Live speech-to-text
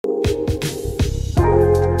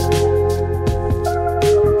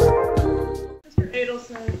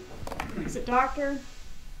doctor?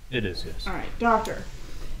 It is, yes. All right, doctor.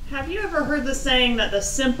 Have you ever heard the saying that the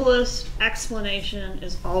simplest explanation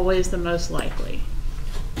is always the most likely?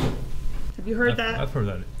 Have you heard that? I've heard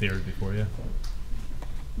that theory before, yeah.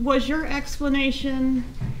 Was your explanation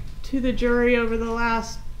to the jury over the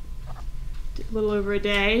last little over a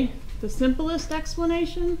day the simplest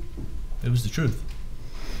explanation? It was the truth.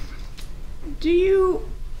 You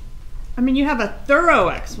have a thorough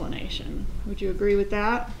explanation. Would you agree with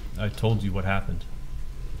that? I told you what happened.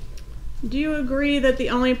 Do you agree that the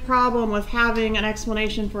only problem with having an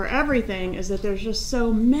explanation for everything is that there's just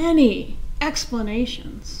so many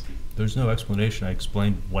explanations? There's no explanation. I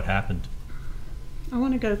explained what happened. I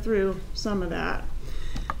want to go through some of that.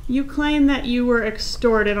 You claim that you were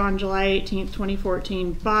extorted on July 18th,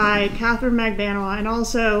 2014 by Katherine Magbanua and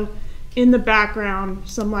also in the background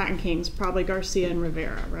some Latin Kings, probably Garcia and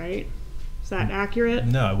Rivera, right? Is that accurate?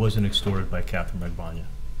 No, I wasn't extorted by Katherine Magbanua.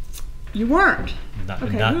 You weren't?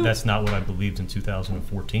 Okay, that's not what I believed in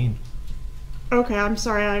 2014. Okay, I'm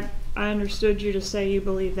sorry. I understood you to say you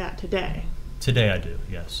believe that today. Today I do,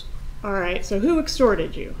 yes. All right, so who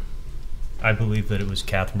extorted you? I believe that it was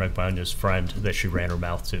Katherine Magbanua's friend that she ran her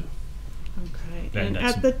mouth to. Okay. And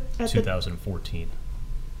that's 2014.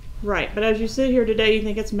 Right, but as you sit here today, you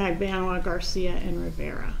think it's Magbanua, Garcia, and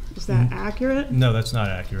Rivera. Is that accurate? No, that's not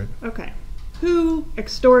accurate. Okay. Who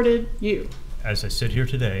extorted you? As I sit here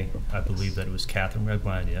today, I believe that it was Katherine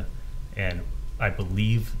Magbanua, and I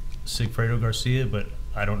believe Sigfredo Garcia, but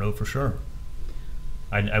I don't know for sure.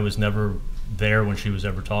 I was never there when she was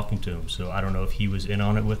ever talking to him, so I don't know if he was in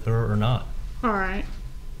on it with her or not. All right.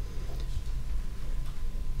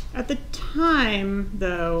 At the time,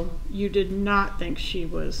 though, you did not think she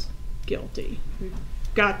was guilty. We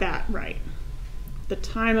got that right. The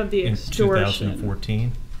time of the extortion. In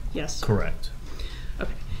 2014? Yes. Correct.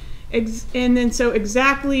 Okay. And then so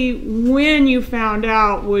exactly when you found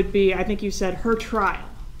out would be, I think you said, her trial.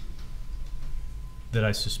 That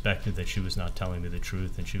I suspected that she was not telling me the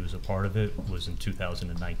truth and she was a part of it was in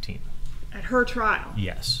 2019. At her trial?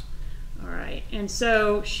 Yes. All right. And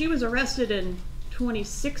so she was arrested in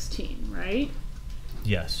 2016, right?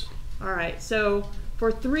 Yes. All right. So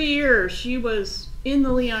for 3 years, she was in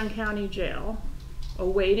the Leon County Jail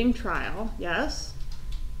awaiting trial, yes?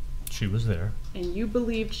 She was there. And you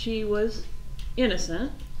believed she was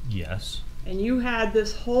innocent. Yes. And you had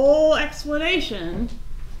this whole explanation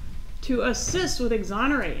to assist with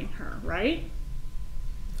exonerating her, right?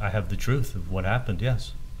 I have the truth of what happened,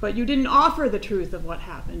 yes. But you didn't offer the truth of what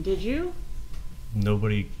happened, did you?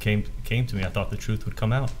 Nobody came to me. I thought the truth would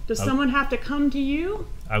come out. Does someone have to come to you?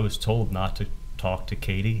 I was told not to talk to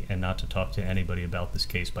Katie and not to talk to anybody about this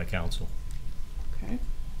case by counsel. Okay.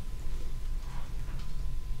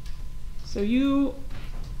 So you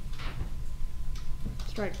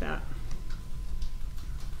strike that.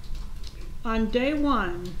 On day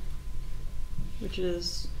one, which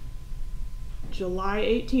is July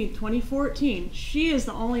 18th, 2014, she is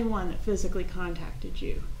the only one that physically contacted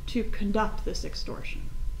you to conduct this extortion.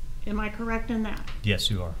 Am I correct in that? Yes,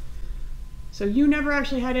 you are. So you never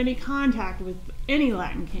actually had any contact with any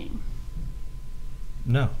Latin King?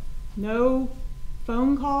 No. No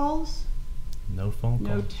phone calls? No phone calls.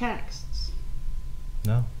 No texts?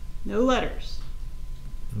 No. No letters?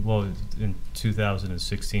 Well, in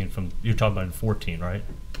 2016, you're talking about in 14, right?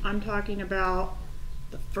 I'm talking about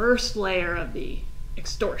the first layer of the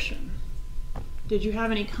extortion. Did you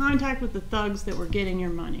have any contact with the thugs that were getting your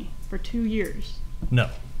money for 2 years? No.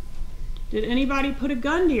 Did anybody put a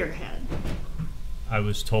gun to your head? I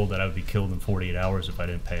was told that I would be killed in 48 hours if I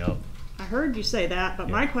didn't pay up. I heard you say that, but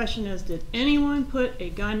Yeah. my question is, did anyone put a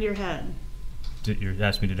gun to your head? You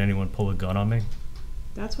asked me, did anyone pull a gun on me?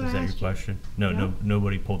 That's what Is I that your asked you. question? No,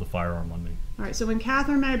 nobody pulled a firearm on me. All right, so when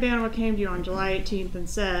Katherine Magbanua came to you on July 18th and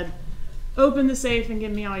said, open the safe and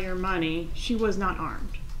give me all your money, she was not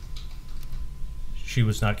armed. She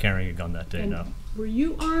was not carrying a gun that day, And no. were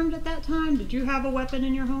you armed at that time? Did you have a weapon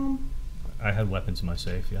in your home? I had weapons in my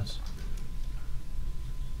safe, yes.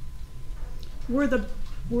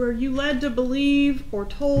 Were you led to believe or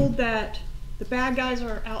told that the bad guys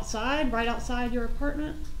are outside, right outside your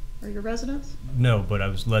apartment or your residence? No, but I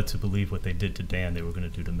was led to believe what they did to Dan, they were going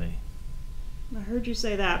to do to me. I heard you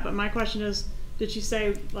say that, but my question is, did she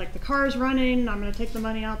say, like, the car's running, I'm going to take the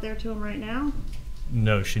money out there to him right now?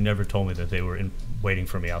 No, she never told me that they were waiting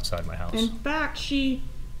for me outside my house. In fact, she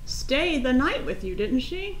stayed the night with you, didn't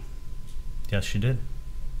she? Yes, she did.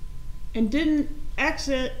 And didn't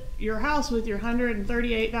exit your house with your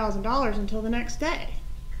 $138,000 until the next day,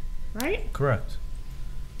 right? Correct.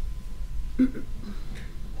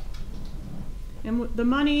 And the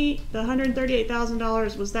money, the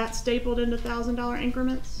 $138,000, was that stapled into $1,000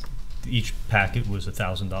 increments? Each packet was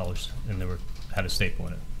 $1,000, and had a staple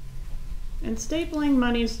in it. And stapling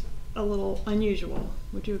money's a little unusual.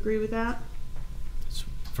 Would you agree with that?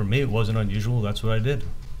 For me, it wasn't unusual. That's what I did.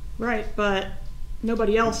 Right, but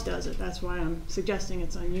nobody else does it. That's why I'm suggesting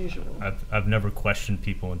it's unusual. I've never questioned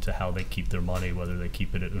people into how they keep their money, whether they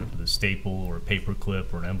keep it with a staple or a paper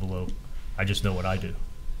clip or an envelope. I just know what I do.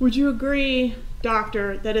 Would you agree,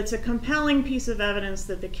 doctor, that it's a compelling piece of evidence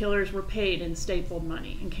that the killers were paid in stapled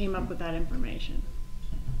money and came up with that information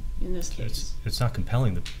in this case? It's not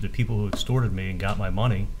compelling. The people who extorted me and got my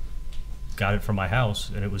money got it from my house,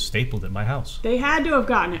 and it was stapled at my house. They had to have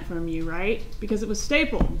gotten it from you, right? Because it was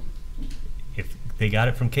stapled. If they got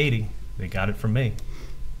it from Katie, they got it from me.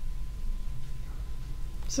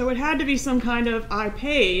 So it had to be some kind of, I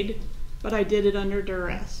paid, but I did it under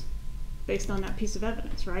duress, based on that piece of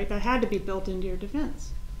evidence, right? That had to be built into your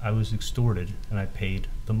defense. I was extorted, and I paid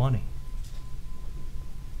the money.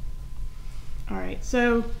 All right,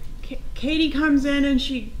 so Katie comes in and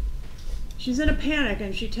she's in a panic,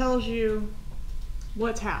 and she tells you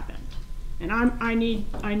what's happened. And I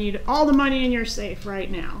need all the money in your safe right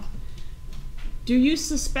now. Do you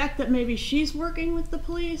suspect that maybe she's working with the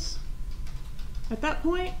police at that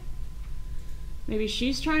point? Maybe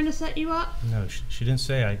she's trying to set you up? No, she didn't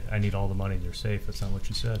say I need all the money in your safe. That's not what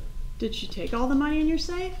she said. Did she take all the money in your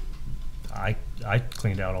safe? I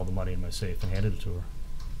cleaned out all the money in my safe and handed it to her.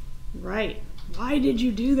 Right. Why did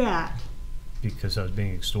you do that? Because I was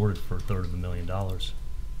being extorted for $250,000.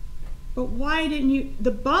 But why didn't you?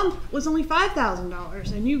 The bump was only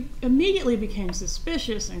 $5,000, and you immediately became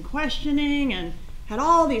suspicious and questioning and had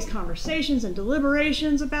all these conversations and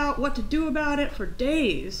deliberations about what to do about it for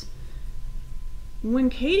days. When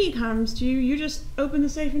Katie comes to you, you just open the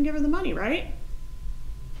safe and give her the money, right?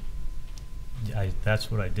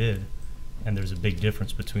 That's what I did, and there's a big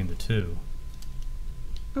difference between the two.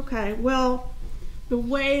 Okay, well, the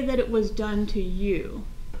way that it was done to you,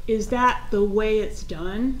 is that the way it's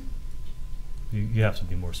done? You have to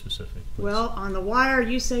be more specific, please. Well, on the wire,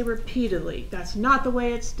 you say repeatedly, that's not the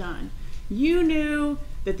way it's done. You knew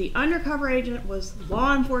that the undercover agent was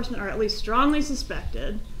law enforcement, or at least strongly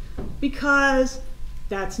suspected, because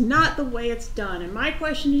that's not the way it's done. And my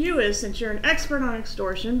question to you is, since you're an expert on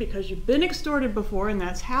extortion, because you've been extorted before and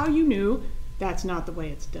that's how you knew that's not the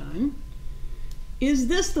way it's done, is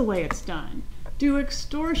this the way it's done? Do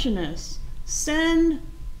extortionists send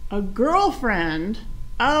a girlfriend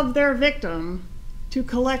of their victim to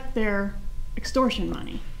collect their extortion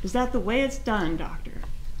money? Is that the way it's done, doctor?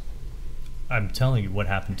 I'm telling you what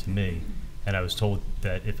happened to me, and I was told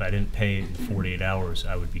that if I didn't pay it in 48 hours,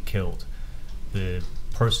 I would be killed. The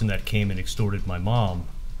person that came and extorted my mom,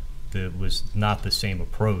 that was not the same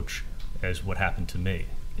approach as what happened to me.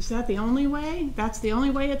 Is that the only way? That's the only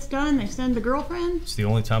way it's done? They send the girlfriend? It's the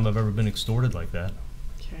only time I've ever been extorted like that.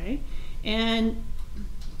 Okay. And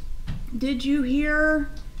did you hear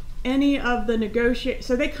any of the negotiate?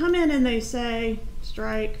 So they come in and they say,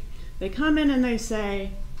 strike. They come in and they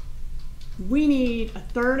say, we need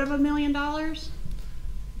 $333,000.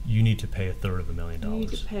 You need to pay $333,000. You need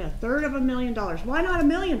to pay $333,000. Why not $1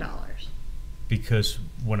 million? Because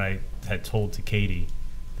when I had told to Katie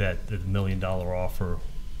that the $1 million offer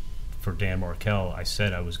for Dan Markel, I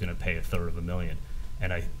said I was going to pay $333,000.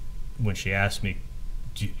 And when she asked me,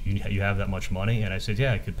 do you have that much money? And I said,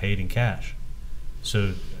 yeah, I could pay it in cash.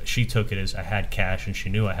 So she took it as I had cash, and she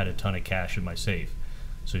knew I had a ton of cash in my safe.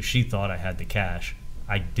 So she thought I had the cash.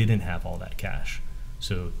 I didn't have all that cash.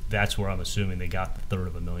 So that's where I'm assuming they got the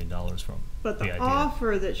 $333,000 from. But the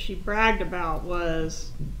offer that she bragged about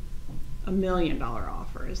was $1 million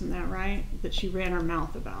offer, isn't that right? That she ran her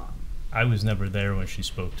mouth about. I was never there when she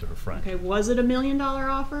spoke to her friend. Okay, was it $1 million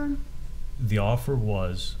offer? The offer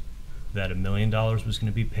was that $1 million was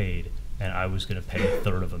going to be paid, and I was going to pay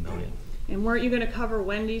 $333,000. And weren't you going to cover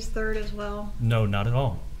Wendy's third as well? No, not at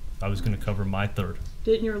all. I was going to cover my third.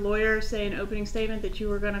 Didn't your lawyer say in opening statement that you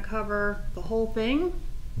were going to cover the whole thing?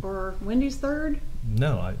 Or Wendy's third?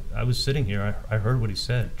 No, I was sitting here. I heard what he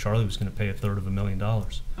said. Charlie was going to pay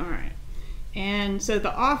 $333,000. All right. And so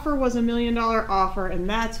the offer was $1 million offer, and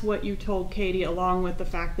that's what you told Katie, along with the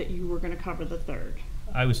fact that you were going to cover the third.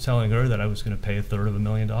 I was telling her that I was going to pay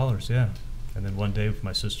 $333,000, yeah. And then one day, if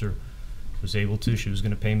my sister was able to, she was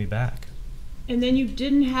going to pay me back. And then you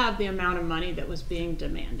didn't have the amount of money that was being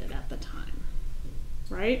demanded at the time,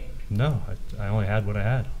 right? No, I only had what I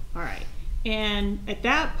had. All right. And at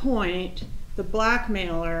that point, the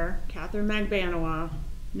blackmailer, Katherine Magbanua,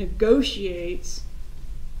 negotiates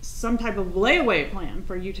some type of layaway plan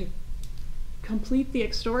for you to complete the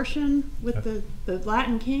extortion with the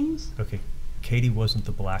Latin Kings? Okay, Katie wasn't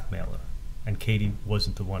the blackmailer, and Katie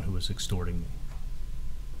wasn't the one who was extorting me.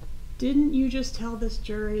 Didn't you just tell this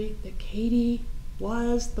jury that Katie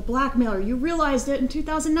was the blackmailer? You realized it in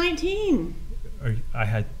 2019. I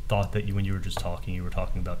had thought that when you were just talking, you were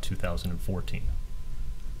talking about 2014.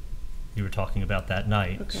 You were talking about that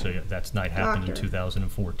night, Okay. so that's night happened in Doctor.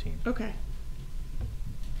 2014. Okay.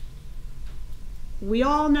 We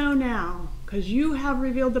all know now, because you have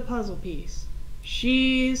revealed the puzzle piece,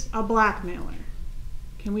 she's a blackmailer.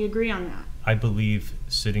 Can we agree on that? I believe,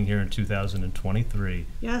 sitting here in 2023,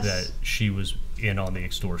 Yes. that she was in on the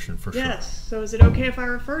extortion for sure. Yes. So is it okay if I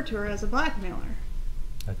refer to her as a blackmailer?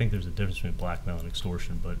 I think there's a difference between blackmail and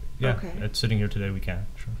extortion, but yeah, Okay. sitting here today, we can,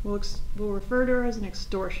 sure. We'll refer to her as an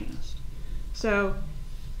extortionist. So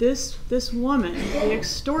this woman, the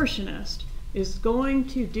extortionist, is going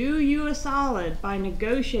to do you a solid by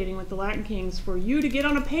negotiating with the Latin Kings for you to get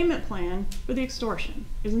on a payment plan for the extortion.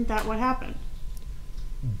 Isn't that what happened?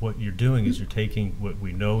 What you're doing is you're taking what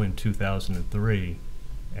we know in 2003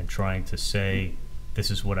 and trying to say,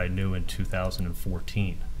 this is what I knew in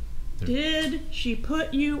 2014. Did she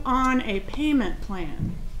put you on a payment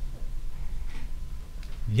plan?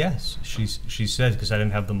 Yes, she said, because I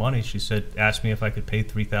didn't have the money, she said, asked me if I could pay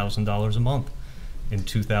 $3,000 a month in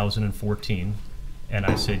 2014, and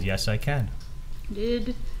I said, yes, I can.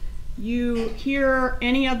 Did you hear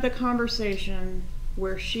any of the conversation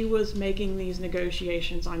where she was making these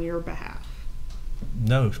negotiations on your behalf?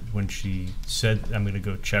 No, when she said, I'm going to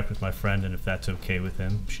go check with my friend and if that's okay with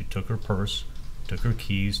him, she took her purse, took her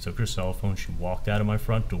keys, took her cell phone, she walked out of my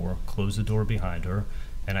front door, closed the door behind her,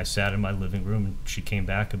 and I sat in my living room, and she came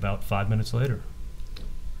back about 5 minutes later.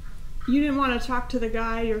 You didn't want to talk to the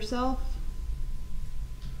guy yourself?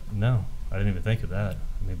 No, I didn't even think of that.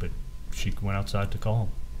 I mean, but she went outside to call him.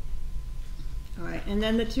 All right, and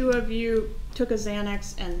then the two of you took a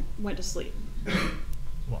Xanax and went to sleep.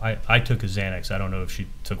 Well, I took a Xanax. I don't know if she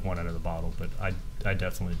took one out of the bottle, but I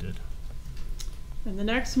definitely did. And the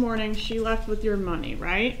next morning, she left with your money,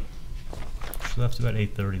 right? She left about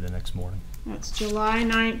 8:30 the next morning. That's July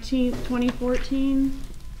 19th, 2014.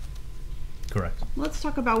 Correct. Let's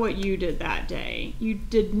talk about what you did that day. You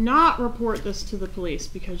did not report this to the police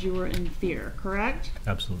because you were in fear, correct?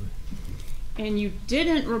 Absolutely. And you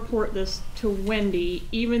didn't report this to Wendi,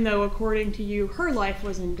 even though, according to you, her life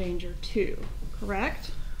was in danger too,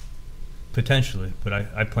 correct? Potentially, but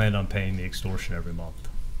I planned on paying the extortion every month.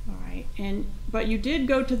 All right, but you did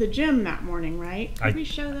go to the gym that morning, right? Could we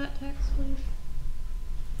show that text, please?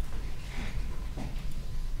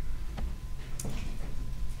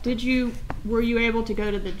 Were you able to go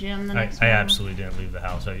to the gym the next morning? I absolutely didn't leave the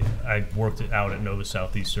house. I worked it out at Nova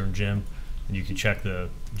Southeastern Gym, and you can check the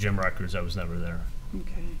gym records. I was never there.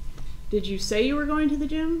 Okay. Did you say you were going to the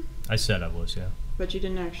gym? I said I was, yeah. But you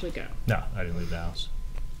didn't actually go? No, I didn't leave the house.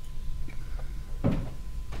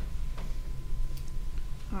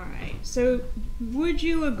 All right. So would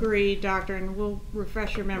you agree, Doctor, and we'll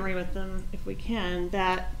refresh your memory with them if we can,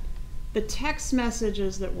 that the text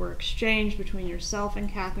messages that were exchanged between yourself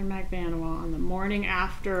and Katherine Magbanua on the morning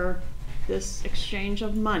after this exchange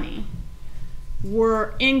of money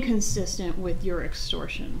were inconsistent with your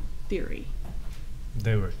extortion theory?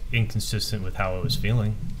 They were inconsistent with how I was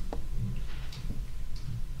feeling.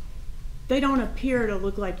 They don't appear to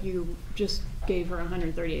look like you just gave her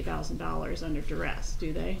 $138,000 under duress,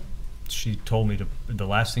 do they? She told me the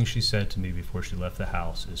last thing she said to me before she left the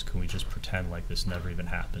house is, can we just pretend like this never even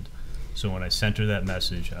happened? So when I sent her that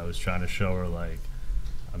message, I was trying to show her, like,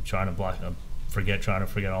 trying to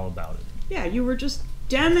forget all about it. Yeah, you were just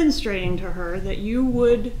demonstrating to her that you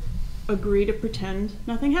would agree to pretend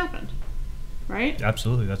nothing happened, right?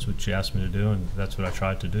 Absolutely, that's what she asked me to do, and that's what I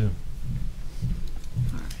tried to do.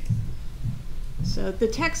 All right. So the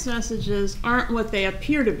text messages aren't what they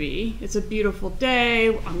appear to be. It's a beautiful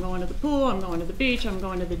day, I'm going to the pool, I'm going to the beach, I'm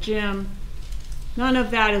going to the gym. None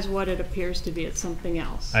of that is what it appears to be. It's something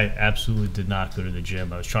else. I absolutely did not go to the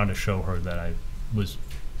gym. I was trying to show her that I was,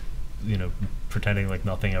 pretending like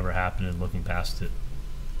nothing ever happened and looking past it.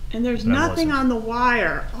 And there's nothing on the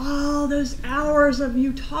wire. All those hours of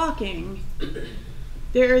you talking,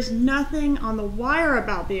 there is nothing on the wire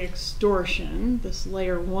about the extortion, this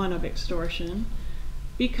layer 1 of extortion,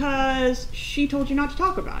 because she told you not to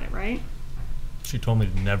talk about it, right? She told me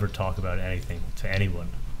to never talk about anything to anyone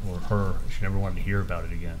or her. She never wanted to hear about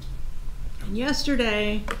it again. And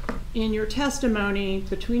yesterday, in your testimony,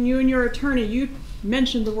 between you and your attorney, you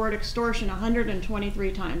mentioned the word extortion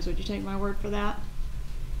 123 times. Would you take my word for that?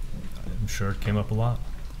 I'm sure it came up a lot.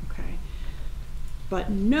 Okay. But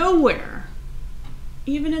nowhere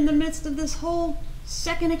even in the midst of this whole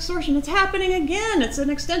second extortion, it's happening again. It's an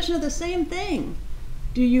extension of the same thing.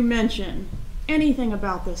 Do you mention anything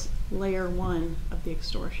about this layer 1 of the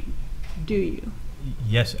extortion? Do you?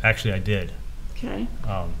 Yes, actually I did. Okay.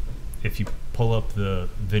 If you pull up the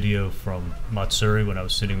video from Matsuri when I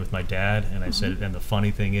was sitting with my dad, and I said, and the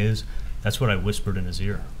funny thing is, that's what I whispered in his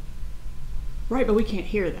ear. Right, but we can't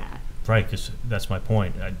hear that. Right, because that's my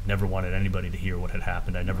point. I never wanted anybody to hear what had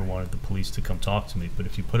happened. I never wanted the police to come talk to me. But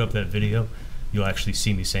if you put up that video, you'll actually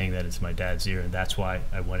see me saying that it's my dad's ear, and that's why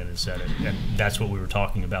I went in and said it. And that's what we were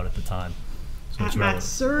talking about at the time. So At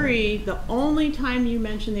Matsuri, the only time you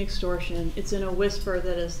mention the extortion, it's in a whisper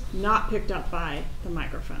that is not picked up by the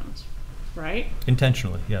microphones, right?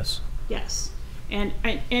 Intentionally, yes. Yes. And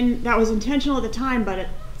that was intentional at the time, but it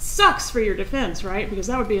sucks for your defense, right? Because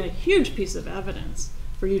that would be a huge piece of evidence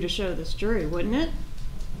for you to show this jury, wouldn't it?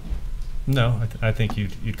 No, I think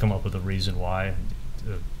you'd come up with a reason why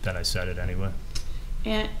that I said it anyway.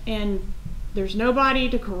 And there's nobody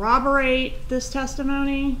to corroborate this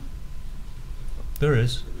testimony? There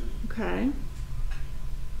is. Okay.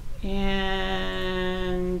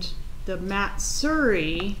 And the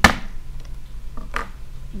Matsuri,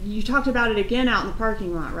 you talked about it again out in the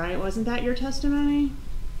parking lot, right? Wasn't that your testimony?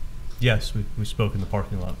 Yes, we spoke in the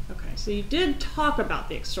parking lot. Okay, so you did talk about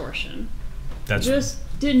the extortion. That's You just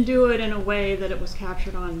didn't do it in a way that it was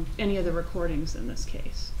captured on any of the recordings in this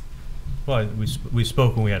case. well, we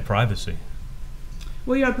spoke when we had privacy.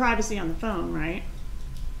 Well, you had privacy on the phone, right?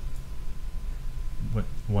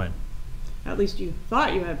 When? At least you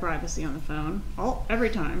thought you had privacy on the phone. Every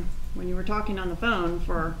time when you were talking on the phone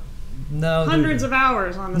for hundreds of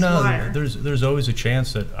hours on this wire. There's always a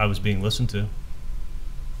chance that I was being listened to.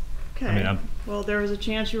 Okay. I mean, well, there was a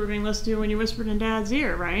chance you were being listened to when you whispered in Dad's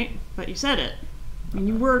ear, right? But you said it. I mean,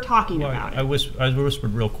 you were talking about it. I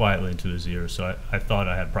whispered real quietly into his ear, so I thought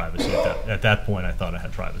I had privacy. At that point, I thought I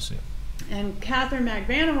had privacy. And Katherine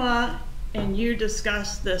Magbanua and you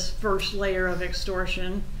discussed this first layer of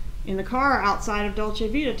extortion in the car outside of Dolce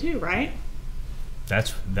Vita too, right?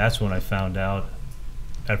 That's when I found out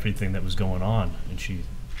everything that was going on, and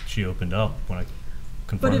she opened up when I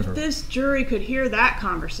confronted her. But if this jury could hear that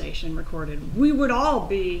conversation recorded, we would all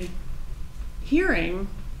be hearing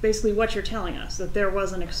basically what you're telling us, that there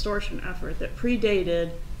was an extortion effort that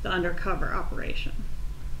predated the undercover operation.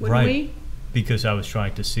 Wouldn't we? Because I was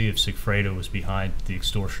trying to see if Sigfredo was behind the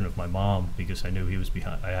extortion of my mom, because I knew he was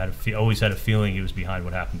behind. I always had a feeling he was behind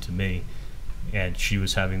what happened to me, and she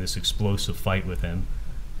was having this explosive fight with him,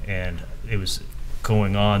 and it was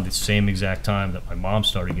going on the same exact time that my mom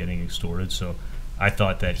started getting extorted, so I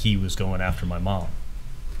thought that he was going after my mom.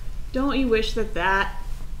 Don't you wish that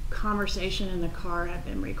conversation in the car had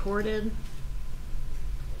been recorded?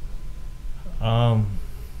 I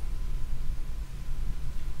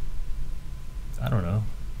don't know.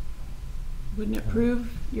 Wouldn't it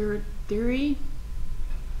prove your theory?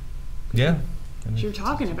 Yeah. You're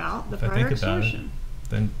talking about the if I prior think about extortion.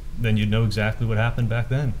 It, then you'd know exactly what happened back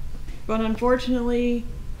then. But unfortunately,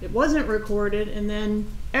 it wasn't recorded, and then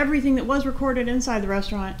everything that was recorded inside the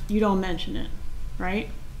restaurant, you don't mention it, right?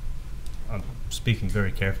 I'm speaking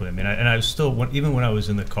very carefully. I mean, I was still, even when I was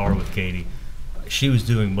in the car with Katie, she was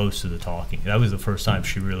doing most of the talking. That was the first time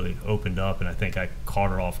she really opened up, and I think I caught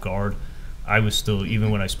her off guard. I was still, even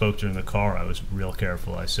when I spoke to her in the car, I was real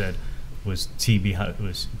careful. I said, was T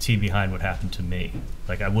behind what happened to me?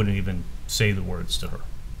 Like, I wouldn't even say the words to her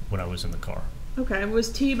when I was in the car. Okay, was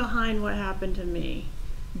T behind what happened to me?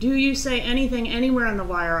 Do you say anything anywhere on the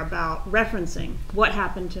wire about referencing what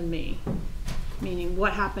happened to me? Meaning,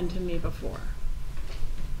 what happened to me before?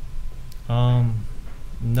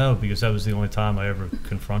 No, because that was the only time I ever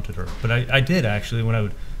confronted her. But I did, actually, when I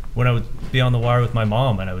would be on the wire with my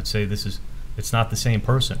mom, and I would say, it's not the same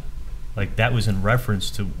person. Like, that was in reference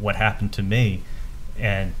to what happened to me,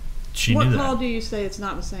 and she knew that. What call do you say it's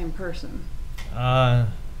not the same person?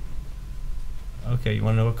 Okay, you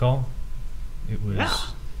want to know what call? It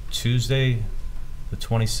was Tuesday the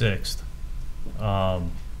 26th.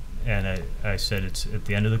 And I said it's at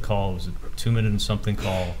the end of the call. It was a 2-minute and something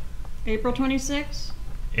call. April 26th?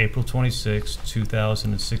 April 26,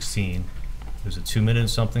 2016. It was a 2-minute and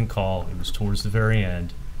something call. It was towards the very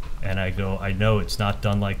end. And I go, I know it's not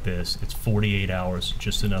done like this. It's 48 hours,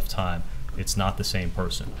 just enough time. It's not the same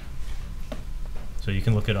person. So you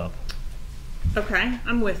can look it up. Okay,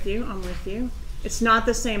 I'm with you. It's not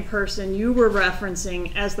the same person you were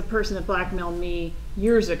referencing as the person that blackmailed me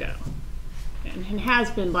years ago. And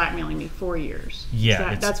has been blackmailing me for years.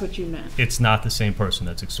 Yeah. That's what you meant. It's not the same person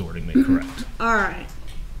that's extorting me, correct. All right.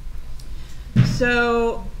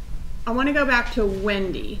 So I I want to go back to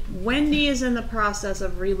Wendi. Wendi is in the process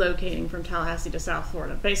of relocating from Tallahassee to South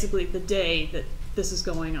Florida, basically the day that this is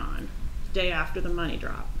going on, day after the money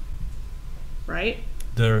drop, right?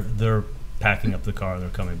 They're packing up the car. They're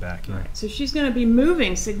coming back. Yeah. Right. So she's going to be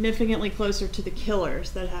moving significantly closer to the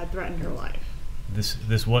killers that had threatened her life.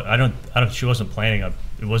 This what I don't. She wasn't planning a.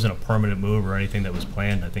 It wasn't a permanent move or anything that was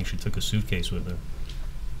planned. I think she took a suitcase with her.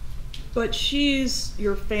 But she's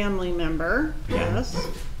your family member, yes.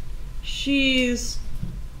 She's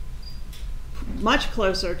much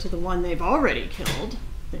closer to the one they've already killed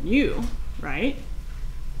than you, right?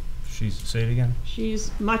 Say it again? She's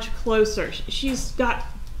much closer. She's got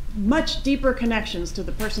much deeper connections to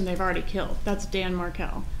the person they've already killed. That's Dan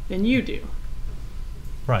Markel, than you do.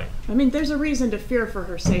 Right. I mean, there's a reason to fear for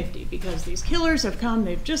her safety because these killers have come,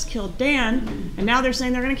 they've just killed Dan, and now they're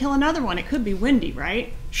saying they're going to kill another one. It could be Wendi,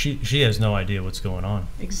 right? She has no idea what's going on.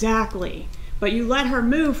 Exactly. But you let her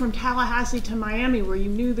move from Tallahassee to Miami where you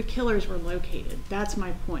knew the killers were located. That's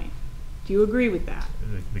my point. Do you agree with that?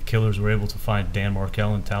 The killers were able to find Dan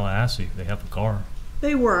Markel in Tallahassee. They have a car.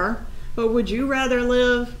 They were. But would you rather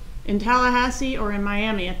live in Tallahassee or in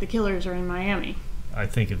Miami if the killers are in Miami? I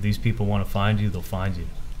think if these people want to find you, they'll find you.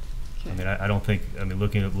 Okay. I mean, I don't think. I mean,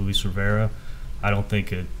 looking at Luis Rivera, I don't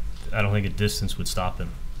think a distance would stop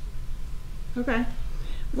him. Okay.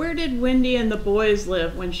 Where did Wendi and the boys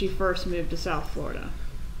live when she first moved to South Florida?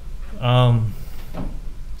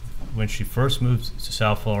 When she first moved to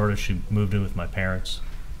South Florida, she moved in with my parents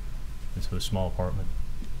into a small apartment.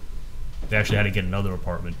 They actually had to get another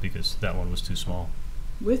apartment because that one was too small.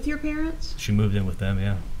 With your parents? She moved in with them,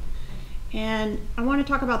 yeah. And I want to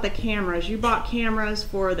talk about the cameras. You bought cameras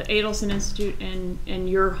for the Adelson Institute and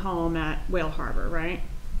your home at Whale Harbor, right?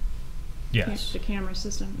 Yes. The camera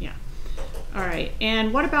system? Yeah. All right.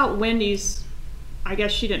 And what about Wendy's? I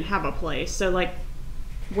guess she didn't have a place. So, like,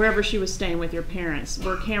 wherever she was staying with your parents,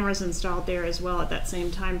 were cameras installed there as well at that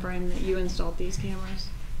same time frame that you installed these cameras?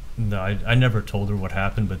 No, I never told her what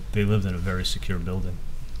happened, but they lived in a very secure building.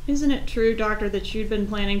 Isn't it true, Doctor, that you'd been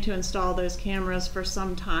planning to install those cameras for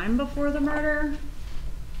some time before the murder?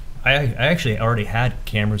 I actually already had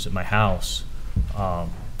cameras at my house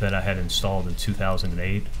that I had installed in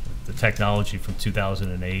 2008. The technology from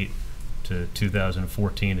 2008 to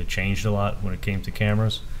 2014 had changed a lot when it came to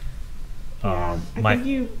cameras. Yeah, I think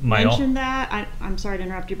you mentioned that. I'm sorry to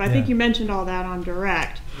interrupt you, but I think you mentioned all that on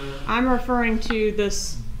direct. I'm referring to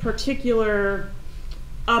this particular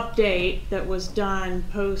update that was done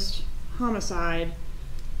post-homicide.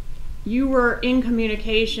 You were in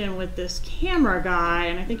communication with this camera guy,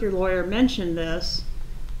 and I think your lawyer mentioned this.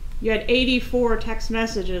 You had 84 text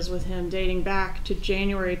messages with him dating back to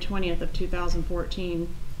January 20th of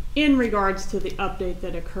 2014 in regards to the update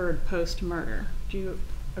that occurred post-murder. Do you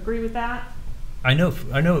agree with that? I know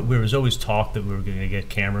there was always talk that we were going to get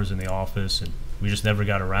cameras in the office, and we just never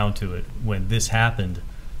got around to it. When this happened,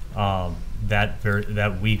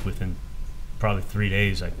 that week, within probably 3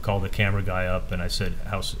 days, I called the camera guy up and I said,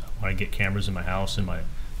 I want to get cameras in my house and my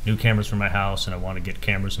new cameras for my house, and I want to get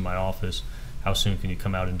cameras in my office. How soon can you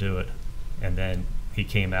come out and do it? And then he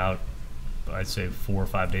came out, I'd say 4 or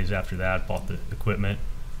 5 days after that, bought the equipment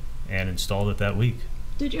and installed it that week.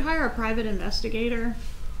 Did you hire a private investigator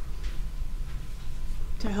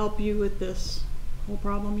to help you with this whole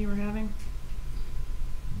problem you were having?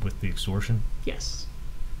 With the extortion? Yes.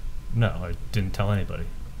 No, I didn't tell anybody.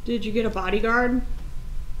 Did you get a bodyguard?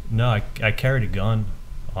 No, I carried a gun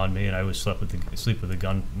on me, and I always sleep with a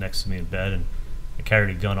gun next to me in bed, and I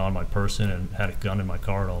carried a gun on my person and had a gun in my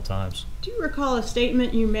car at all times. Do you recall a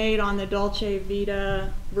statement you made on the Dolce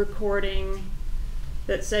Vita recording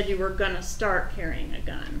that said you were going to start carrying a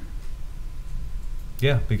gun?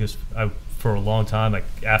 Yeah, because for a long time,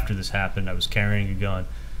 after this happened, I was carrying a gun,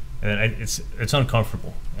 and it's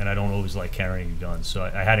uncomfortable, and I don't always like carrying a gun. So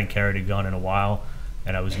I hadn't carried a gun in a while,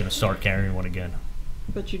 and I was going to start carrying one again.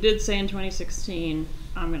 But you did say in 2016,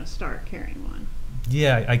 I'm going to start carrying one.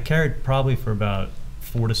 Yeah, I carried probably for about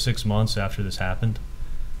 4 to 6 months after this happened,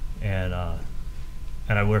 and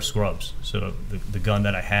I wear scrubs, so the gun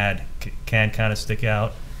that I had can kind of stick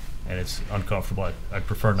out, and it's uncomfortable. I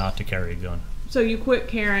prefer not to carry a gun. So you quit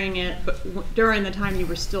carrying it, but during the time you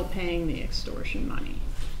were still paying the extortion money?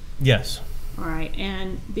 Yes. All right,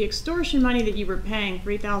 and the extortion money that you were paying,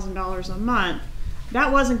 $3,000 a month,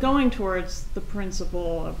 that wasn't going towards the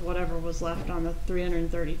principal of whatever was left on the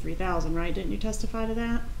 $333,000, right? Didn't you testify to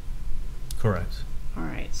that? Correct. All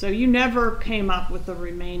right, so you never came up with the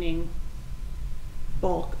remaining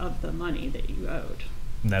bulk of the money that you owed?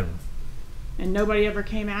 Never. And nobody ever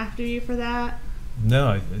came after you for that?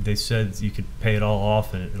 No, they said you could pay it all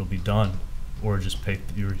off and it'll be done. or just pay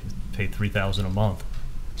 $3,000 a month.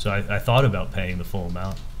 So I thought about paying the full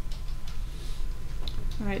amount.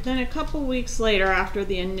 All right, then a couple weeks later, after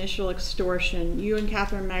the initial extortion, you and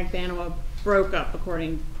Katherine Magbanua broke up,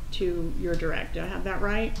 according to your direct. Do I have that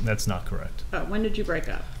right? That's not correct. Oh, when did you break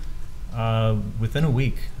up? Within a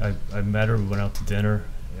week. I met her, we went out to dinner,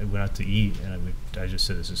 we went out to eat, and I just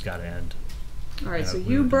said, this has got to end. All right, so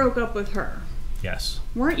you broke up with her. Yes.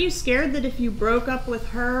 Weren't you scared that if you broke up with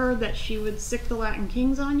her that she would sick the Latin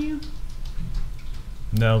Kings on you?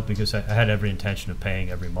 No, because I had every intention of paying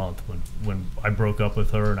every month. When I broke up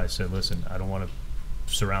with her and I said, listen, I don't want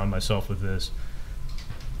to surround myself with this,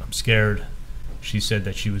 I'm scared. She said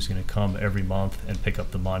that she was going to come every month and pick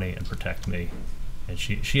up the money and protect me. And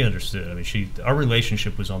she understood. I mean, our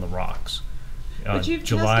relationship was on the rocks. But you've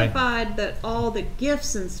testified that all the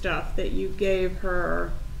gifts and stuff that you gave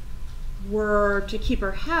her were to keep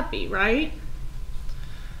her happy, right?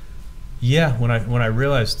 Yeah, when I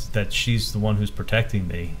realized that she's the one who's protecting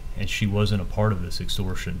me and she wasn't a part of this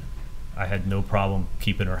extortion, I had no problem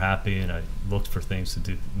keeping her happy, and I looked for things to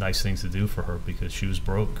do, nice things to do for her, because she was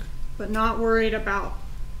broke. But not worried about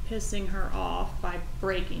pissing her off by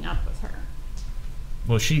breaking up with her.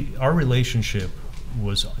 Well, our relationship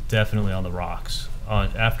was definitely on the rocks.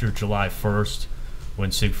 After July 1st,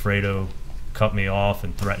 when Sigfredo cut me off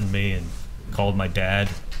and threatened me and called my dad,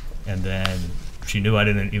 and then she knew I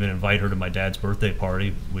didn't even invite her to my dad's birthday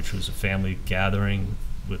party, which was a family gathering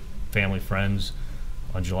with family friends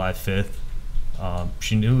on July 5th.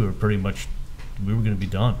 She knew we were going to be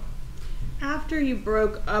done. After you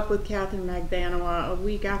broke up with Katherine Magbanua a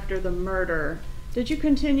week after the murder, did you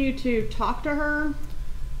continue to talk to her?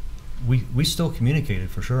 We still communicated,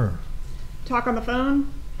 for sure. Talk on the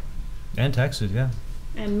phone? And texted, yeah.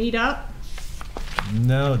 And meet up?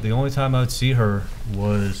 No, the only time I would see her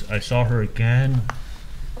was, I saw her again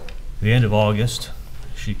the end of August.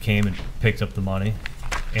 She came and picked up the money,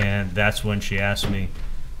 and that's when she asked me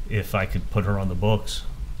if I could put her on the books,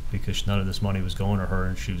 because none of this money was going to her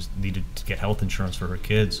and she needed to get health insurance for her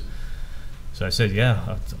kids. So I said,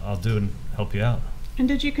 yeah, I'll do it and help you out. And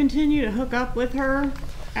did you continue to hook up with her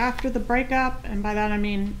after the breakup? And by that I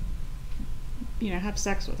mean, have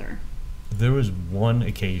sex with her? There was one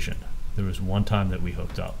occasion. There was one time that we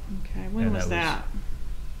hooked up. Okay, when was that?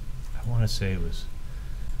 I want to say it was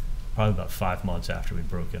probably about 5 months after we'd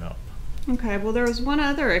broken up. Okay, well, there was one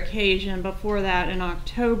other occasion before that in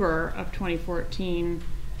October of 2014.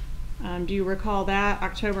 Do you recall that?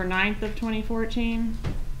 October 9th of 2014?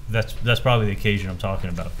 That's probably the occasion I'm talking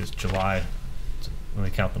about, because July, when we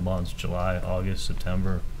count the months, July, August,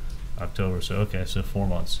 September, October, so 4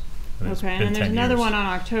 months. Okay, and then there's another one on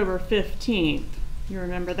October 15th. You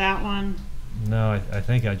remember that one? No, I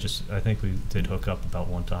think we did hook up about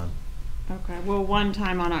one time. Okay, well, one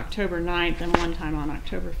time on October 9th and one time on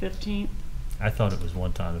October 15th. I thought it was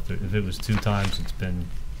one time. If it was 2 times, it's been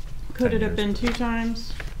Could it have been 2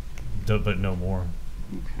 times? But no more.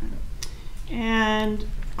 Okay. And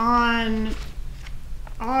on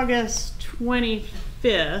August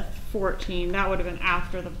 25th, 14, that would have been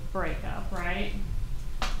after the breakup, right?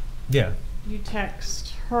 Yeah. You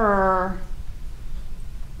text her,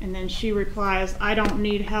 and then she replies, I don't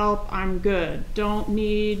need help, I'm good. Don't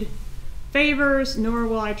need favors, nor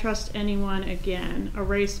will I trust anyone again.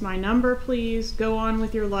 Erase my number, please. Go on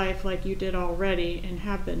with your life like you did already and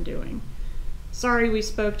have been doing. Sorry we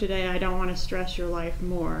spoke today. I don't want to stress your life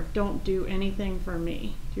more. Don't do anything for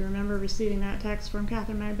me. Do you remember receiving that text from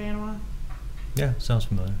Katherine Magbanua? Yeah, sounds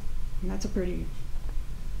familiar. And that's a pretty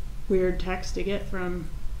weird text to get from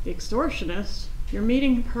the extortionist. You're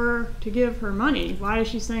meeting her to give her money. Why is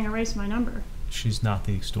she saying erase my number? She's not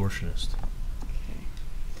the extortionist.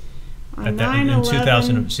 Okay. On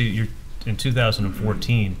 9/11, in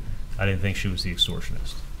 2014, I didn't think she was the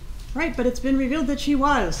extortionist. Right, but it's been revealed that she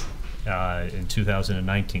was. In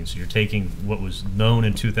 2019, so you're taking what was known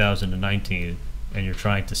in 2019, and you're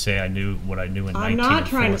trying to say I knew what I knew in 19 I'm not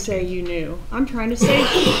trying to say you knew. I'm trying to say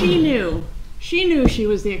she knew. She knew she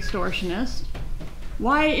was the extortionist.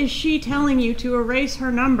 Why is she telling you to erase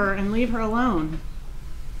her number and leave her alone?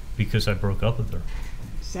 Because I broke up with her.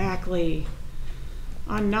 Exactly.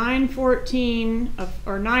 On 9/14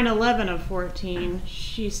 or 9/11 of 14,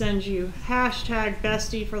 she sends you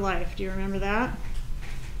 #bestie for life. Do you remember that?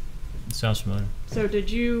 It sounds familiar. So did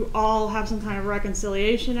you all have some kind of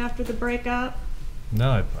reconciliation after the breakup?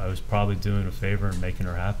 No, I was probably doing a favor and making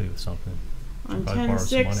her happy with something. On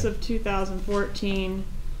 10/6 of 2014,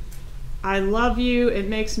 I love you. It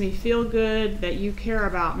makes me feel good that you care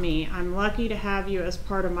about me. I'm lucky to have you as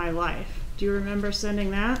part of my life. Do you remember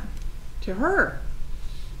sending that to her?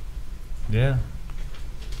 Yeah.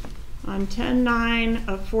 On 10/9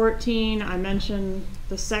 of 14, I mentioned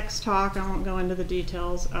the sex talk. I won't go into the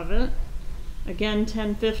details of it. Again,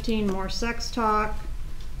 10/15, more sex talk.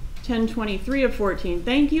 10/23 of 14,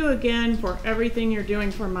 thank you again for everything you're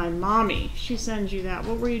doing for my mommy. She sends you that.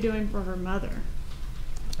 What were you doing for her mother?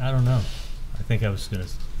 I don't know. I think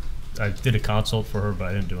I did a consult for her, but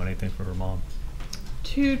I didn't do anything for her mom.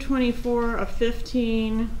 2/24 of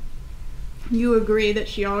 15, you agree that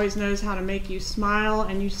she always knows how to make you smile,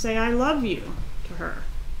 and you say I love you to her.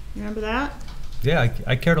 Remember that? Yeah,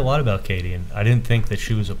 I cared a lot about Katie, and I didn't think that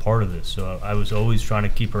she was a part of this, so I was always trying to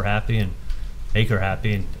keep her happy and make her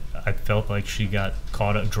happy, and I felt like she got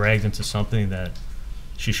caught up, dragged into something that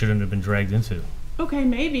she shouldn't have been dragged into. Okay,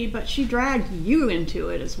 maybe, but she dragged you into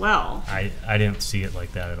it as well. I didn't see it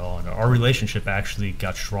like that at all, and our relationship actually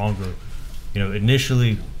got stronger. You know,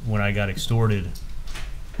 initially when I got extorted,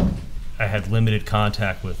 I had limited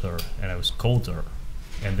contact with her, and I was cold to her.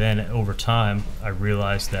 And then over time, I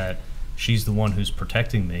realized that she's the one who's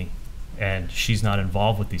protecting me, and she's not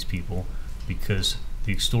involved with these people because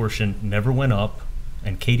the extortion never went up,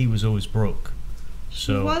 and Katie was always broke.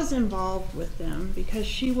 She was involved with them because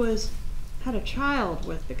she had a child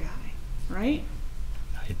with the guy, right?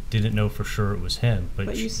 I didn't know for sure it was him,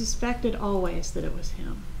 but you suspected always that it was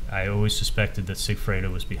him. I always suspected that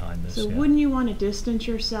Sigfredo was behind this. So yeah. Wouldn't you want to distance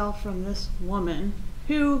yourself from this woman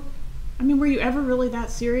who, I mean, were you ever really that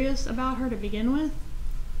serious about her to begin with?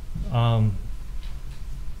 I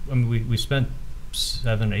mean, we spent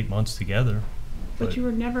 7-8 months together. But you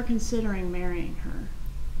were never considering marrying her.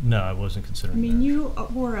 No, I wasn't considering I mean, that. you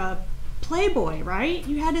were a playboy, right?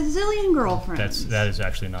 You had a zillion girlfriends. That is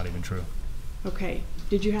actually not even true. Okay.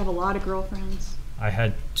 Did you have a lot of girlfriends? I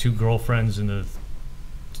had 2 girlfriends in the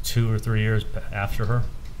 2 or 3 years after her.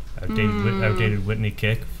 I dated Whitney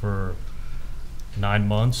Kick for 9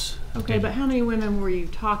 months. Okay, but how many women were you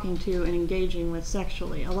talking to and engaging with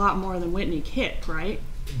sexually? A lot more than Whitney Kick, right?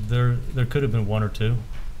 There could have been 1 or 2.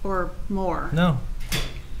 Or more? No.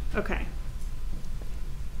 Okay.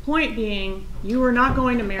 Point being, you were not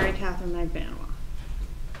going to marry Katherine Magbanua.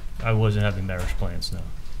 I wasn't having marriage plans, no.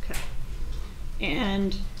 Okay.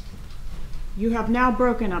 And you have now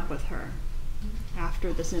broken up with her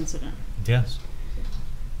after this incident. Yes.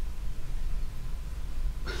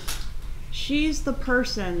 She's the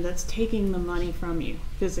person that's taking the money from you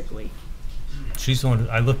physically. She's the one.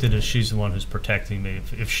 I looked at it as she's the one who's protecting me.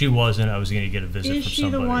 If she wasn't, I was going to get a visit from somebody. Is she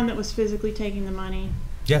the one that was physically taking the money?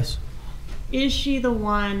 Yes. Is she the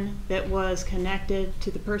one that was connected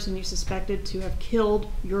to the person you suspected to have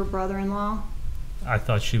killed your brother-in-law? I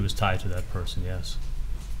thought she was tied to that person, yes.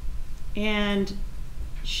 And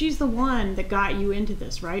she's the one that got you into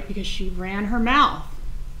this, right? Because she ran her mouth,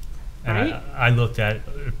 right? And I looked at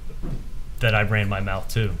that I ran my mouth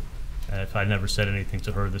too. And if I never said anything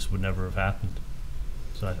to her, this would never have happened.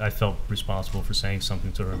 So I felt responsible for saying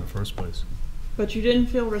something to her in the first place. But you didn't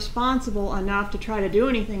feel responsible enough to try to do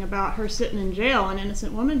anything about her sitting in jail, an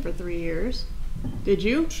innocent woman, for 3 years. Did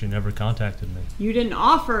you? She never contacted me. You didn't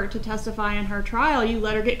offer to testify in her trial. You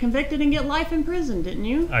let her get convicted and get life in prison, didn't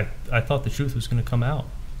you? I thought the truth was going to come out.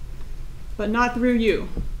 But not through you.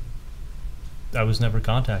 I was never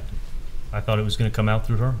contacted. I thought it was going to come out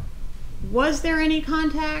through her. Was there any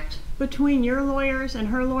contact between your lawyers and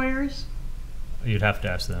her lawyers? You'd have to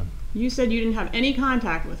ask them. You said you didn't have any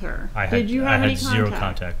contact with her. Did you have any contact? Zero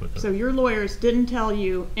contact with her. So your lawyers didn't tell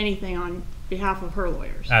you anything on behalf of her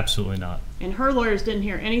lawyers? Absolutely not. And her lawyers didn't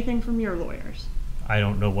hear anything from your lawyers? I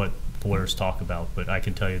don't know what lawyers talk about, but I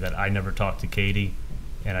can tell you that I never talked to Katie,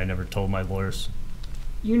 and I never told my lawyers.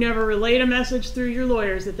 You never relayed a message through your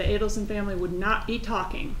lawyers that the Adelson family would not be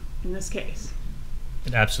talking in this case?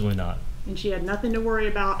 Absolutely not. And she had nothing to worry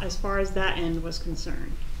about as far as that end was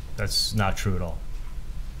concerned? That's not true at all.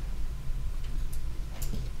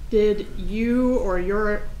 Did you or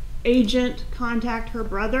your agent contact her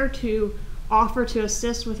brother to offer to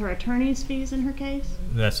assist with her attorney's fees in her case?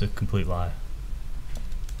 That's a complete lie.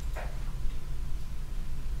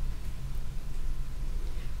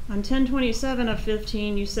 On 1027 of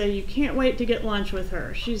 15, you say you can't wait to get lunch with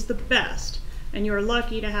her. She's the best, and you are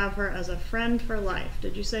lucky to have her as a friend for life.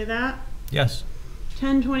 Did you say that? Yes.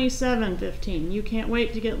 1027-15, you can't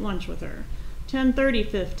wait to get lunch with her.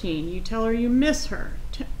 1030-15, you tell her you miss her.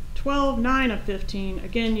 12-9 of 15,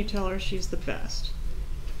 again you tell her she's the best.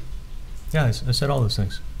 Yeah, I said all those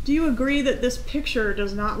things. Do you agree that this picture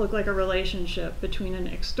does not look like a relationship between an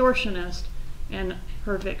extortionist and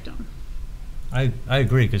her victim? I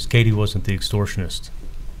agree, because Katie wasn't the extortionist.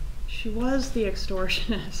 She was the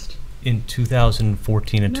extortionist. In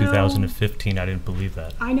 2014 and No. 2015, I didn't believe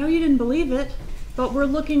that. I know you didn't believe it, but we're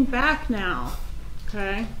looking back now.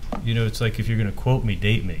 Okay. You know, it's like if you're going to quote me,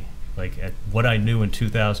 date me. Like at what I knew in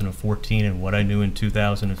 2014 and what I knew in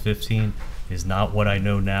 2015 is not what I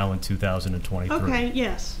know now in 2023. Okay,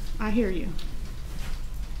 yes, I hear you.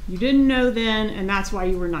 You didn't know then, and that's why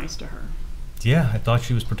you were nice to her. Yeah, I thought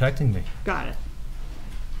she was protecting me. Got it.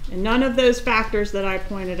 And none of those factors that I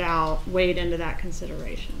pointed out weighed into that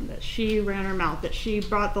consideration. That she ran her mouth, that she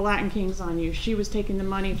brought the Latin Kings on you, she was taking the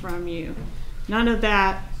money from you. None of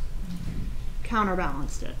that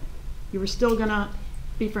counterbalanced it. You were still going to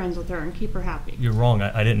be friends with her and keep her happy. You're wrong.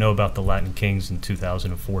 I didn't know about the Latin Kings in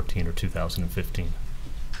 2014 or 2015.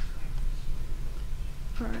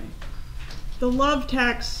 All right. The love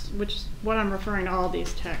text, which is what I'm referring to all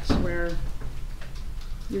these texts, where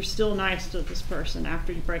you're still nice to this person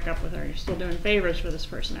after you break up with her. You're still doing favors for this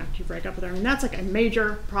person after you break up with her. I mean, that's like a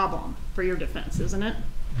major problem for your defense, isn't it?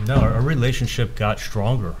 No, our relationship got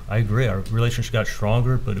stronger. I agree. Our relationship got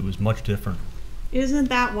stronger, but it was much different. Isn't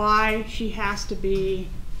that why she has to be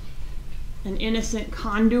an innocent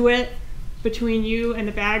conduit between you and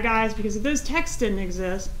the bad guys? Because if those texts didn't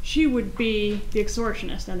exist, she would be the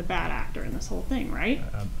extortionist and the bad actor in this whole thing, right?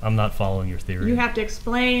 I'm not following your theory. You have to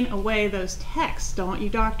explain away those texts, don't you,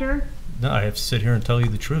 Doctor? No, I have to sit here and tell you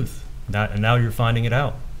the truth. And now you're finding it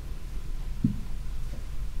out.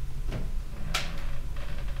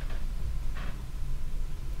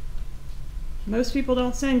 Most people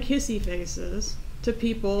don't send kissy faces to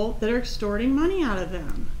people that are extorting money out of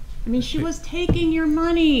them. I mean, she was taking your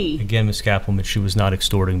money. Again, Miss Cappleman, she was not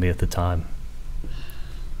extorting me at the time.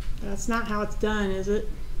 That's not how it's done, is it?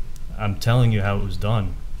 I'm telling you how it was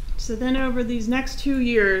done. So then over these next 2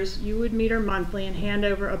 years, you would meet her monthly and hand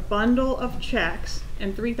over a bundle of checks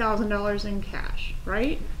and $3,000 in cash,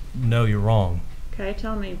 right? No, you're wrong. Okay,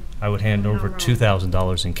 tell me. I would hand over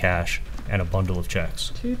 $2,000 in cash and a bundle of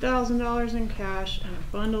checks. $2,000 in cash and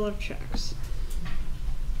a bundle of checks.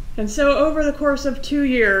 And so over the course of 2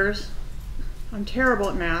 years, I'm terrible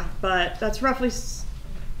at math, but that's roughly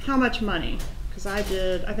how much money? Because I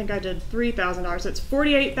think I did $3,000. It's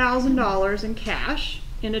 $48,000 in cash,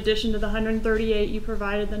 in addition to the $138 you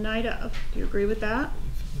provided the night of. Do you agree with that?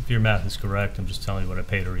 If your math is correct, I'm just telling you what I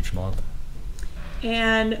paid her each month.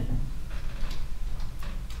 And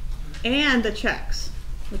the checks,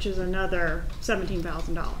 which is another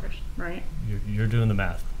 $17,000, right? You're doing the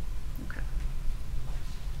math. Okay.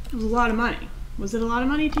 It was a lot of money. Was it a lot of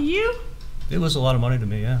money to you? It was a lot of money to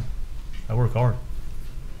me, yeah. I work hard.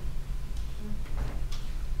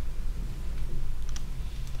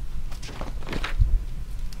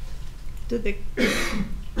 Did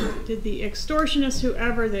the extortionists,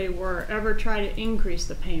 whoever they were, ever try to increase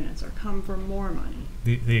the payments or come for more money?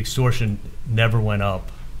 The extortion never went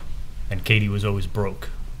up, and Katie was always broke.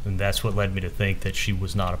 And that's what led me to think that she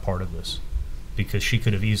was not a part of this, because she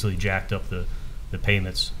could have easily jacked up the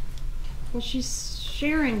payments. Well, she's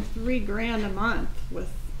sharing $3,000 a month with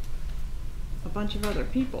a bunch of other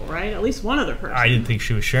people, right? At least one other person. I didn't think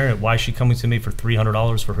she was sharing it. Why is she coming to me for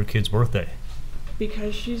 $300 for her kid's birthday?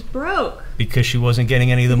 Because she's broke. Because she wasn't getting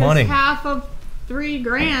any of the money. Half of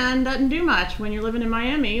 $3,000 doesn't do much when you're living in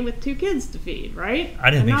Miami with 2 kids to feed, right?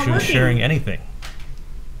 I didn't think she was sharing anything.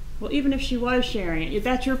 Well, even if she was sharing it,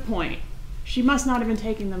 that's your point. She must not have been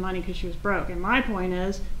taking the money because she was broke. And my point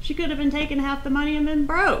is, she could have been taking half the money and been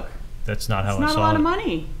broke. That's not how I saw it. It's not a lot of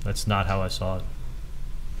money. That's not how I saw it.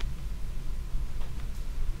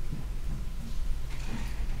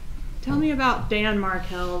 Tell me about Dan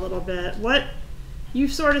Markel a little bit. What you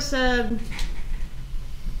sort of said,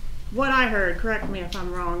 what I heard, correct me if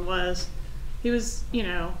I'm wrong, was he was, you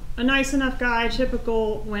know, a nice enough guy,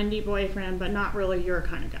 typical Wendi boyfriend, but not really your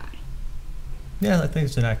kind of guy. Yeah, I think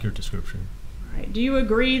it's an accurate description. All right. Do you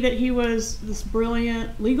agree that he was this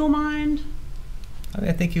brilliant legal mind?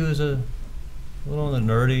 I think he was a little on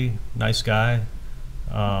the nerdy, nice guy.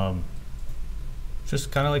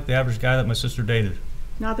 Just kind of like the average guy that my sister dated.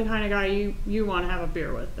 Not the kind of guy you want to have a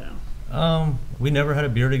beer with, though. We never had a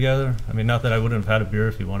beer together. I mean, not that I wouldn't have had a beer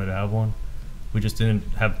if he wanted to have one. We just didn't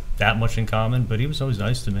have that much in common, but he was always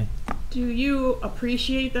nice to me. Do you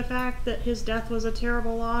appreciate the fact that his death was a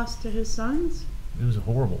terrible loss to his sons? It was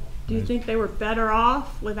horrible. Do you think they were better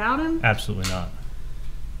off without him? Absolutely not.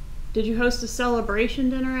 Did you host a celebration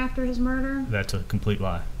dinner after his murder? That's a complete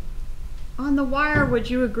lie. On The Wire, would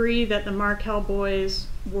you agree that the Markel boys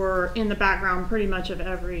were in the background pretty much of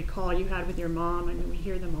every call you had with your mom? I mean, we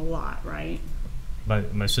hear them a lot, right?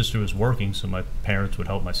 My sister was working, so my parents would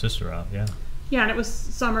help my sister out, yeah. Yeah, and it was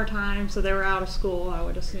summertime, so they were out of school, I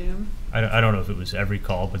would assume. I don't know if it was every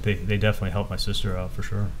call, but they definitely helped my sister out for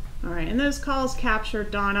sure. All right, and those calls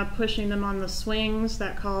captured Donna pushing them on the swings,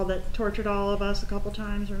 that call that tortured all of us a couple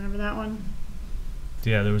times. Remember that one?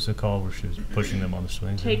 Yeah, there was a call where she was pushing them on the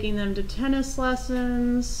swing. Taking them to tennis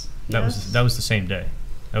lessons. That Yes. was the same day.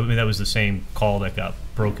 I mean, that was the same call that got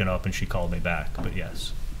broken up, and she called me back. But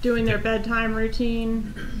yes, Doing their bedtime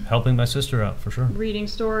routine, helping my sister out for sure. reading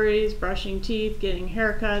stories, brushing teeth, getting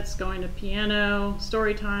haircuts, going to piano,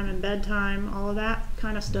 story time and bedtime, all of that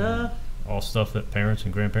kind of stuff. All stuff that parents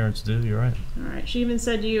and grandparents do. You're right. All right. She even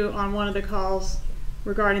said to you on one of the calls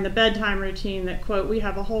regarding the bedtime routine that, quote, we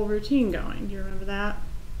have a whole routine going. Do you remember that?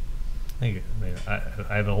 I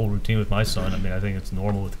have a whole routine with my son. I mean, I think it's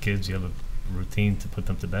normal with kids. You have a routine to put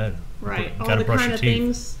them to bed. Right. You All gotta the brush kind your of teeth.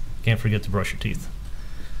 things. Can't forget to brush your teeth.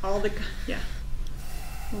 Yeah.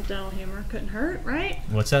 A little dental humor couldn't hurt, right?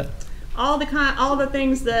 What's that? All the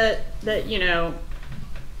things that you know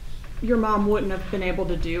your mom wouldn't have been able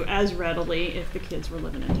to do as readily if the kids were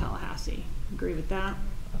living in Tallahassee. Agree with that?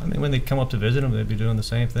 I mean, when they come up to visit them, they'd be doing the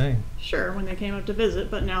same thing. Sure, when they came up to visit,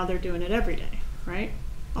 but now they're doing it every day, right?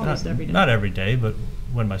 Almost every day. Not every day, but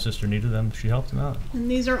when my sister needed them, she helped them out. And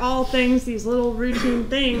these are all things, these little routine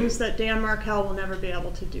things that Dan Markel will never be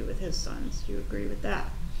able to do with his sons. Do you agree with that?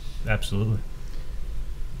 Absolutely.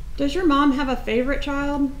 Does your mom have a favorite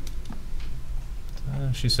child?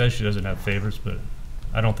 She says she doesn't have favorites, but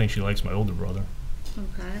I don't think she likes my older brother.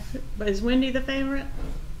 Okay. But is Wendi the favorite?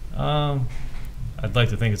 I'd like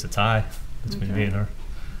to think it's a tie between me and her.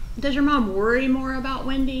 Does your mom worry more about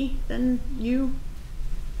Wendi than you?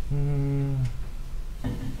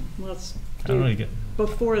 Let's I don't do really get.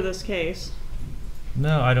 before this case.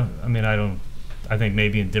 No, I don't. I mean, I don't. I think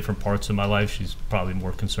maybe in different parts of my life, she's probably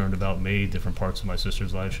more concerned about me. Different parts of my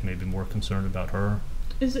sister's life, she may be more concerned about her.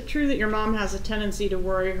 Is it true that your mom has a tendency to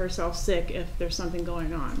worry herself sick if there's something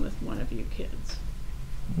going on with one of you kids?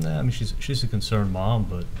 No, I mean she's a concerned mom,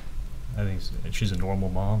 but I think she's a normal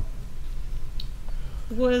mom.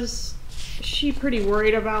 Was she pretty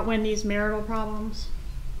worried about Wendy's marital problems?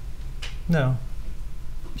 No,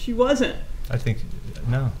 She wasn't. I think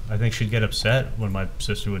she'd get upset when my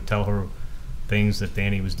sister would tell her things that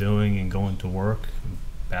Danny was doing and going to work,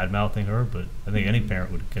 bad mouthing her. But I think any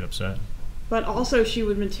parent would get upset. But also she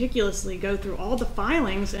would meticulously go through all the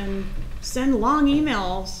filings and send long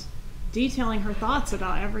emails detailing her thoughts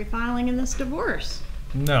about every filing in this divorce.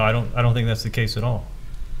 No, I don't think that's the case at all.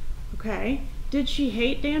 Okay. Did she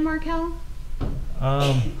hate Dan Markel?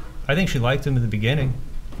 I think she liked him in the beginning,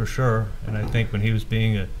 for sure. And I think when he was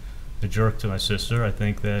being a jerk to my sister, I don't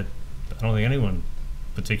think anyone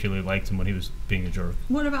particularly liked him when he was being a jerk.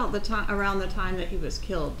 What about around the time that he was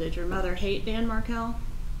killed? Did your mother hate Dan Markel?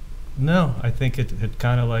 No, I think it had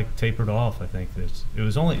kind of like tapered off. I think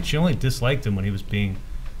she only disliked him when he was being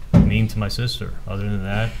mean to my sister. Other than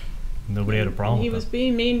that, nobody had a problem with He him. was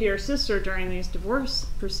being mean to your sister during these divorce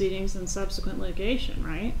proceedings and subsequent litigation,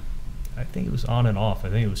 right? I think it was on and off. I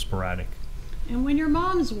think it was sporadic. And when your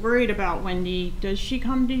mom's worried about Wendi, does she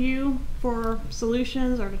come to you for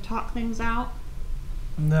solutions or to talk things out?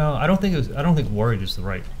 No, I don't think worried is the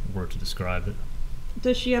right word to describe it.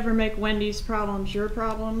 Does she ever make Wendy's problems your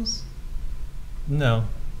problems? No.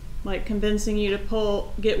 Like convincing you to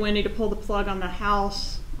get Wendi to pull the plug on the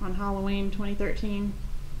house on Halloween 2013?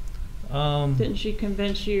 Didn't she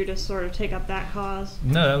convince you to sort of take up that cause?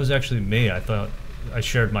 No, that was actually me. I thought I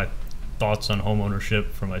shared my thoughts on home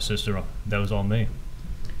ownership for my sister. That was all me.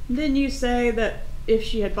 Didn't you say that if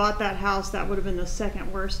she had bought that house, that would have been the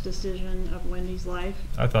second worst decision of Wendy's life?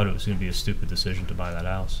 I thought it was going to be a stupid decision to buy that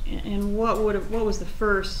house. And what was the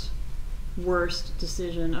first worst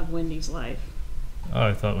decision of Wendy's life? Oh,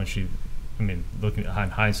 I thought looking at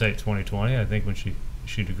hindsight 2020, I think when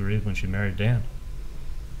she'd agreed when she married Dan.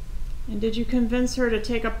 And did you convince her to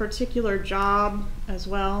take a particular job as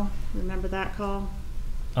well? Remember that call?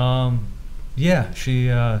 Yeah, she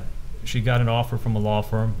got an offer from a law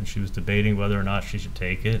firm, and she was debating whether or not she should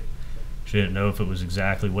take it. She didn't know if it was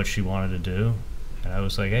exactly what she wanted to do, and I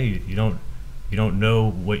was like, "Hey, you don't know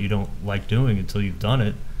what you don't like doing until you've done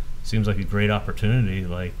it. Seems like a great opportunity.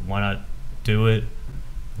 Like, why not do it?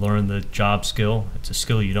 Learn the job skill. It's a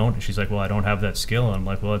skill you don't." And she's like, "Well, I don't have that skill." And I'm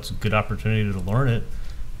like, "Well, it's a good opportunity to learn it,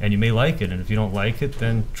 and you may like it. And if you don't like it,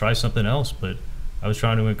 then try something else." But I was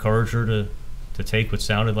trying to encourage her to take what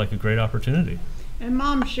sounded like a great opportunity. And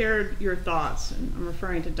Mom shared your thoughts, and I'm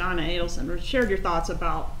referring to Donna Adelson, shared your thoughts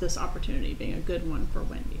about this opportunity being a good one for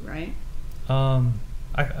Wendi, right?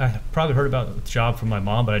 I probably heard about the job from my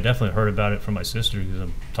mom, but I definitely heard about it from my sister because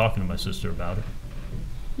I'm talking to my sister about it.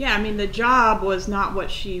 Yeah, I mean, the job was not what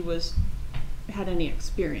she had any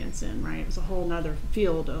experience in, right? It was a whole nother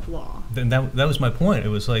field of law. Then that was my point. It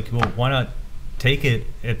was like, well, why not take it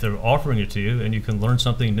if they're offering it to you and you can learn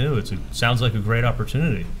something new? It sounds like a great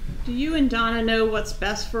opportunity. Do you and Donna know what's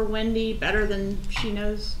best for Wendi better than she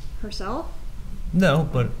knows herself? No,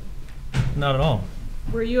 but not at all.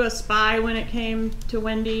 Were you a spy when it came to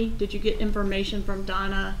Wendi? Did you get information from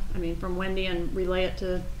from Wendi and relay it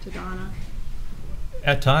to Donna?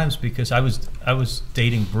 At times, because I was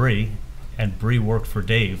dating Bree, and Bree worked for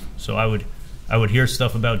Dave, so I would hear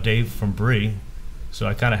stuff about Dave from Bree, so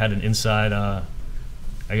I kind of had an inside.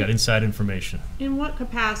 I got inside information. In what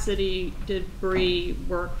capacity did Bree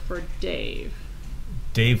work for Dave?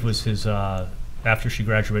 Dave was his. After she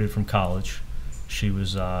graduated from college, she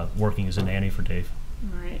was working as a nanny for Dave.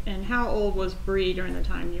 All right. And how old was Bree during the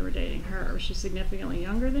time you were dating her? Was she significantly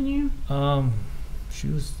younger than you? She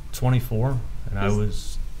was 24, and I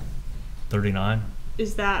was 39.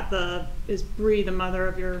 Is Bree the mother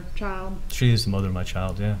of your child? She is the mother of my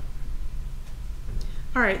child, yeah.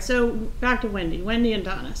 All right, so back to Wendi and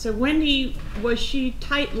Donna. So Wendi, was she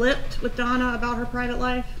tight-lipped with Donna about her private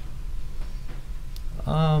life?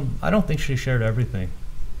 I don't think she shared everything.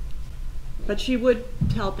 But she would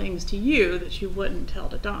tell things to you that she wouldn't tell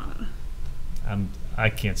to Donna. I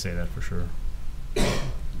can't say that for sure.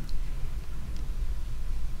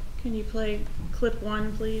 Can you play clip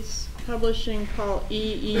 1, please? Publishing, call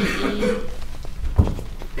EEE.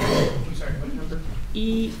 I'm sorry, what number?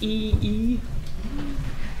 EEE.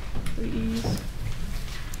 3 E's.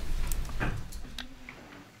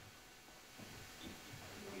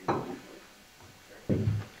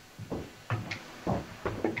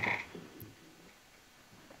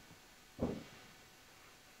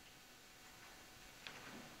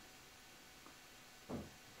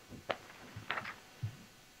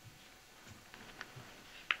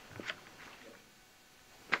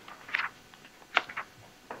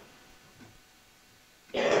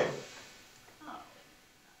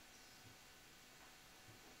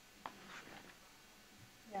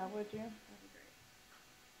 Yeah, would you? That'd be great.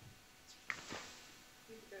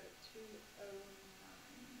 Please go to 209.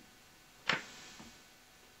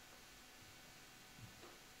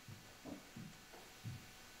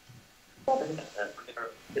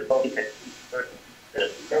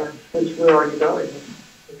 Which where are you going?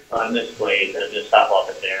 On this way, they'll just stop off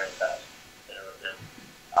at there and fast.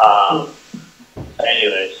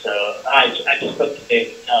 Anyway, so I just spoke to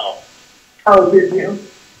David now. Oh, did you?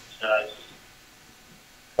 So I just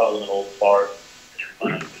called him an old fart.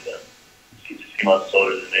 And everybody, she's a few months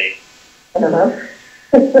older than me.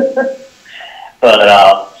 But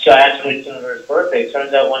so I asked him for his birthday. It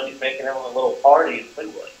turns out Wendy's making him a little party in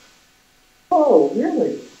Fleetwood. Oh,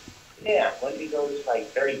 really? Yeah, Wendy goes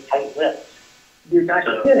like very tight-lipped. You're not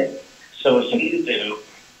kidding. So what you need to do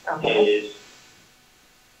is,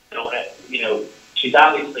 she's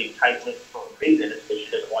obviously tight-lipped for a reason. It's because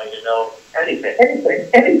she doesn't want you to know anything.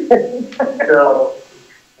 Anything. So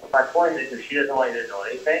my point is, if she doesn't want you to know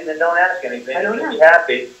anything, then don't ask anything. I don't She'll know. be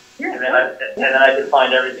happy, Yeah. and then I can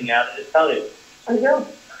find everything out and just tell you. I know.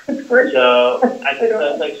 It's great. So I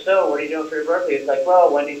was like, so what are you doing for your birthday? It's like,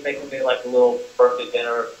 well, Wendy's making me like a little birthday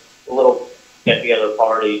dinner, a little get-together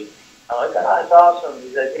party. I'm like, oh, that's awesome.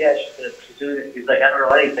 He's like, yeah, she's doing it. He's like, I don't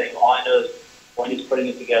know anything. All I know is Wendy's putting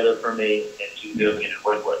it together for me, and she's doing it in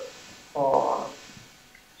Woodwood. Aww.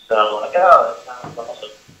 So I'm like, oh, that sounds awesome.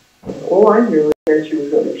 All I knew is that she was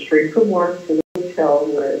going straight from work to the hotel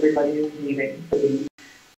where everybody is meeting for the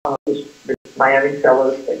Miami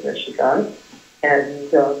Fellows thing that she got. And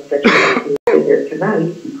that she was going to be there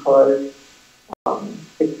tonight because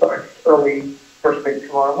it starts early, first thing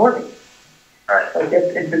tomorrow morning. Right. I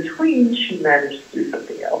guess in between, she managed to do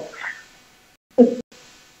something else.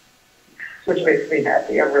 Which makes me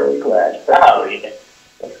happy. I'm really glad. Oh, yeah.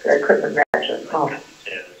 I couldn't imagine. Oh,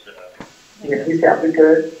 Yeah, so, yeah, he sounded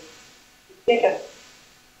good. yeah.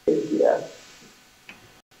 Yeah.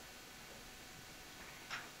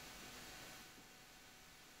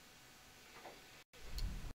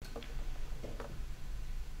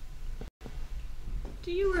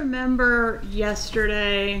 Do you remember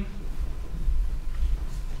yesterday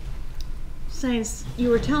saying you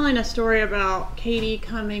were telling a story about Katie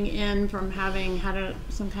coming in from having had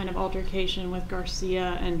some kind of altercation with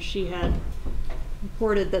Garcia, and she had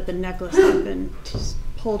reported that the necklace had been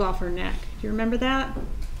pulled off her neck. Do you remember that?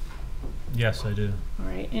 Yes, I do. All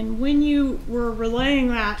right. And when you were relaying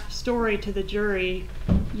that story to the jury,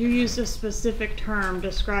 you used a specific term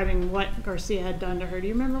describing what Garcia had done to her. Do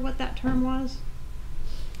you remember what that term was?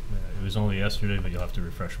 It was only yesterday, but you'll have to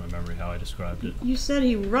refresh my memory how I described it. You said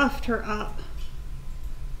he roughed her up.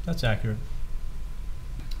 That's accurate.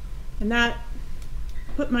 And that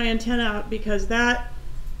put my antenna up, because that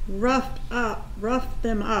roughed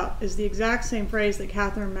them up is the exact same phrase that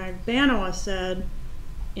Katherine Magbanua said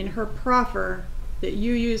in her proffer that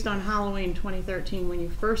you used on Halloween 2013 when you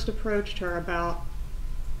first approached her about,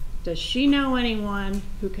 does she know anyone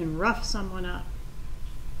who can rough someone up?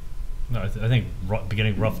 No, I think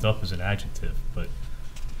getting roughed up is an adjective, but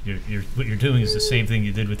what you're doing is the same thing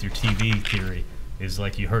you did with your TV theory. Is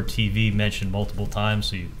like you heard TV mentioned multiple times,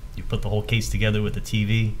 so you put the whole case together with the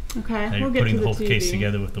TV. Okay, and we'll you're get putting to the whole TV. case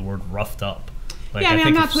together with the word roughed up. Like, Yeah, I mean, I'm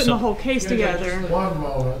think not if putting the whole case together. One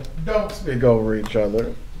moment. Don't speak over each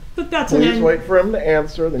other. But that's Please an wait for him to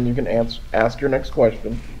answer, then you can ask your next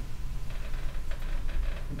question.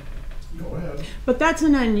 Go ahead. But that's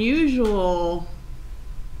an unusual.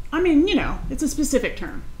 I mean, you know, it's a specific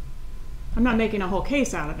term. I'm not making a whole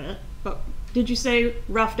case out of it. But did you say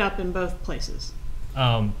roughed up in both places?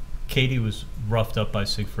 Katie was roughed up by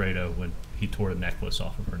Sigfredo when he tore a necklace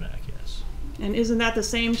off of her neck. Yes. And isn't that the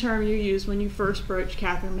same term you used when you first broached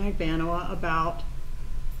Katherine Magbanua about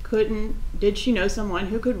did she know someone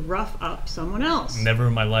who could rough up someone else? Never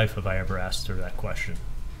in my life have I ever asked her that question.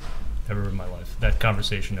 Never in my life. That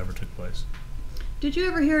conversation never took place. Did you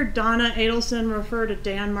ever hear Donna Adelson refer to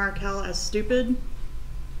Dan Markel as stupid?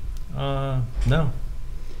 No.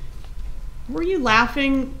 Were you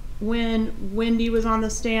laughing when Wendi was on the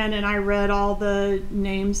stand and I read all the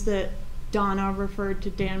names that Donna referred to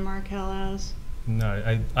Dan Markel as?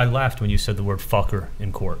 No, I laughed when you said the word fucker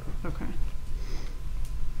in court. Okay.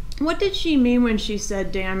 What did she mean when she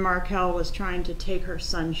said Dan Markel was trying to take her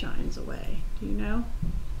sunshines away? Do you know?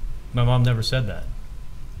 My mom never said that.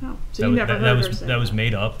 Oh, so you never heard her say that? That was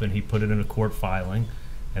made up, and he put it in a court filing,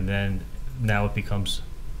 and then now it becomes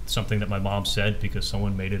something that my mom said because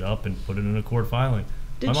someone made it up and put it in a court filing.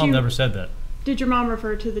 My mom never said that. Did your mom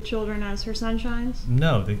refer to the children as her sunshines?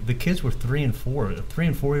 No, the kids were 3 and 4. A 3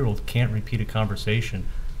 and 4-year-old can't repeat a conversation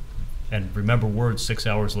and remember words 6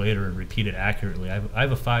 hours later and repeat it accurately. I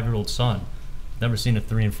have a 5-year-old son. Never seen a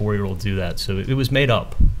 3 and 4-year-old do that. So it was made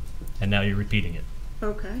up, and now you're repeating it.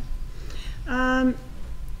 Okay.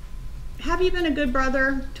 Have you been a good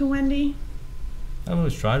brother to Wendi? I've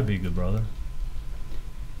always tried to be a good brother.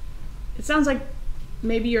 It sounds like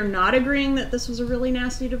maybe you're not agreeing that this was a really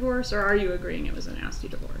nasty divorce, or are you agreeing it was a nasty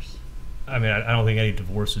divorce? I mean, I don't think any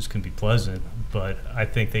divorces can be pleasant, but I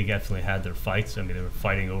think they definitely had their fights. I mean, they were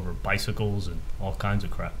fighting over bicycles and all kinds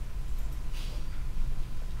of crap.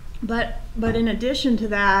 But in addition to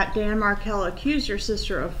that, Dan Markel accused your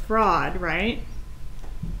sister of fraud, right?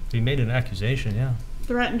 He made an accusation, yeah.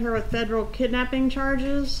 Threatened her with federal kidnapping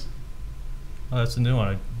charges. Oh, that's a new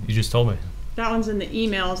one. You just told me. That one's in the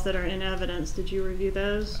emails that are in evidence. Did you review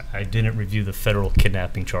those? I didn't review the federal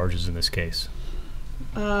kidnapping charges in this case.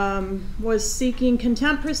 Was seeking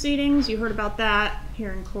contempt proceedings. You heard about that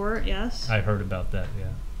here in court, yes? I heard about that, yeah.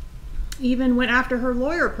 Even went after her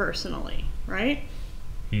lawyer personally, right?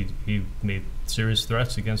 He made serious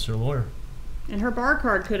threats against her lawyer. And her bar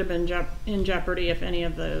card could have been in jeopardy if any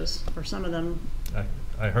of those, or some of them.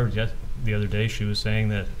 I heard the other day she was saying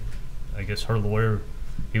that, I guess her lawyer,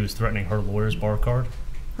 he was threatening her lawyer's bar card.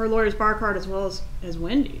 Her lawyer's bar card as well as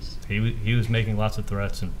Wendy's. He was making lots of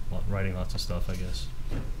threats and writing lots of stuff, I guess.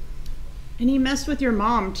 And he messed with your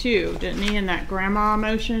mom too, didn't he, in that grandma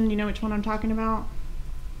motion? You know which one I'm talking about?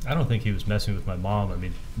 I don't think he was messing with my mom. I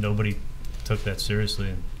mean, nobody took that seriously,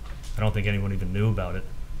 and I don't think anyone even knew about it.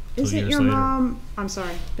 Is it your mom? I'm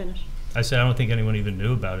sorry, finish. I said I don't think anyone even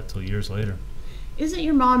knew about it till years later. Isn't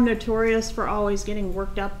your mom notorious for always getting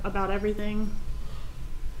worked up about everything?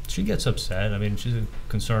 She gets upset. I mean, she's a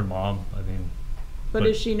concerned mom. I mean, but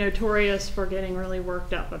is she notorious for getting really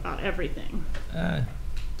worked up about everything?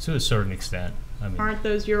 To a certain extent. I mean, aren't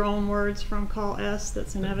those your own words from Call S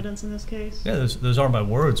that's in evidence in this case? Yeah, those are my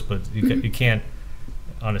words, but you can't,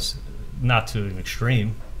 not to an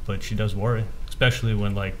extreme, but she does worry, especially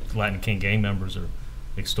when like Latin King gang members are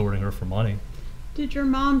extorting her for money. Did your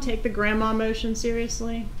mom take the grandma motion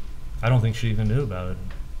seriously? I don't think she even knew about it.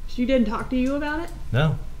 She didn't talk to you about it?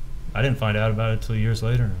 No, I didn't find out about it till years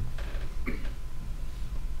later.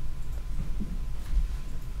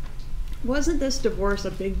 Wasn't this divorce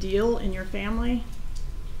a big deal in your family?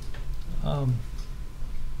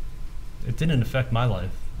 It didn't affect my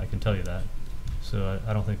life, I can tell you that. So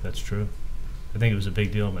I don't think that's true. I think it was a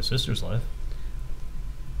big deal in my sister's life.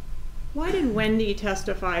 Why did Wendi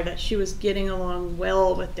testify that she was getting along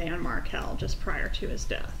well with Dan Markel just prior to his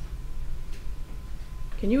death?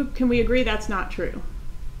 Can we agree that's not true?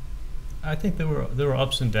 I think there were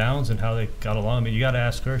ups and downs in how they got along. I mean, you got to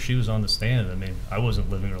ask her. She was on the stand. I mean, I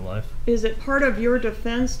wasn't living her life. Is it part of your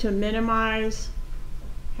defense to minimize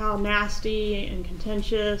how nasty and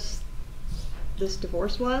contentious this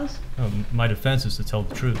divorce was? My defense is to tell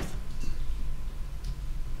the truth.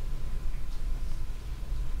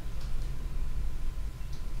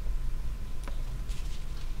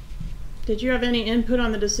 Did you have any input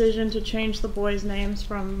on the decision to change the boys' names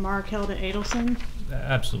from Markel to Adelson?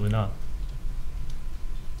 Absolutely not.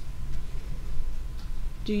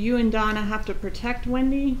 Do you and Donna have to protect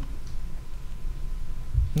Wendi?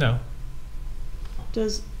 No.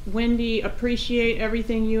 Does Wendi appreciate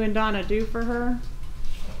everything you and Donna do for her?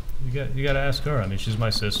 You got to ask her. I mean, she's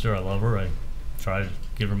my sister. I love her. I try to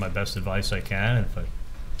give her my best advice I can. And if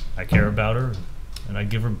I care about her, and I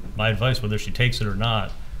give her my advice, whether she takes it or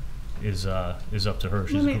not, is up to her.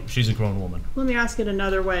 She's a grown woman. Let me ask it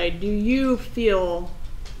another way. Do you feel,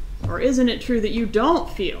 or isn't it true that you don't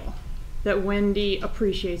feel that Wendi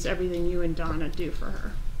appreciates everything you and Donna do for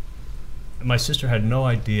her? My sister had no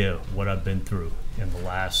idea what I've been through in the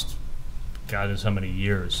last, God knows how many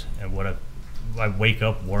years, and what I wake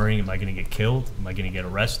up worrying, am I going to get killed? Am I going to get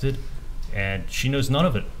arrested? And she knows none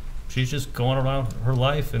of it. She's just going around her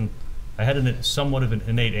life, and I had somewhat of an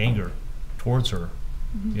innate anger towards her.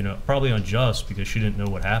 Mm-hmm. You know, probably unjust because she didn't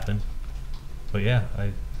know what happened. But yeah,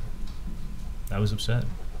 I was upset.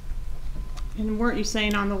 And weren't you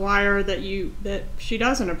saying on the wire that she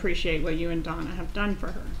doesn't appreciate what you and Donna have done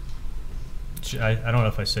for her? I don't know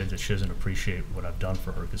if I said that she doesn't appreciate what I've done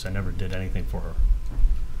for her, because I never did anything for her.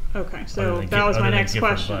 Okay, so that was my next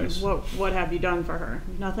question. What have you done for her?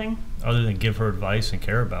 Nothing? Other than give her advice and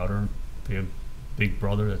care about her, be a big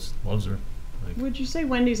brother that loves her. Would you say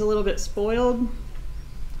Wendy's a little bit spoiled?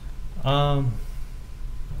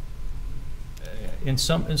 In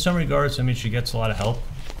some regards, I mean, she gets a lot of help,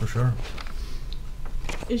 for sure.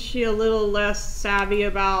 Is she a little less savvy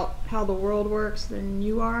about how the world works than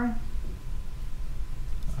you are?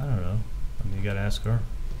 I don't know. I mean, you got to ask her.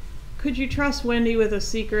 Could you trust Wendi with a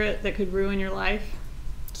secret that could ruin your life?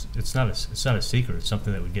 It's not a secret. It's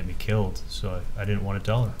something that would get me killed, so I didn't want to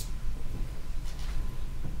tell her.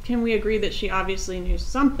 Can we agree that she obviously knew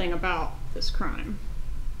something about this crime?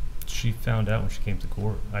 She found out when she came to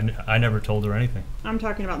court. I never told her anything. I'm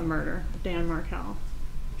talking about the murder of Dan Markel.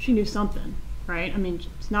 She knew something, right? I mean,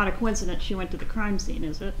 it's not a coincidence she went to the crime scene,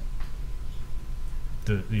 is it?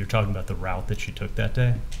 You're talking about the route that she took that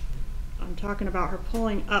day? I'm talking about her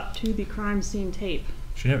pulling up to the crime scene tape.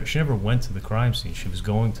 She never went to the crime scene. She was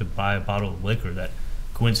going to buy a bottle of liquor that,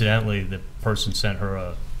 coincidentally, the person sent her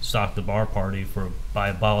a stock the bar party buy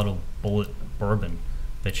a bottle of Bullet bourbon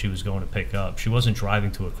that she was going to pick up. She wasn't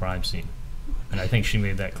driving to a crime scene, and I think she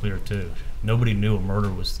made that clear too. Nobody knew a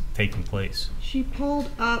murder was taking place. She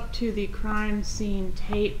pulled up to the crime scene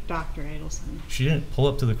tape, Dr. Adelson. She didn't pull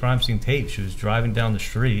up to the crime scene tape. She was driving down the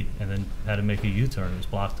street and then had to make a U-turn. It was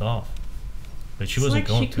blocked off. But she wasn't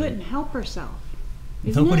going to. She couldn't help herself.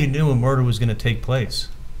 Nobody knew a murder was going to take place.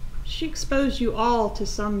 She exposed you all to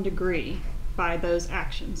some degree by those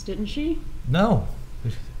actions, didn't she? No,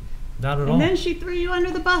 not at all. And then she threw you under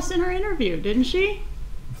the bus in her interview, didn't she?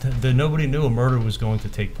 Nobody knew a murder was going to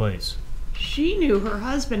take place. She knew her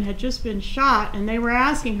husband had just been shot, and they were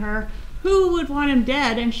asking her who would want him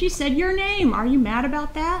dead, and she said your name. Are you mad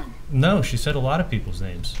about that? No, she said a lot of people's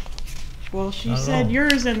names. Well, she said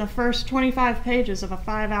yours in the first 25 pages of a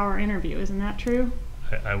 5-hour interview. Isn't that true?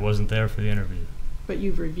 I wasn't there for the interview. But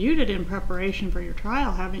you've reviewed it in preparation for your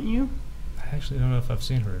trial, haven't you? I actually don't know if I've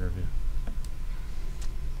seen her interview.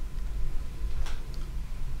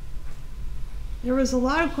 There was a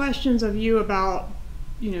lot of questions of you about,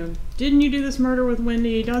 didn't you do this murder with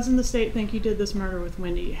Wendi? Doesn't the state think you did this murder with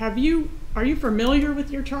Wendi? Are you familiar with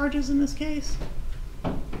your charges in this case?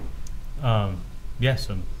 Yes,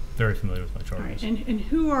 I'm very familiar with my charges. All right. And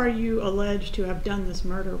who are you alleged to have done this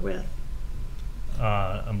murder with?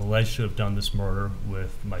 I'm alleged to have done this murder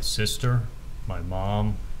with my sister, my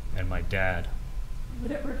mom, and my dad.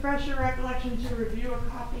 Would it refresh your recollection to review a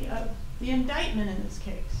copy of the indictment in this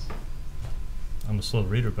case? I'm a slow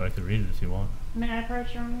reader, but I could read it if you want. May I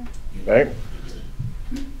approach, Your Honor? Okay.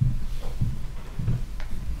 And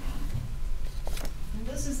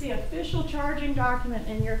this is the official charging document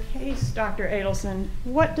in your case, Dr. Adelson.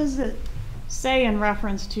 What does it say in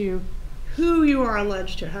reference to who you are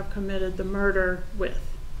alleged to have committed the murder with?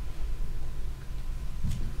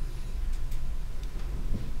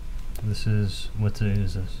 This is, what day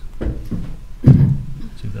is this?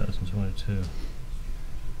 2022.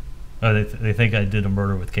 Oh, they think I did a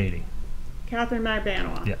murder with Katie. Katherine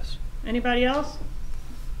Magbanua. Yes. Anybody else?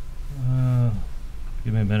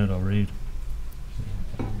 Give me a minute, I'll read.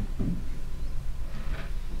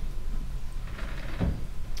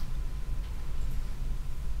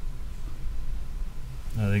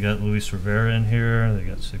 They got Luis Rivera in here. They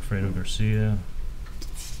got Sigfredo Garcia.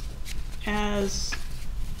 As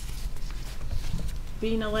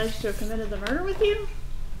being alleged to have committed the murder with you?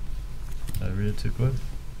 Did I read it too quick?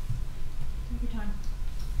 Take your time.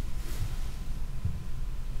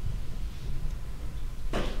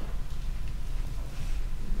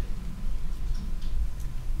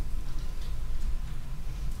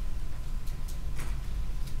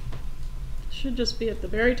 should just be at the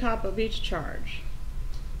very top of each charge.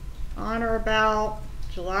 On or about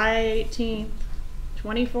July 18th,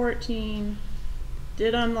 2014,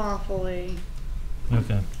 did unlawfully.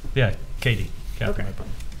 Okay. Yeah, Katie. Okay. Magbanua.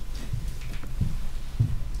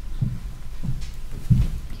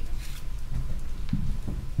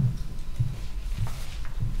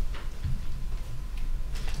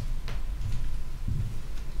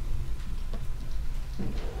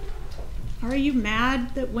 Are you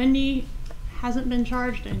mad that Wendi hasn't been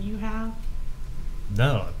charged and you have?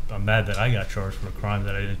 No, I'm mad that I got charged for a crime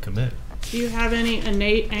that I didn't commit. Do you have any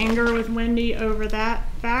innate anger with Wendi over that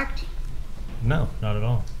fact? No, not at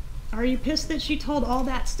all. Are you pissed that she told all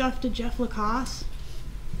that stuff to Jeff Lacoste?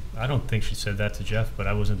 I don't think she said that to Jeff, but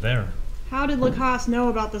I wasn't there. How did Lacoste know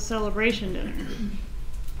about the celebration dinner?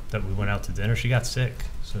 That we went out to dinner. She got sick,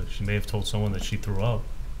 so she may have told someone that she threw up.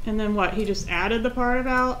 And then what, he just added the part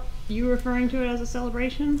about you referring to it as a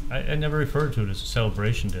celebration? I never referred to it as a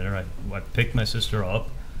celebration dinner. I picked my sister up.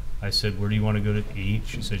 I said, where do you want to go to eat?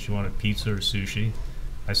 She said she wanted pizza or sushi.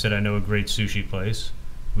 I said, I know a great sushi place.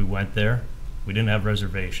 We went there. We didn't have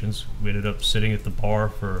reservations. We ended up sitting at the bar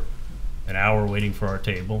for an hour waiting for our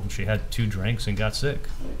table. And she had 2 drinks and got sick.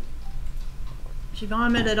 She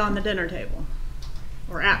vomited on the dinner table.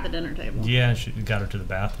 Or at the dinner table. Yeah, she got her to the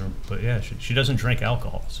bathroom. But yeah, she doesn't drink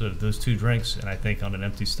alcohol. So those 2 drinks, and I think on an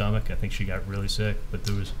empty stomach, I think she got really sick. But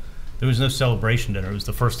there was no celebration dinner. It was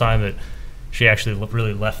the first time that she actually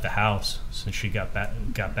really left the house since she got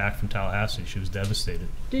back from Tallahassee. She was devastated.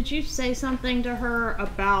 Did you say something to her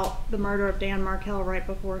about the murder of Dan Markel right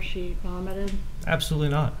before she vomited? Absolutely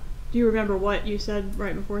not. Do you remember what you said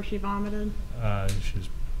right before she vomited? She was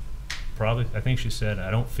probably, I think she said,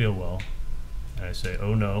 I don't feel well. And I say,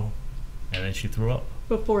 oh no. And then she threw up.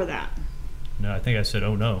 Before that? No, I think I said,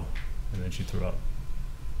 oh no. And then she threw up.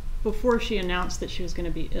 Before she announced that she was going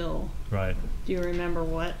to be ill. Right. Do you remember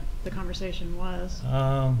what the conversation was?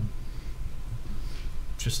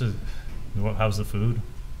 Just how's the food?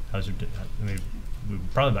 How's your I mean, we were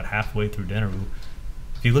probably about halfway through dinner.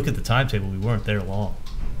 If you look at the timetable, we weren't there long.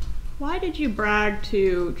 Why did you brag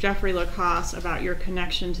to Jeffrey Lacoste about your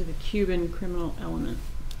connection to the Cuban criminal element?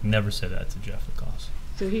 Never said that to Jeff Lacoste.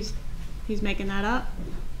 So he's making that up?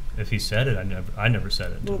 If he said it, I never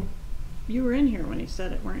said it to him. You were in here when he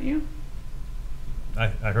said it, weren't you? I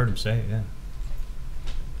heard him say it, yeah.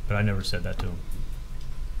 But I never said that to him.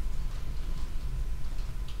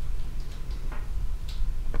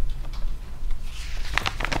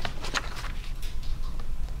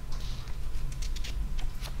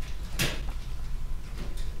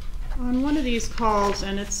 On one of these calls,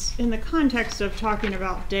 and it's in the context of talking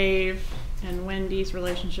about Dave and Wendi's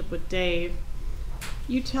relationship with Dave,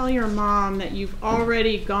 you tell your mom that you've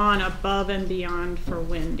already gone above and beyond for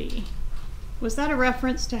Wendi. Was that a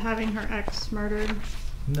reference to having her ex murdered?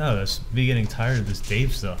 No, that's me getting tired of this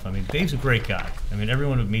Dave stuff. I mean, Dave's a great guy. I mean,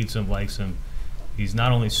 everyone who meets him likes him. He's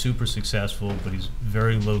not only super successful, but he's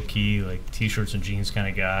very low-key, like t-shirts and jeans kind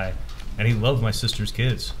of guy. And he loved my sister's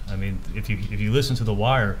kids. I mean, if you listen to The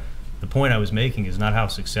Wire, the point I was making is not how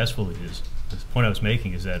successful he is. The point I was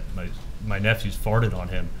making is that my nephews farted on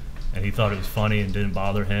him, and he thought it was funny and didn't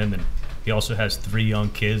bother him. And he also has 3 young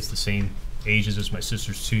kids, the same ages as my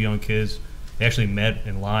sister's 2 young kids. They actually met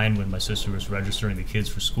in line when my sister was registering the kids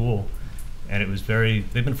for school, and it was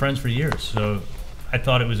they've been friends for years. So I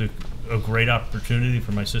thought it was a great opportunity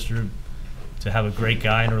for my sister to have a great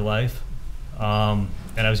guy in her life. And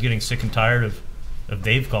I was getting sick and tired of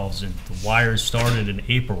Dave calls, and The Wire started in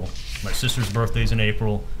April. My sister's birthday's in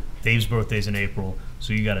April, Dave's birthday's in April,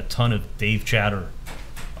 so you got a ton of Dave chatter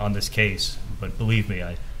on this case. But believe me,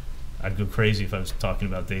 I'd go crazy if I was talking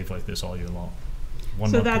about Dave like this all year long.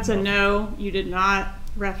 So that's a no, you did not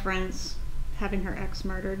reference having her ex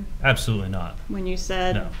murdered? Absolutely not. When you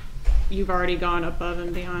said no. You've already gone above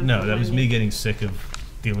and beyond? No, that was me getting sick of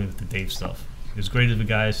dealing with the Dave stuff. As great of a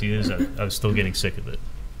guy as he is, I was still getting sick of it.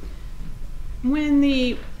 When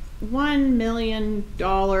the $1 million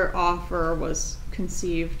offer was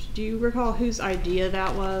conceived, do you recall whose idea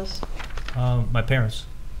that was? My parents.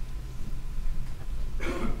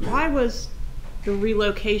 Why was the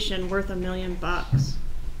relocation worth $1 million?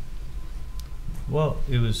 Well,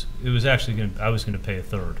 it was actually I was going to pay a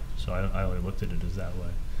third, so I only looked at it as that way.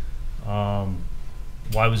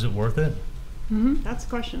 Why was it worth it? Mm-hmm. That's the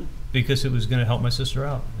question. Because it was going to help my sister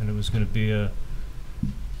out, and it was going to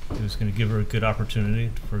give her a good opportunity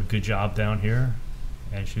for a good job down here,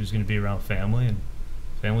 and she was going to be around family, and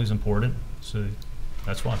family's important, so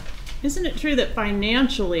that's why. Isn't it true that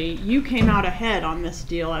financially you came out ahead on this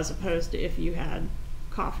deal as opposed to if you had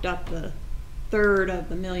coughed up the third of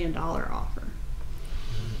the $1 million offer?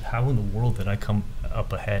 how in the world did I come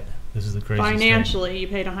up ahead? This is the craziest Financially, thing. you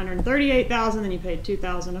paid $138,000, then you paid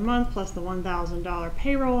 $2,000 a month plus the $1,000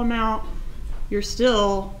 payroll amount. You're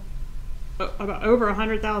still about over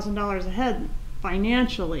 $100,000 ahead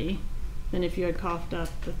financially than if you had coughed up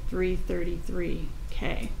the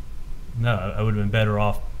 $333K. No, I would have been better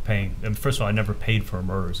off paying. And first of all, I never paid for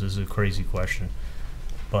murders. This is a crazy question,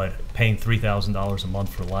 but paying $3,000 a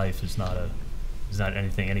month for life is not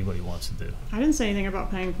anything anybody wants to do. I didn't say anything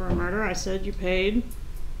about paying for a murder. I said you paid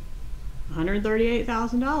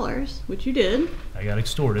 $138,000, which you did. I got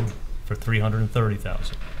extorted for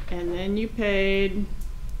 $330,000. And then you paid,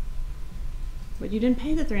 but you didn't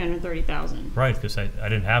pay the $330,000. Right, because I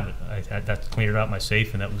didn't have it. I had that cleared out my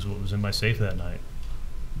safe, and that was what was in my safe that night.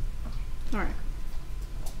 All right.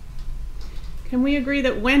 Can we agree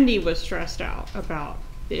that Wendi was stressed out about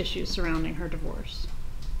the issues surrounding her divorce?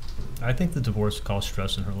 I think the divorce caused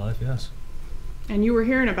stress in her life, yes. And you were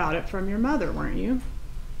hearing about it from your mother, weren't you?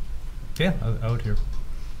 Yeah, I would hear.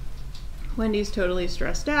 Wendy's totally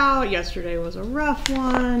stressed out. Yesterday was a rough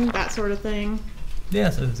one, that sort of thing.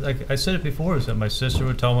 Yes, like I said it before, is that my sister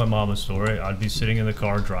would tell my mom a story. I'd be sitting in the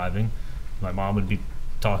car driving. My mom would be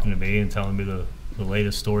talking to me and telling me the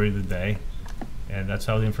latest story of the day. And that's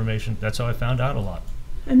how I found out a lot.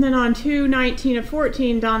 And then on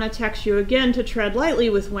 2/19/14, Donna texts you again to tread lightly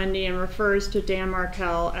with Wendi and refers to Dan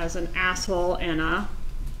Markel as an asshole and a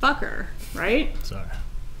fucker, right? Sorry.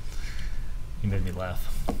 You made me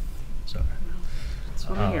laugh. Sorry. That's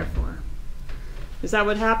what I'm here for. Is that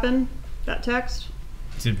what happened? That text?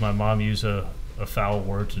 Did my mom use a foul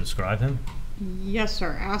word to describe him? Yes,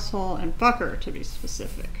 sir. Asshole and fucker, to be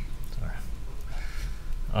specific.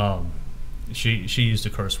 Sorry. She used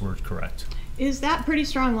a curse word, correct. Is that pretty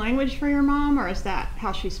strong language for your mom, or is that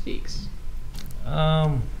how she speaks?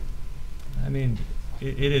 I mean,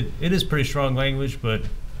 it is pretty strong language, but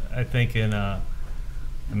I think I've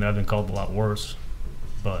been called a lot worse,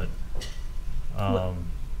 but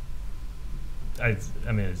if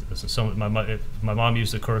my mom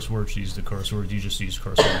used a curse word, she used a curse word. You just use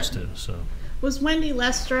curse words too. So was Wendi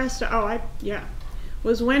less stressed?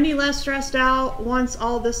 Was Wendi less stressed out once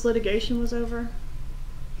all this litigation was over?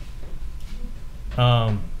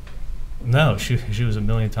 No, she was a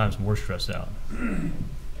million times more stressed out.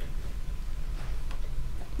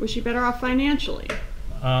 Was she better off financially?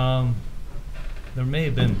 There may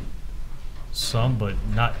have been some, but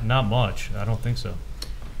not much. I don't think so.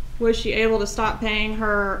 Was she able to stop paying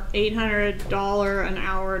her $800 an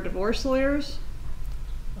hour divorce lawyers?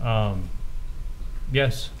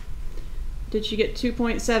 Yes. Did she get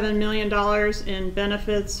 $2.7 million in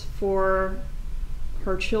benefits for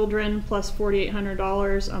her children plus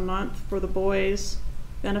 $4,800 a month for the boys'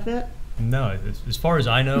 benefit? No, as far as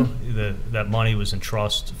I know, that money was in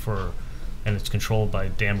trust and it's controlled by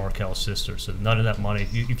Dan Markel's sister. So none of that money.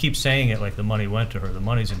 You keep saying it like the money went to her. The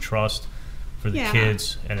money's in trust for the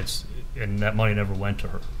kids, and that money never went to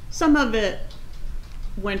her. Some of it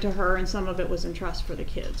went to her, and some of it was in trust for the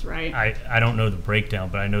kids, right? I don't know the breakdown,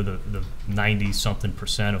 but I know the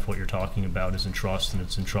 90-something% of what you're talking about is in trust, and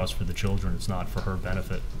it's in trust for the children. It's not for her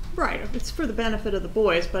benefit. Right. It's for the benefit of the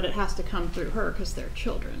boys, but it has to come through her because they're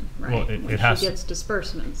children, right? Well, when she gets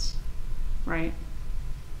disbursements, right?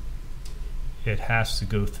 It has to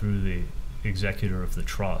go through the executor of the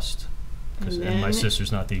trust. And my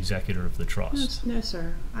sister's not the executor of the trust. No,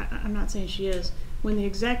 sir. I'm not saying she is. When the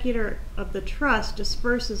executor of the trust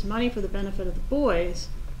disperses money for the benefit of the boys,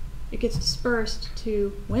 it gets dispersed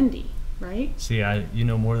to Wendi, right? See, you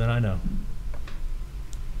know more than I know.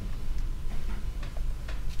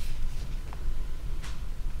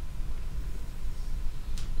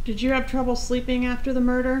 Did you have trouble sleeping after the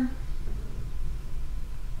murder?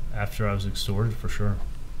 After I was extorted, for sure.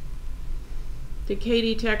 Did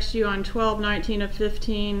Katie text you on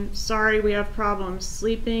 12/19/15? Sorry, we have problems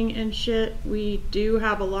sleeping and shit. We do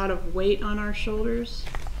have a lot of weight on our shoulders.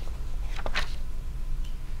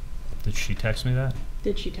 Did she text me that?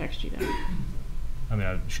 Did she text you that? I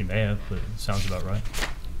mean, she may have, but it sounds about right.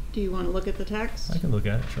 Do you want to look at the text? I can look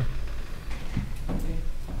at it, sure.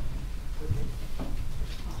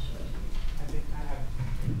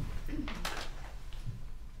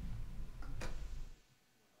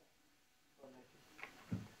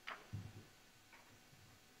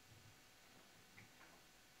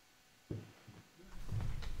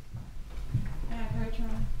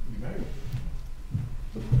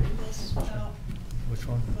 Which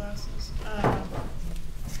one? Glasses.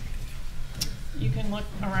 You can look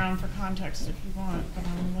around for context if you want, but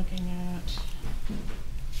I'm looking at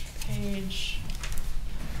page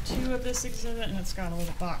 2 of this exhibit, and it's got a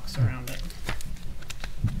little box around it.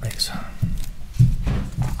 Thanks.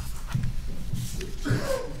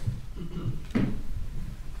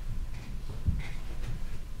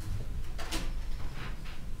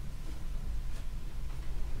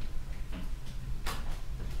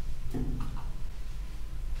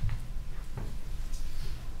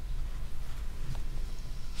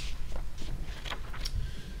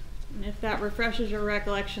 if that refreshes your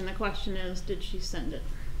recollection, the question is, did she send it?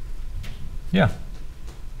 Yeah.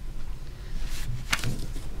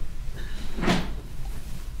 I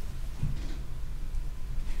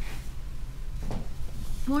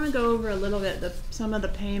want to go over a little bit some of the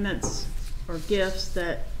payments or gifts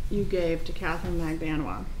that you gave to Katherine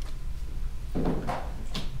Magbanua.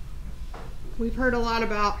 We've heard a lot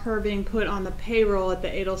about her being put on the payroll at the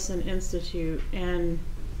Adelson Institute, and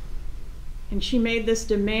she made this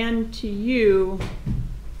demand to you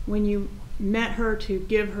when you met her to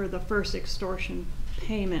give her the first extortion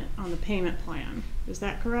payment on the payment plan. Is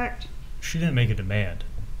that correct? She didn't make a demand.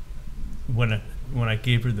 When I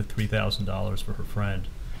gave her the $3,000 for her friend,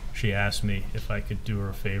 she asked me if I could do her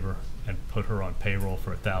a favor and put her on payroll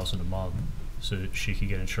for $1,000 a month so that she could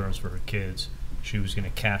get insurance for her kids. She was going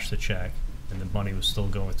to cash the check, and the money was still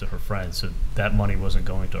going to her friend, so that money wasn't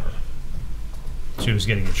going to her. She was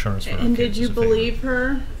getting insurance for her kids. And did you believe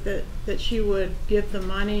her that she would give the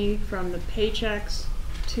money from the paychecks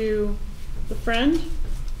to the friend?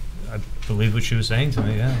 I believe what she was saying to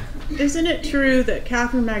me, yeah. Isn't it true that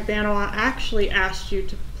Katherine Magbanua actually asked you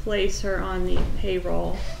to place her on the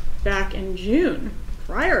payroll back in June,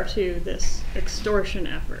 prior to this extortion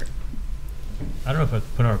effort? I don't know if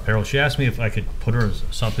I put her on payroll. She asked me if I could put her as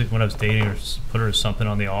something, when I was dating her, put her as something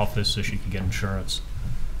on the office so she could get insurance.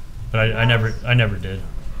 But I never did.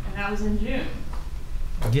 And that was in June.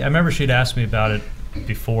 Yeah, I remember she'd asked me about it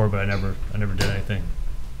before, but I never did anything.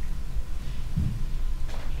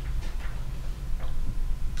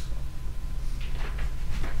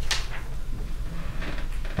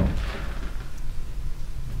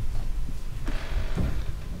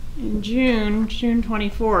 In June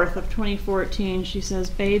 24th of 2014, she says,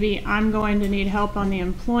 "Baby, I'm going to need help on the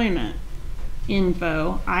employment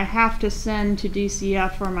info. I have to send to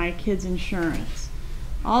DCF for my kids' insurance.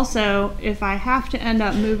 Also, if I have to end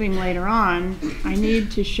up moving later on, I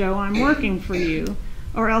need to show I'm working for you,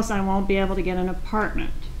 or else I won't be able to get an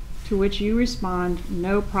apartment." To which you respond,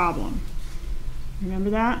 "No problem." Remember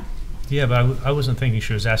that? Yeah, but I wasn't thinking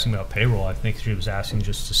she was asking about payroll. I think she was asking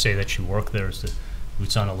just to say that she worked there, so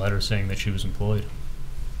we'd sign a letter saying that she was employed.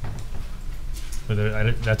 But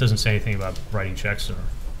that doesn't say anything about writing checks to her.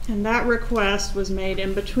 And that request was made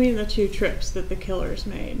in between the two trips that the killers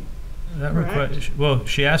made. That correct? request, well,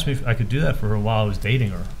 she asked me if I could do that for her while I was dating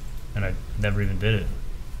her, and I never even did it.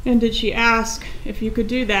 And did she ask if you could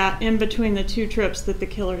do that in between the two trips that the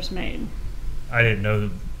killers made? I didn't know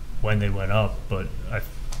when they went up, but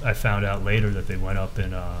I found out later that they went up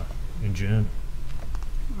in June.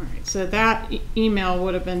 All right, so that email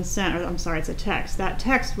would have been sent, or I'm sorry, it's a text. That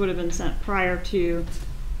text would have been sent prior to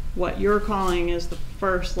what you're calling is the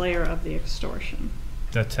first layer of the extortion.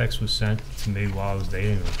 That text was sent to me while I was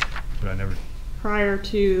dating her, but I never... Prior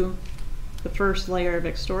to the first layer of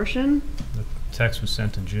extortion? The text was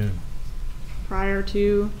sent in June. Prior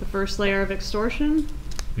to the first layer of extortion?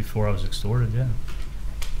 Before I was extorted, yeah.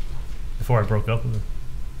 Before I broke up with her.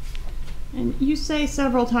 And you say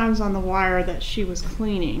several times on the wire that she was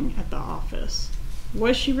cleaning at the office.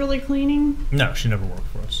 Was she really cleaning? No, she never worked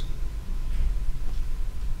for us.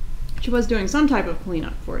 She was doing some type of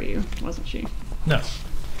cleanup for you, wasn't she? No.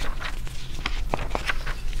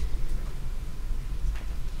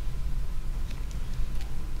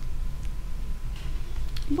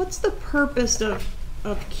 What's the purpose of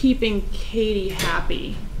keeping Katie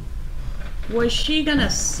happy? Was she gonna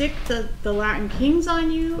sick the Latin Kings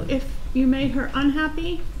on you if you made her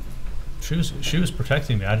unhappy? She was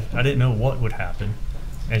protecting me. I didn't know what would happen,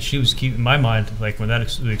 and she was keeping my mind, like when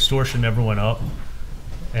the extortion never went up,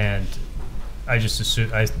 and I just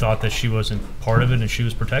assumed, I thought that she wasn't part of it, and she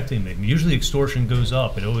was protecting me. Usually extortion goes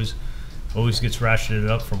up. It always gets ratcheted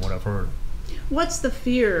up from what I've heard. What's the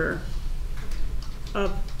fear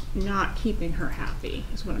of not keeping her happy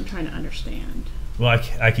is what I'm trying to understand. Well,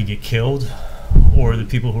 I could get killed, or the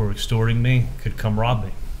people who were extorting me could come rob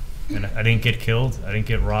me. And I didn't get killed. I didn't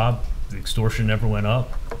get robbed. The extortion never went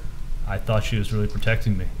up. I thought she was really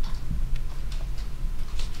protecting me.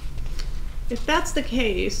 If that's the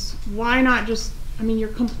case, why not just, I mean, you're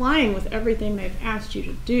complying with everything they've asked you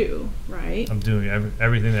to do, right? I'm doing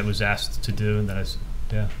everything that was asked to do, and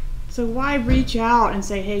yeah. So why reach out and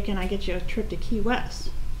say, hey, can I get you a trip to Key West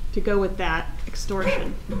to go with that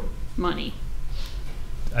extortion money?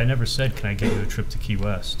 I never said, can I get you a trip to Key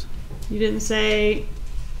West? You didn't say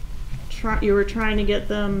you were trying to get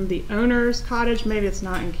them the owner's cottage. Maybe it's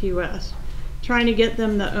not in Key West. Trying to get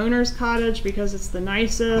them the owner's cottage because it's the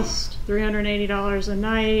nicest, $380 a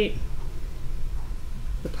night,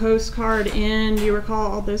 the postcard inn. Do you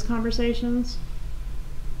recall all those conversations?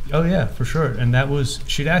 Oh yeah, for sure. And that was,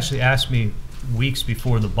 she'd actually asked me weeks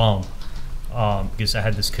before the bump because I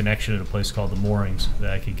had this connection at a place called the Moorings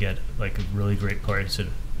that I could get like a really great price at a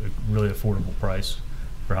really affordable price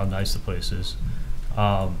for how nice the place is.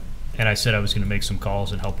 And I said I was going to make some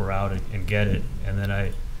calls and help her out and get it. And then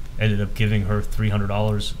I ended up giving her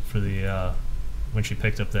 $300 for the, when she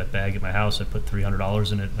picked up that bag at my house, I put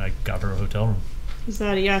 $300 in it and I got her a hotel room. Is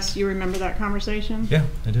that a yes? You remember that conversation? Yeah,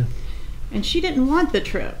 I did. And she didn't want the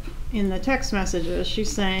trip. In the text messages,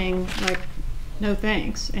 she's saying, like, no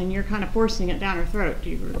thanks, and you're kind of forcing it down her throat. Do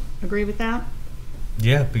you agree with that?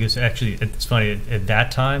 Yeah, because actually, it's funny, at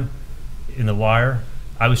that time, in The Wire,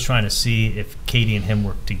 I was trying to see if Katie and him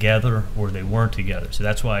were together or they weren't together. So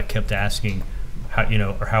that's why I kept asking,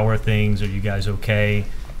 how are things? Are you guys okay?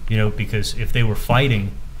 Because if they were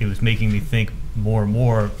fighting, it was making me think more and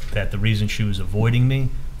more that the reason she was avoiding me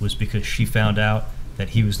was because she found out that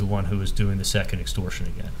he was the one who was doing the second extortion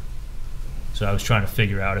again. So I was trying to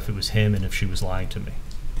figure out if it was him and if she was lying to me.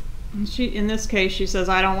 In this case, she says,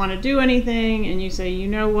 I don't want to do anything, and you say, you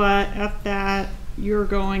know what, F that, you're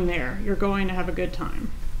going there. You're going to have a good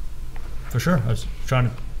time. For sure. I was trying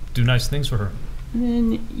to do nice things for her. And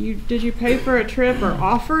then did you pay for a trip or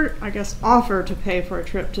offer to pay for a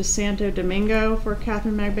trip to Santo Domingo for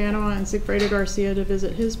Katherine Magbanua and Sigfredo Garcia to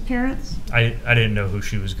visit his parents? I didn't know who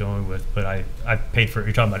she was going with, but I paid for,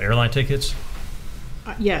 you're talking about airline tickets?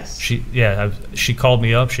 Yes. She called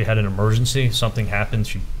me up. She had an emergency. Something happened.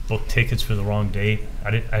 She booked tickets for the wrong date.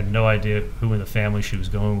 I had no idea who in the family she was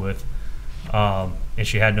going with, and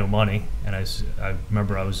she had no money. And I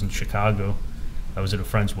remember I was in Chicago. I was at a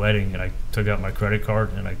friend's wedding, and I took out my credit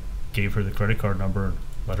card and I gave her the credit card number and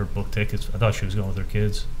let her book tickets. I thought she was going with her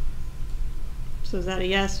kids. So is that a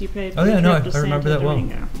yes? You paid for the trip to I remember Santo that well.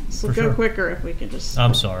 Domingo. So For go sure. quicker if we can just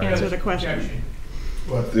I'm sorry. answer the question.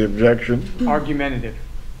 What's the objection? Argumentative.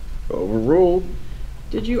 Overruled.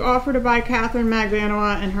 Did you offer to buy Katherine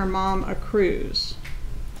Magbanua and her mom a cruise?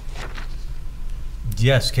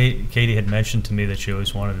 Yes, Katie had mentioned to me that she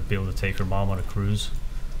always wanted to be able to take her mom on a cruise.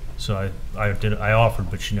 So I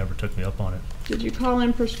offered, but she never took me up on it. Did you call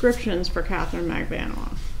in prescriptions for Katherine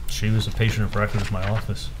Magbanua? She was a patient of record of my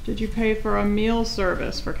office. Did you pay for a meal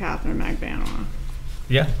service for Katherine Magbanua?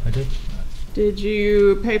 Yeah, I did. Did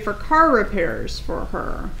you pay for car repairs for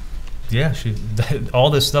her? Yeah,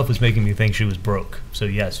 all this stuff was making me think she was broke. So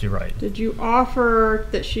yes, you're right. Did you offer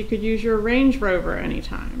that she could use your Range Rover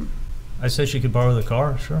anytime? I said she could borrow the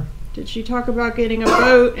car, sure. Did she talk about getting a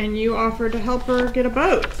boat and you offered to help her get a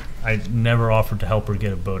boat? I never offered to help her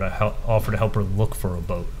get a boat. I offered to help her look for a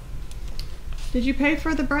boat. Did you pay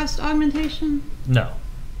for the breast augmentation? No.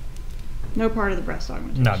 No part of the breast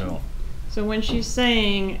augmentation? Not at all. So when she's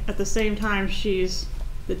saying at the same time she's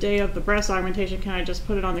the day of the breast augmentation, can I just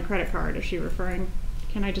put it on the credit card? Is she referring,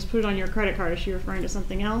 can I just put it on your credit card? Is she referring to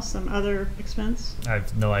something else, some other expense? I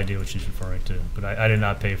have no idea what she's referring to, but I did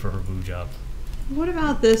not pay for her boob job. What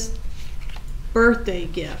about this birthday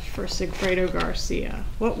gift for Sigfredo Garcia?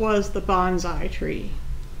 What was the bonsai tree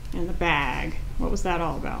and the bag? What was that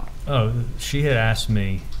all about? Oh, she had asked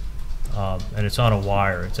me, and it's on a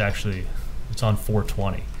wire. It's on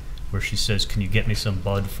 420, where she says, "Can you get me some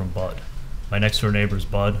bud from Bud?" My next door neighbor's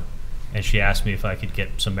Bud, and she asked me if I could get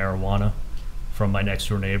some marijuana from my next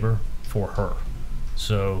door neighbor for her.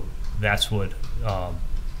 So that's what,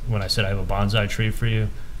 when I said I have a bonsai tree for you,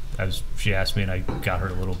 she asked me, and I got her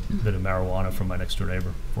a little bit of marijuana from my next door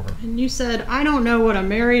neighbor for her. And you said, I don't know what a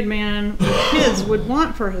married man with kids would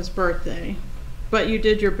want for his birthday, but you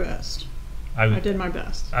did your best. I did my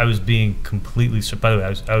best. I was being completely, by the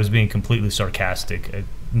way, I was being completely sarcastic. I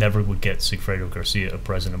never would get Sigfredo Garcia a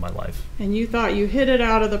present in my life. And you thought you hit it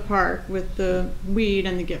out of the park with the weed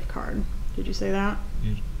and the gift card. Did you say that?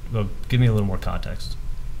 Well, give me a little more context.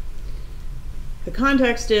 The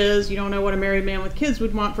context is you don't know what a married man with kids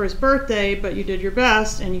would want for his birthday, but you did your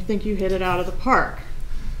best and you think you hit it out of the park.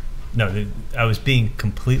 No, I was being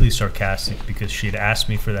completely sarcastic because she had asked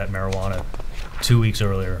me for that marijuana 2 weeks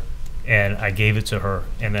earlier, and I gave it to her,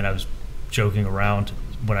 and then I was joking around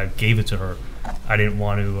when I gave it to her. I didn't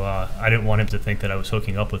want him to think that I was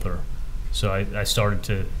hooking up with her, so I started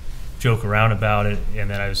to joke around about it, and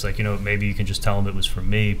then I was like, maybe you can just tell him it was for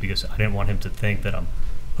me, because I didn't want him to think that I'm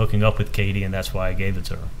hooking up with Katie, and that's why I gave it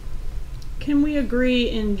to her. Can we agree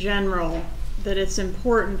in general that it's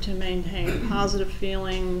important to maintain positive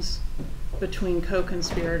feelings between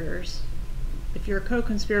co-conspirators? If you're a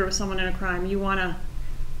co-conspirator with someone in a crime, you want to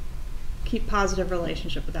keep positive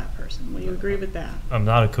relationship with that person. Will you agree with that? I'm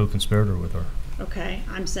not a co-conspirator with her. Okay,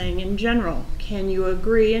 I'm saying in general. Can you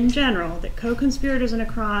agree in general that co-conspirators in a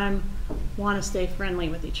crime want to stay friendly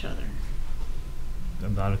with each other?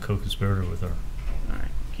 I'm not a co-conspirator with her. All right,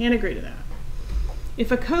 can't agree to that.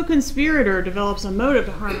 If a co-conspirator develops a motive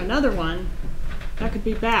to harm another one, that could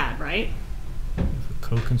be bad, right? If a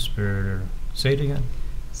co-conspirator, say it again.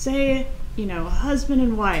 Say, a husband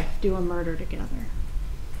and wife do a murder together.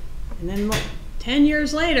 And then 10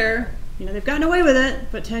 years later, they've gotten away with it,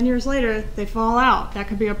 but 10 years later, they fall out. That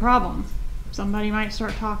could be a problem. Somebody might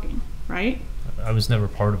start talking, right? I was never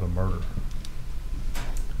part of a murder.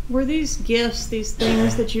 Were these gifts, these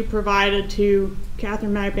things that you provided to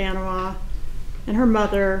Katherine Magbanua and her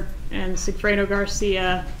mother and Sigfredo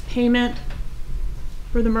Garcia payment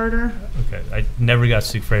for the murder? Okay, I never got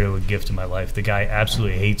Sigfredo a gift in my life. The guy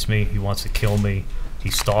absolutely hates me. He wants to kill me. He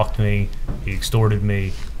stalked me. He extorted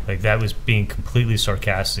me. Like, that was being completely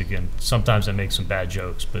sarcastic, and sometimes I make some bad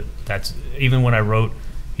jokes, but that's, even when I wrote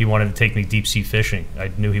he wanted to take me deep sea fishing, I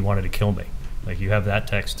knew he wanted to kill me. Like, you have that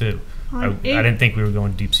text too. I didn't think we were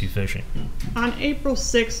going deep sea fishing. On April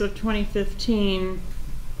 6th of 2015,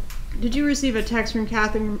 did you receive a text from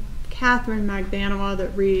Katherine Magbanua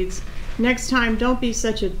that reads, "Next time, don't be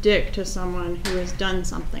such a dick to someone who has done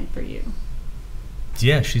something for you"?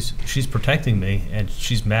 Yeah, she's protecting me, and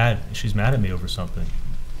she's mad at me over something.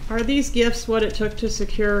 Are these gifts what it took to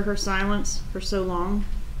secure her silence for so long?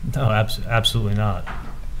 No, absolutely not.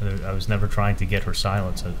 I was never trying to get her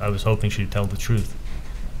silence. I was hoping she'd tell the truth.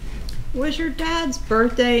 Was your dad's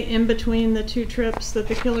birthday in between the two trips that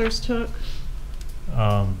the killers took?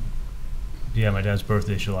 Yeah, my dad's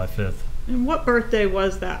birthday is July 5th. And what birthday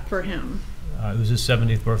was that for him? It was his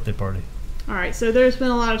 70th birthday party. All right, so there's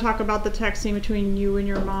been a lot of talk about the texting between you and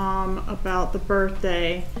your mom about the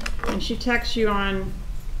birthday, and she texts you on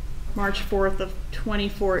March 4th of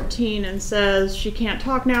 2014 and says she can't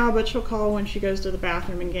talk now, but she'll call when she goes to the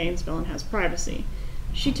bathroom in Gainesville and has privacy.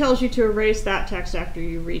 She tells you to erase that text after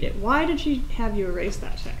you read it. Why did she have you erase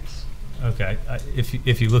that text? Okay,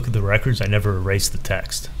 if you look at the records, I never erased the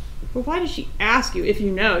text. But why did she ask you? If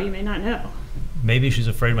you know, you may not know. Maybe she's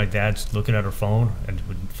afraid my dad's looking at her phone and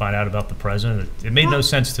would find out about the president. It made no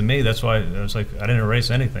sense to me. That's why I was like, I didn't erase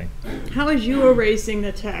anything. How is you erasing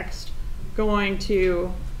the text going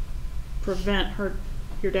to prevent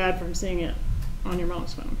your dad from seeing it on your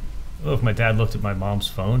mom's phone? Well, if my dad looked at my mom's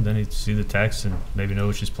phone, then he'd see the text and maybe know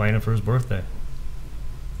what she's planning for his birthday.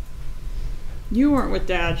 You weren't with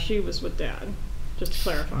Dad, she was with Dad, just to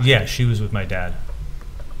clarify. Yeah, she was with my dad.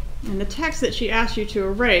 And the text that she asked you to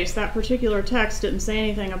erase, that particular text didn't say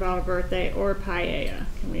anything about a birthday or paella.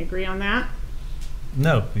 Can we agree on that?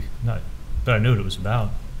 No, not, but I knew what it was about.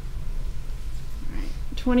 All right.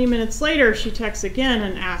 20 minutes later, she texts again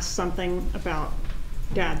and asks something about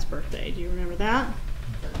Dad's birthday. Do you remember that?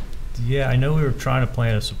 Yeah, I know we were trying to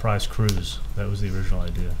plan a surprise cruise. That was the original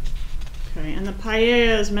idea. Okay, and the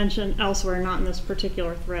paella is mentioned elsewhere, not in this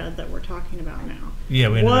particular thread that we're talking about now. Yeah,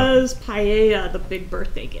 Was paella the big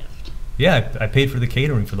birthday gift? Yeah, I paid for the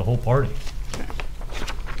catering for the whole party. Okay.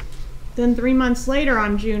 Then 3 months later,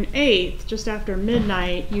 on June 8th, just after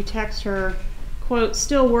midnight, you text her, quote,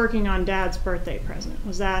 "still working on Dad's birthday present."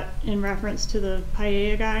 Was that in reference to the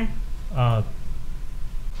paella guy?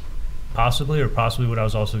 Possibly what I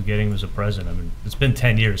was also getting was a present. I mean, it's been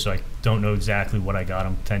 10 years, so I don't know exactly what I got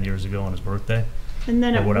him 10 years ago on his birthday. And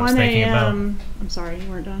then at what 1 I was thinking a.m., I'm sorry, you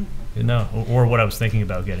weren't done. No, or what I was thinking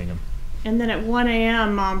about getting him. And then at 1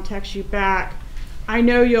 a.m., Mom texts you back, "I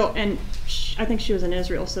know you'll," and I think she was in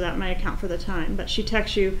Israel, so that may account for the time, but she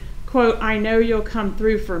texts you, quote, "I know you'll come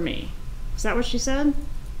through for me." Is that what she said?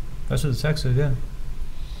 That's what the text said, yeah.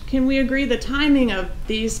 Can we agree the timing of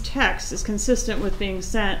these texts is consistent with being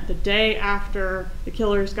sent the day after the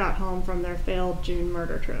killers got home from their failed June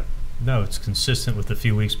murder trip? No, it's consistent with the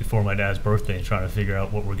few weeks before my dad's birthday and trying to figure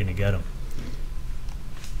out what we're going to get him.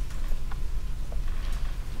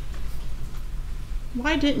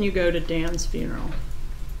 Why didn't you go to Dan's funeral?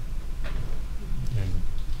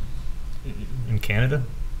 In Canada?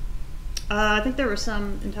 I think there were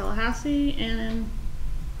some in Tallahassee and in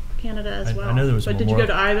Canada as well. I know there was a But did you go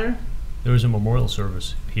to either? There was a memorial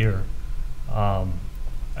service here.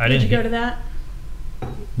 Did you go to that?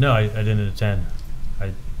 No, I didn't attend.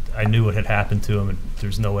 I knew what had happened to him, and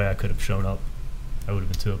there's no way I could have shown up. I would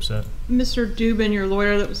have been too upset. Mr. Dubin, your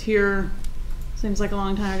lawyer that was here, seems like a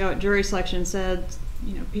long time ago at jury selection, said,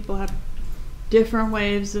 people have different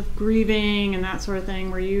ways of grieving and that sort of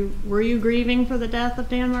thing. Were you grieving for the death of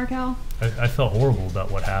Dan Markel? I felt horrible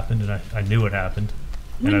about what happened, and I knew what happened.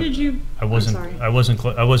 When did you? I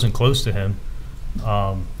wasn't close to him,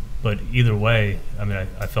 but either way, I mean,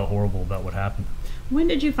 I felt horrible about what happened. When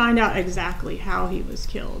did you find out exactly how he was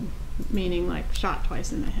killed? Meaning, like, shot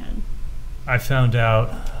twice in the head. I found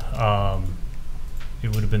out. It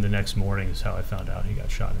would have been the next morning is how I found out he got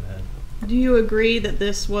shot in the head. Do you agree that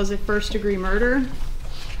this was a first-degree murder?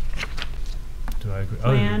 Do I agree?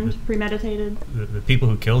 Planned, premeditated? The people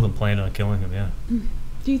who killed him planned on killing him, yeah.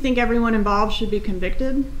 Do you think everyone involved should be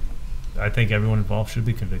convicted? I think everyone involved should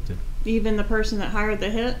be convicted. Even the person that hired the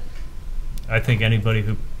hit? I think anybody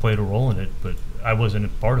who played a role in it, but I wasn't a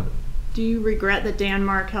part of it. Do you regret that Dan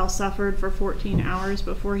Markel suffered for 14 hours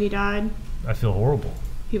before he died? I feel horrible.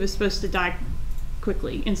 He was supposed to die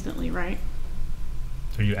quickly, instantly, right?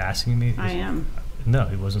 Are you asking me? I am. No,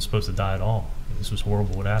 he wasn't supposed to die at all. This was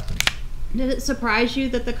horrible what happened. Did it surprise you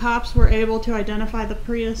that the cops were able to identify the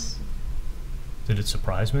Prius? Did it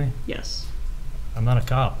surprise me? Yes. I'm not a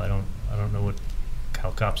cop. I don't know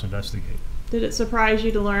how cops investigate. Did it surprise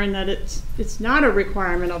you to learn that it's not a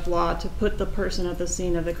requirement of law to put the person at the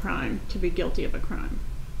scene of the crime to be guilty of a crime?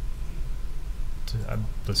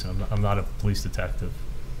 Listen, I'm not a police detective.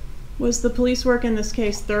 Was the police work in this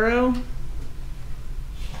case thorough?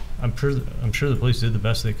 I'm sure the police did the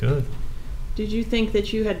best they could. Did you think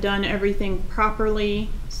that you had done everything properly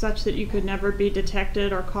such that you could never be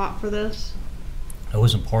detected or caught for this? I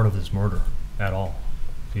wasn't part of this murder at all.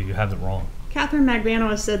 You have it wrong. Katherine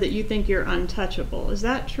Magbanua said that you think you're untouchable. Is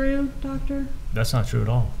that true, Doctor? That's not true at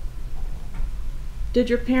all. Did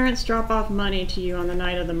your parents drop off money to you on the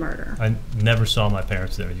night of the murder? I never saw my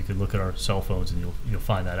parents there. You could look at our cell phones and you'll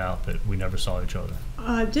find that out, that we never saw each other.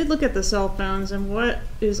 I did look at the cell phones, and what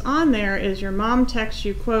is on there is your mom texts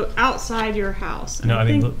you, quote, outside your house. No, I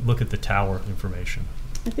mean, look at the tower information.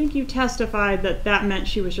 I think you testified that that meant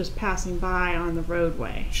she was just passing by on the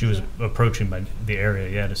roadway. She was approaching the area,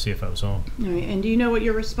 yeah, to see if I was home. All right, and do you know what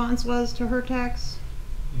your response was to her text?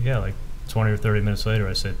 Yeah, like 20 or 30 minutes later,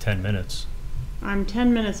 I said 10 minutes. I'm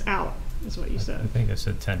 10 minutes out, is what you I said. think I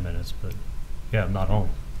said 10 minutes, but yeah, I'm not home.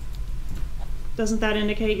 Doesn't that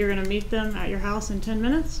indicate you're going to meet them at your house in 10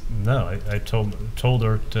 minutes? No, I told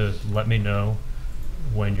her to let me know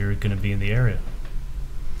when you're going to be in the area.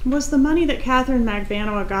 Was the money that Katherine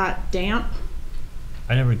Magbanua got damp?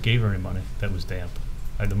 I never gave her any money that was damp.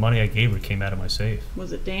 The money I gave her came out of my safe.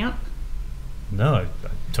 Was it damp? No, I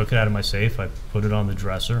took it out of my safe. I put it on the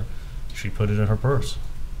dresser. She put it in her purse.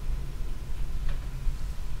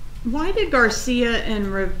 Why did Garcia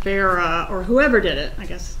and Rivera, or whoever did it, I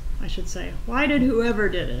guess I should say, why did whoever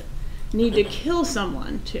did it need to kill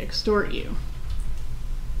someone to extort you?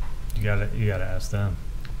 You gotta ask them.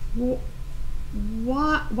 Well,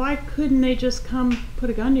 why couldn't they just come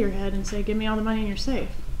put a gun to your head and say, give me all the money in your safe?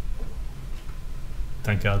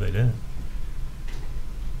 Thank God they didn't.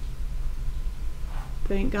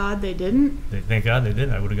 Thank God they didn't? Thank God they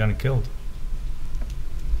didn't. I would have gotten killed.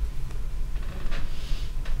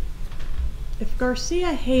 If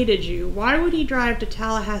Garcia hated you, why would he drive to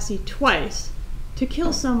Tallahassee twice to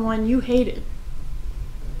kill someone you hated?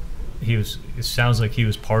 It sounds like he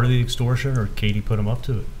was part of the extortion, or Katie put him up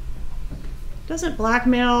to it. Doesn't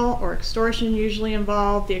blackmail or extortion usually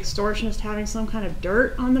involve the extortionist having some kind of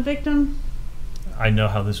dirt on the victim? I know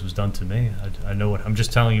how this was done to me. I know I'm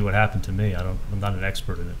just telling you what happened to me. I'm not an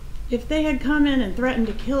expert in it. If they had come in and threatened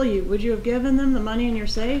to kill you, would you have given them the money in your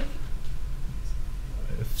safe?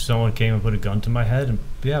 If someone came and put a gun to my head, and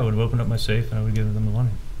yeah, I would have opened up my safe and I would have given them the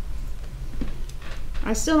money.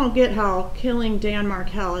 I still don't get how killing Dan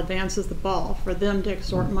Markel advances the ball for them to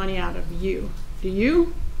extort money out of you. Do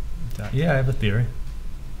you? Yeah, I have a theory.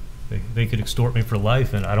 They could extort me for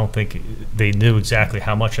life, and I don't think they knew exactly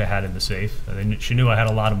how much I had in the safe. She knew I had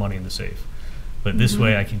a lot of money in the safe. But this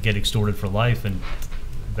way I could get extorted for life, and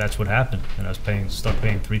that's what happened. And I was stuck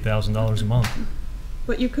paying $3,000 a month.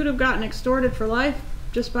 But you could have gotten extorted for life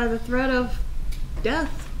just by the threat of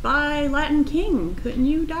death by Latin King, couldn't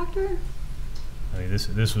you, Doctor? I mean, this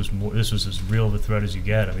was as real of a threat as you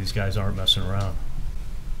get. I mean, these guys aren't messing around.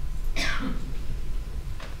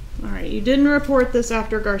 All right, you didn't report this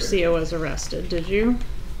after Garcia was arrested, did you?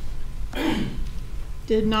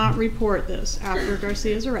 Did not report this after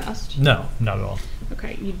Garcia's arrest? No, not at all.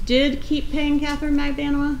 Okay, you did keep paying Katherine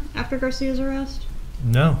Magbanua after Garcia's arrest?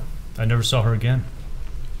 No, I never saw her again.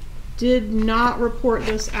 Did not report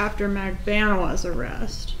this after Magbanua's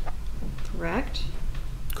arrest, correct?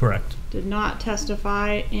 Correct. Did not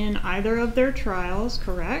testify in either of their trials,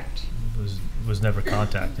 correct? Was never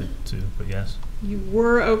contacted to, but yes. You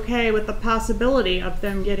were okay with the possibility of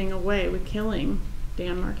them getting away with killing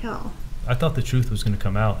Dan Markel. I thought the truth was going to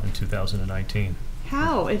come out in 2019.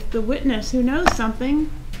 How, if the witness who knows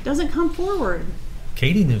something doesn't come forward?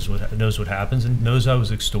 Katie knows what happens and knows I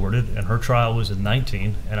was extorted, and her trial was in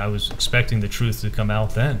 19, and I was expecting the truth to come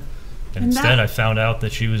out then. And instead I found out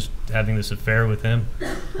that she was having this affair with him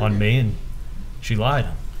on me, and she lied,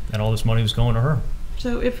 and all this money was going to her.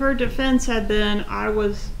 So if her defense had been, I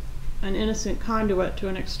was an innocent conduit to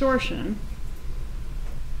an extortion,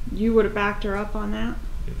 You would have backed her up on that?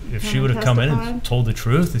 If she would have come in and Testified? told the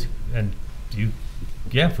truth, and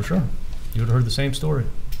yeah, for sure, you would have heard the same story.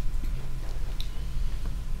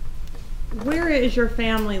 Where is your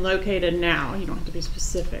family located now? You don't have to be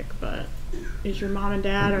specific, but is your mom and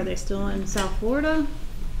dad, are they still in South Florida?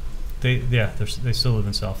 They still live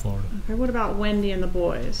in South Florida. Okay, what about Wendi and the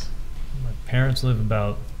boys? My parents live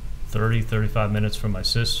about 35 minutes from my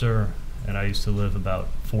sister, and I used to live about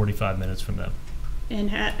 45 minutes from them. And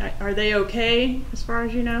are they okay, as far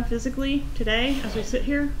as you know, physically today, as we sit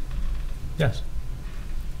here? Yes.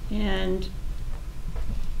 And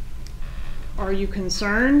are you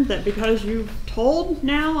concerned that because you've told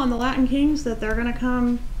now on the Latin Kings that they're going to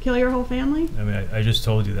come kill your whole family? I mean, I just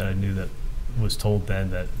told you that I knew that, was told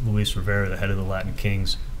then that Luis Rivera, the head of the Latin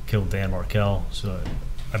Kings, killed Dan Markel. So,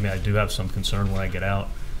 I mean, I do have some concern when I get out.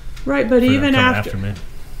 Right, but even after me.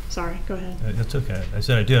 Sorry, go ahead. That's okay. I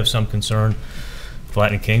said I do have some concern with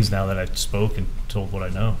Latin Kings now that I spoke and told what I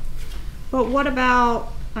know. But what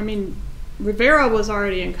about, I mean, Rivera was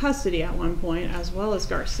already in custody at one point, as well as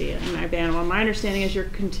Garcia and Magbanua. My understanding is your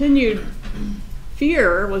continued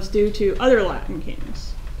fear was due to other Latin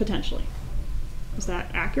Kings, potentially. Is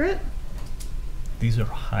that accurate? These are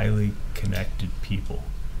highly connected people.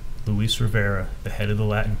 Luis Rivera, the head of the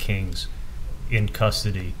Latin Kings, in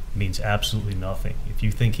custody means absolutely nothing. If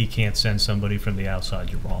you think he can't send somebody from the outside,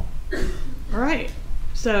 you're wrong. All right.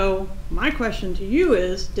 So my question to you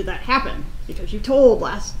is, did that happen? Because you told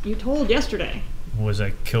yesterday. Was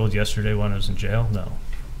I killed yesterday when I was in jail? No.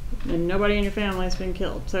 And nobody in your family has been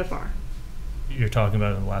killed so far. You're talking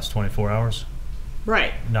about in the last 24 hours?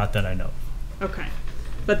 Right. Not that I know. Okay.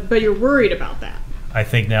 But you're worried about that. I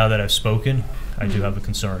think now that I've spoken, I do have a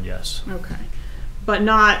concern, yes. Okay. But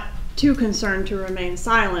not too concerned to remain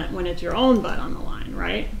silent when it's your own butt on the line,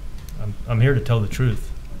 right? I'm here to tell the truth.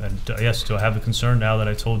 And yes, do I have a concern now that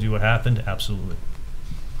I told you what happened? Absolutely.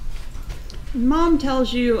 Mom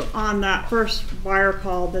tells you on that first wire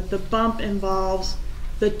call that the bump involves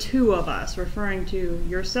the two of us, referring to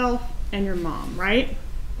yourself and your mom, right?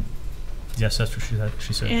 Yes, that's what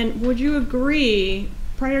she said. And would you agree,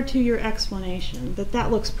 prior to your explanation, that that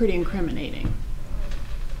looks pretty incriminating?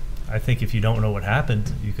 I think if you don't know what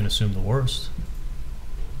happened, you can assume the worst.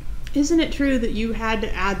 Isn't it true that you had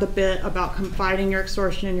to add the bit about confiding your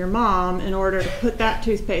extortion in your mom in order to put that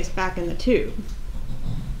toothpaste back in the tube?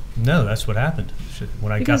 No, that's what happened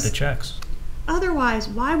when I got the checks. Otherwise,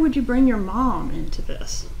 why would you bring your mom into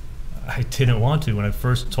this? I didn't want to. When I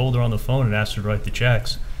first told her on the phone and asked her to write the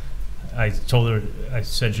checks, I told her, I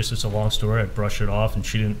said just it's a long story, I'd brush it off, and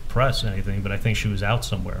she didn't press anything, but I think she was out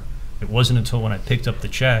somewhere. It wasn't until when I picked up the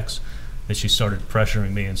checks that she started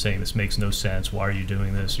pressuring me and saying, this makes no sense, why are you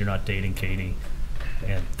doing this, you're not dating Katie,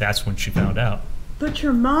 and that's when she found out. But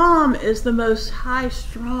your mom is the most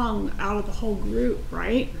high-strung out of the whole group,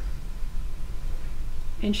 right?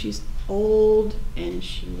 And she's old, and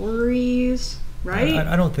she worries, right?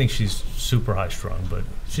 I don't think she's super high-strung, but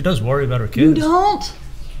she does worry about her kids. You don't?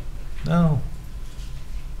 No.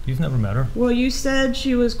 You've never met her. Well, you said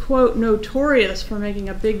she was, quote, notorious for making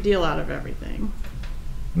a big deal out of everything.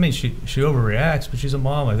 I mean, she overreacts, but she's a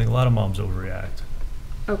mom. I think a lot of moms overreact.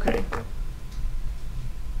 Okay.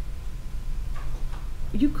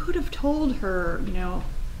 You could have told her, you know,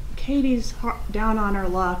 Katie's down on her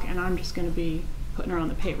luck and I'm just going to be putting her on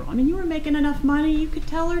the payroll. I mean, you were making enough money, you could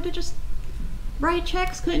tell her to just write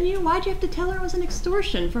checks, couldn't you? Why'd you have to tell her it was an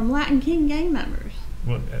extortion from Latin King gang members?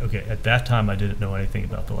 Well, okay, at that time I didn't know anything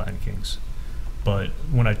about the Latin Kings. But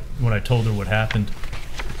when I told her what happened,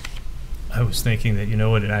 I was thinking that, you know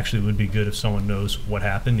what, it actually would be good if someone knows what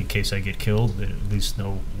happened in case I get killed. They at least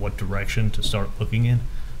know what direction to start looking in.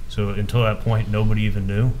 So until that point, nobody even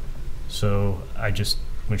knew. So I just,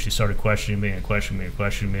 when she started questioning me,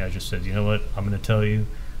 I just said, you know what, I'm going to tell you,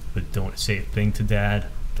 but don't say a thing to Dad.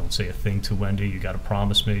 Don't say a thing to Wendi. You got to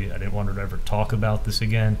promise me. I didn't want her to ever talk about this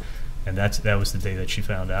again. And that was the day that she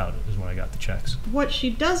found out, is when I got the checks. What she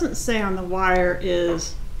doesn't say on the wire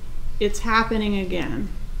is, it's happening again.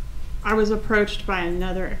 I was approached by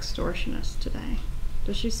another extortionist today.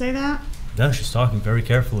 Does she say that? No, she's talking very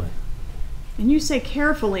carefully. And you say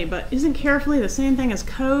carefully, but isn't carefully the same thing as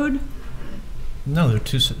code? No, they're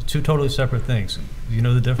two totally separate things. Do you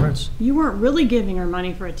know the difference? You weren't really giving her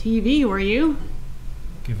money for a TV, were you?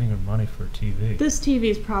 Giving her money for a TV. This TV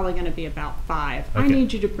is probably going to be about $5. Okay. I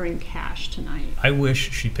need you to bring cash tonight. I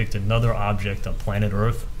wish she picked another object on planet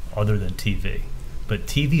Earth other than TV. But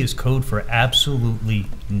TV is code for absolutely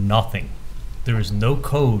nothing. There is no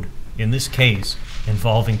code in this case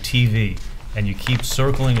involving TV, and you keep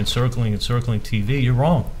circling and circling and circling TV, you're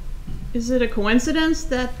wrong. Is it a coincidence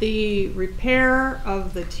that the repair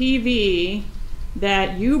of the TV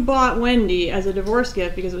that you bought Wendi as a divorce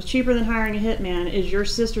gift because it was cheaper than hiring a hitman is your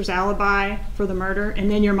sister's alibi for the murder,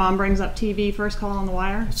 and then your mom brings up TV first call on the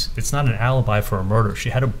wire? It's not an alibi for a murder. She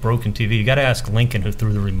had a broken TV. You got to ask Lincoln who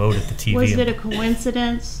threw the remote at the TV. Was it a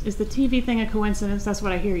coincidence? Is the TV thing a coincidence? That's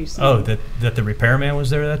what I hear you saying. Oh, that the repairman was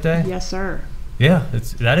there that day? Yes, sir. Yeah,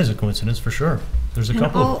 that is a coincidence for sure. There's a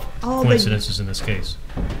couple of coincidences in this case.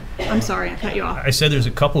 I'm sorry, I cut you off. I said there's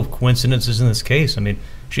a couple of coincidences in this case. I mean,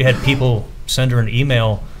 she had people send her an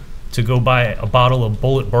email to go buy a bottle of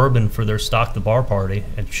Bullet bourbon for their Stock the Bar party,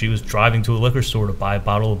 and she was driving to a liquor store to buy a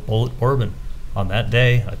bottle of Bullet bourbon on that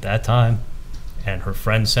day, at that time, and her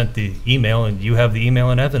friend sent the email, and you have the email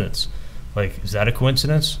and evidence. Like, is that a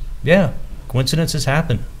coincidence? Yeah, coincidences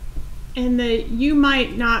happen. And the "you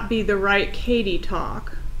might not be the right Katie"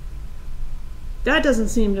 talk, that doesn't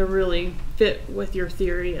seem to really fit with your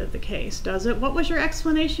theory of the case, does it? What was your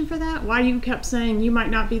explanation for that? Why you kept saying you might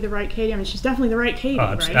not be the right Katie? I mean, she's definitely the right Katie,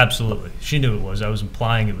 right? Absolutely. She knew it was. I was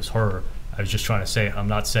implying it was her. I was just trying to say, I'm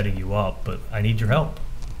not setting you up, but I need your help.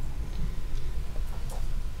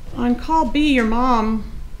 On call B,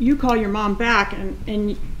 you call your mom back,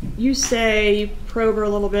 and you say, you probe her a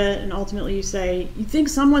little bit, and ultimately you say, you think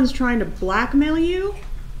someone's trying to blackmail you?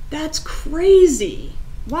 That's crazy.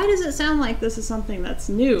 Why does it sound like this is something that's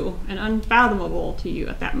new and unfathomable to you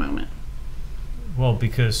at that moment? Well,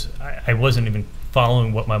 because I wasn't even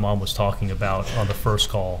following what my mom was talking about on the first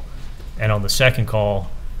call. And on the second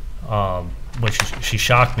call, when she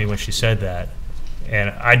shocked me when she said that.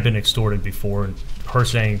 And I'd been extorted before, and her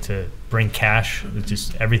saying to bring cash,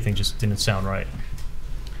 everything just didn't sound right.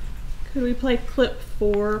 Could we play clip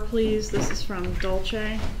 4, please? This is from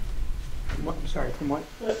Dolce. What, sorry, from what?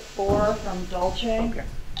 Clip 4 from Dolce. Okay.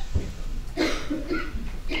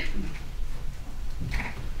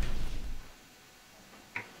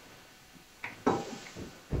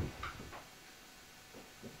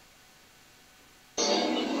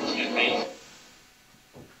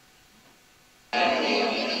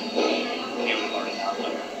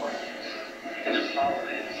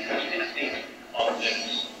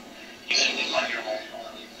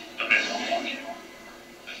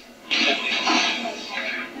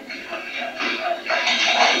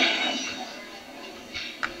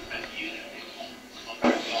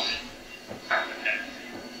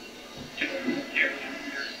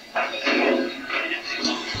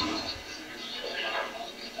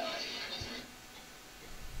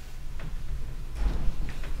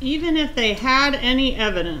 Even if they had any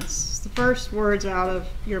evidence, the first words out of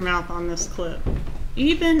your mouth on this clip,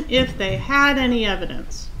 even if they had any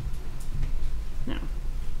evidence. No.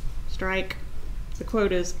 Strike. The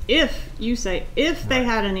quote is, if you say, if they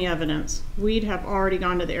had any evidence, we'd have already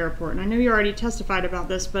gone to the airport. And I know you already testified about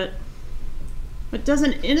this, but does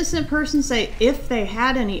an innocent person say, if they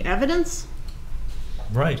had any evidence?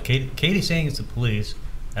 Right. Katie's saying it's the police,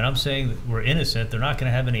 and I'm saying that we're innocent. They're not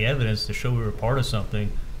going to have any evidence to show we were part of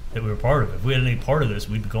something that we were part of. If we had any part of this,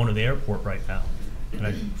 we'd be going to the airport right now. And I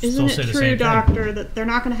Isn't still say it the true, same doctor, thing. that they're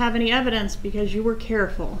not going to have any evidence because you were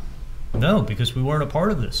careful? No, because we weren't a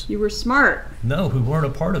part of this. You were smart. No, we weren't a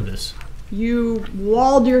part of this. You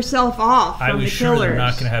walled yourself off from the killers. I was sure they're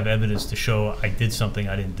not going to have evidence to show I did something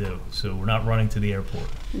I didn't do. So we're not running to the airport.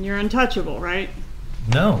 And you're untouchable, right?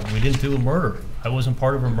 No, we didn't do a murder. I wasn't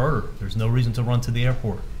part of a murder. There's no reason to run to the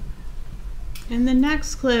airport. In the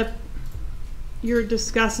next clip, you're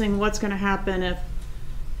discussing what's going to happen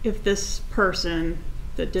if this person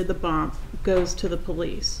that did the bump goes to the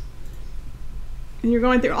police. And you're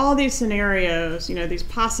going through all these scenarios, these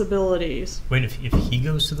possibilities. Wait, if he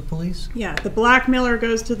goes to the police? Yeah, the blackmailer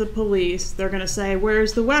goes to the police. They're going to say,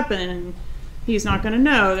 where's the weapon? And he's not going to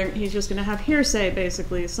know. He's just going to have hearsay,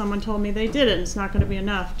 basically. Someone told me they did it, and it's not going to be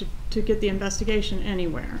enough to get the investigation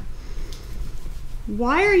anywhere.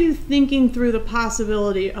 Why are you thinking through the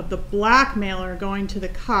possibility of the blackmailer going to the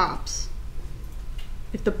cops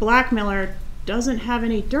if the blackmailer doesn't have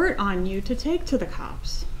any dirt on you to take to the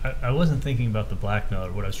cops? I wasn't thinking about the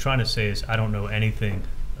blackmailer. What I was trying to say is I don't know anything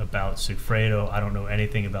about Sigfredo. I don't know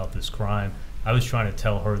anything about this crime. I was trying to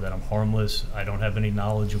tell her that I'm harmless. I don't have any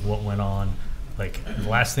knowledge of what went on. Like, the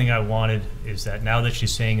last thing I wanted is that now that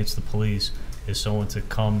she's saying it's the police, is someone to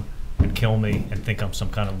come and kill me and think I'm some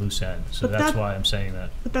kind of loose end. So that's why I'm saying that.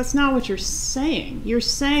 But that's not what you're saying. You're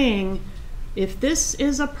saying if this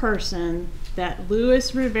is a person that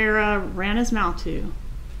Luis Rivera ran his mouth to,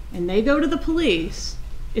 and they go to the police,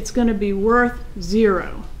 it's going to be worth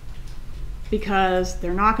zero. Because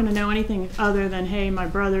they're not going to know anything other than, hey, my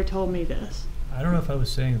brother told me this. I don't know if I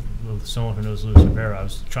was saying with someone who knows Luis Rivera. I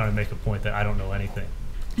was trying to make a point that I don't know anything.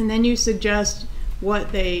 And then you suggest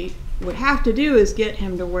what they would have to do is get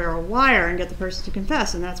him to wear a wire and get the person to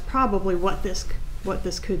confess, and that's probably what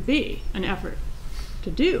this could be, an effort to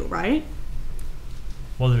do, right?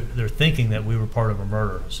 Well, they're thinking that we were part of a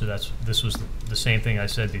murder, so this was the same thing I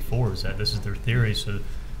said before, is that this is their theory, so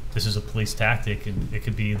this is a police tactic, and it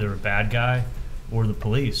could be either a bad guy or the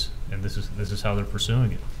police, and this is how they're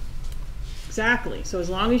pursuing it. Exactly. So as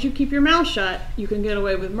long as you keep your mouth shut, you can get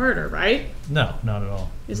away with murder, right? No, not at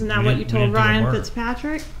all. Isn't that what you told Ryan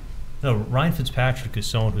Fitzpatrick? No, Ryan Fitzpatrick is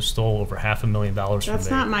someone who stole over $500,000 from me. That's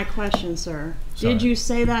not my question, sir. Sorry. Did you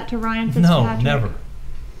say that to Ryan Fitzpatrick? No, never.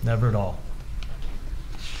 Never at all.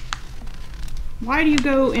 Why do you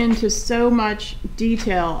go into so much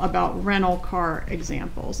detail about rental car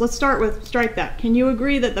examples? Let's strike that. Can you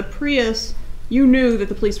agree that the Prius, you knew that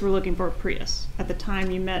the police were looking for a Prius at the time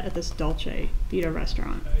you met at this Dolce Vita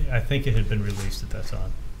restaurant? I think it had been released at that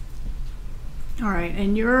time. All right,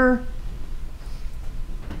 and you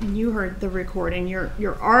heard the recording.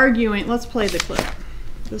 You're arguing. Let's play the clip.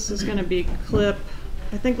 This is going to be clip,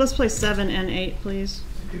 I think let's play 7 and 8, please.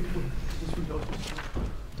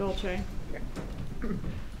 Dolce. Because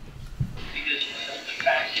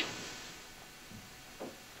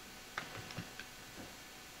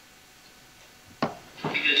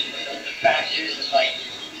the fact is like,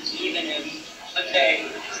 even if, let's say, you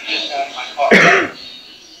just got in my car,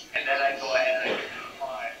 and then I go ahead and I get in the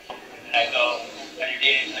car, and then I go, and you're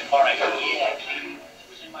dating in the car, I go, yeah, she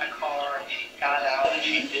was in my car, and she got out, and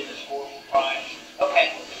she did this horrible crime.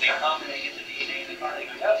 Okay, if they come and they get the DNA in the car, they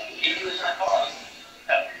go, yep, Katie was in the car.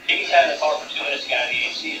 Katie sat in the car for 2 minutes, got out of the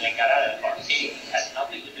AC, and then got out of the car. Katie had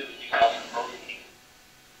nothing to do with you guys murdering me.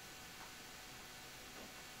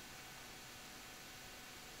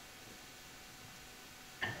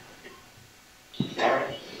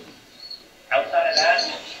 Outside of that,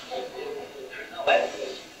 there's no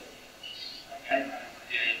evidence. Okay?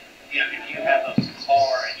 You know, if you have a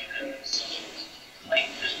car and you can link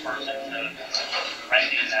this person to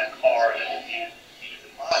renting that car that you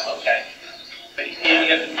okay. But you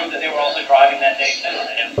have to prove that they were also driving that day too,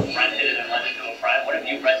 and rented it and lent it to a friend. What if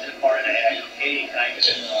you rented a car and I go, Katie, can I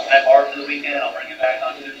borrow for the weekend? I'll bring it back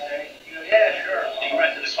on Tuesday. You go, yeah, sure. So you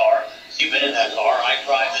rented a car. You've been in that car. I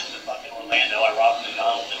drive into fucking Orlando. I rob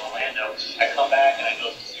McDonald's in Orlando. I come back and I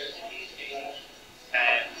go, here's the keys, Katie.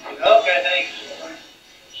 And you go, okay, thanks.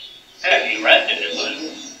 Yeah, you rented it, but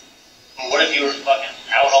what if you were fucking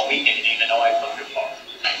out all weekend and you didn't even know I took your car?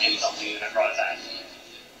 I did something and I brought it back.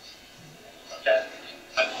 Okay.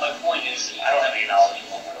 My point is, I don't have any knowledge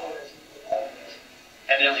of what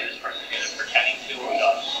evidently this person is either pretending to or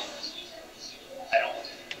does. I don't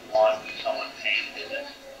want someone paying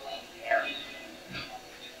business here.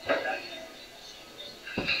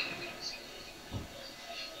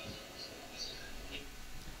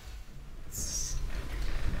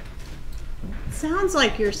 Sounds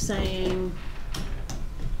like you're saying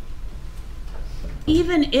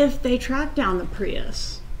even if they track down the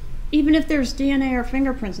Prius, even if there's DNA or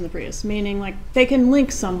fingerprints in the Prius, meaning like they can link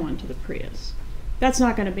someone to the Prius, that's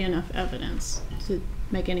not going to be enough evidence to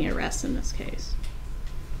make any arrests in this case.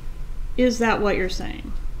 Is that what you're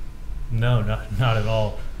saying? No, not at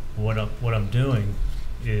all. What I'm doing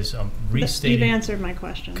is I'm restating. You've answered my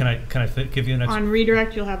question. Can I give you an On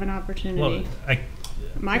redirect, you'll have an opportunity. Well,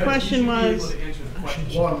 my question was.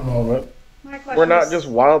 One moment. My question We're not was, just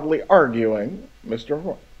wildly arguing.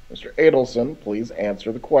 Mr. Adelson, please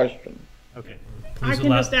answer the question. okay. I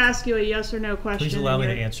can just ask you a yes or no question. Please allow me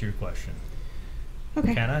to answer your question.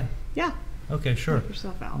 Okay. Can I? Yeah. Okay, sure. Knock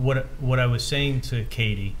yourself out. What I was saying to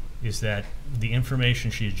Katie is that the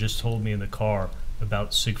information she had just told me in the car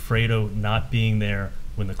about Sigfredo not being there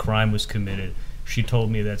when the crime was committed, she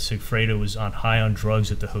told me that Sigfredo was high on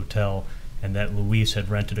drugs at the hotel and that Luis had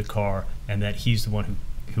rented a car and that he's the one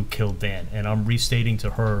who killed Dan. And I'm restating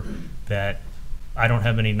to her that I don't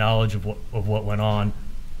have any knowledge of what went on,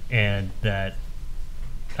 and that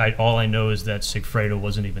all I know is that Sigfredo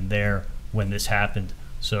wasn't even there when this happened.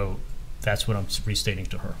 So that's what I'm restating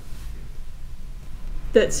to her.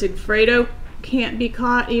 That Sigfredo can't be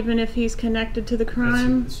caught even if he's connected to the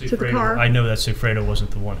crime, to the car? I know that Sigfredo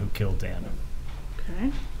wasn't the one who killed Dan.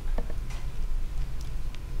 Okay.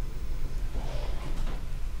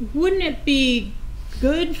 Wouldn't it be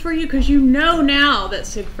good for you, because you know now that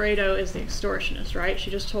Sigfredo is the extortionist, right? She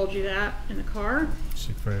just told you that in the car?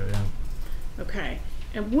 Sigfredo, yeah. Okay.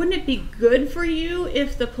 And wouldn't it be good for you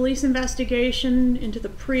if the police investigation into the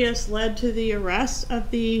Prius led to the arrest of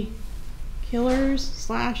the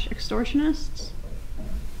killers/extortionists?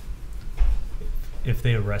 If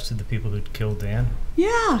they arrested the people that killed Dan,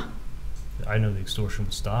 Yeah. I know the extortion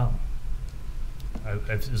would stop.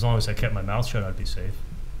 As long as I kept my mouth shut, I'd be safe.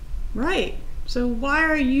 Right. So why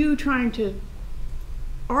are you trying to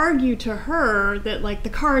argue to her that, like, the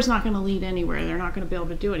car is not going to lead anywhere? They're not going to be able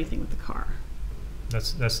to do anything with the car.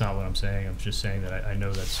 That's not what I'm saying. I'm just saying that I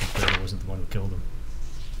know that Sigfredo wasn't the one who killed him.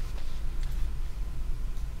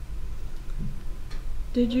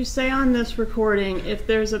 Did you say on this recording, if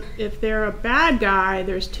they're a bad guy,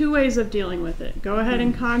 there's two ways of dealing with it? Go ahead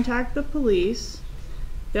and contact the police.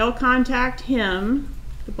 They'll contact him,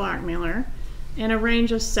 the blackmailer, and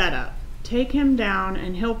arrange a setup. Take him down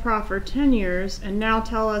and he'll proffer 10 years and now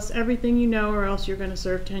tell us everything you know or else you're going to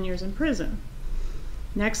serve 10 years in prison.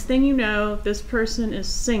 Next thing you know, this person is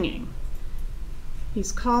singing.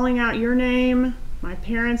 He's calling out your name. My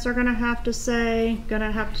parents are going to have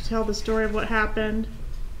to tell the story of what happened.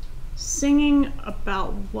 Singing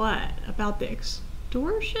about what? About the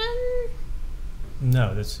extortion?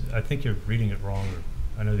 No, I think you're reading it wrong.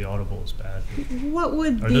 I know the audible is bad. What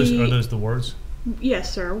would Are those the words?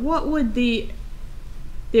 Yes, sir. What would the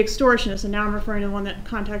extortionist, and now I'm referring to the one that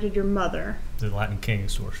contacted your mother. The Latin King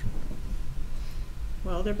extortion.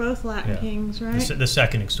 Well, they're both Latin kings, right? The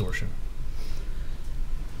second extortion.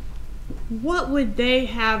 What would they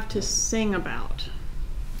have to sing about?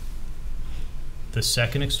 The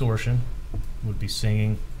second extortion would be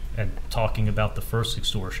singing and talking about the first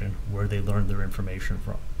extortion, where they learned their information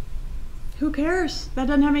from. Who cares? That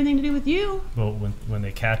doesn't have anything to do with you. Well, when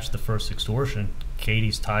they catch the first extortion,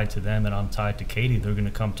 Katie's tied to them and I'm tied to Katie. They're going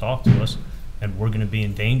to come talk to us, and we're going to be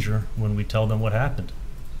in danger when we tell them what happened.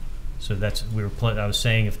 So I was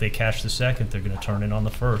saying if they catch the second, they're going to turn in on the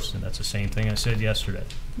first, and that's the same thing I said yesterday.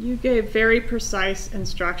 You gave very precise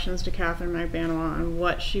instructions to Katherine Magbanua on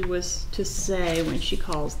what she was to say when she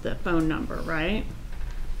calls the phone number, right?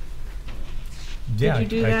 Yeah, Did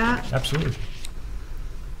you do that? Absolutely.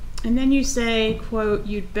 And then you say, quote,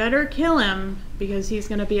 "You'd better kill him because he's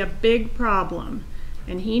going to be a big problem.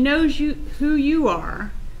 And he knows who you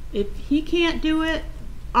are. If he can't do it,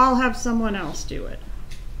 I'll have someone else do it."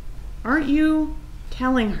 Aren't you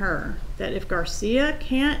telling her that if Garcia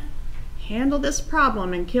can't handle this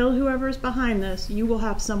problem and kill whoever's behind this, you will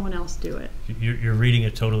have someone else do it? You're reading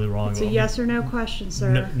it totally wrong. It's a yes or no question,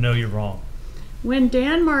 sir. No, you're wrong. When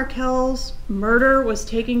Dan Markel's murder was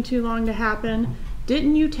taking too long to happen,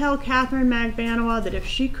 didn't you tell Katherine Magbanua that if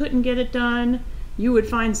she couldn't get it done, you would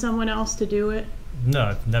find someone else to do it? No,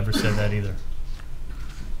 I've never said that either.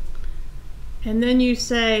 And then you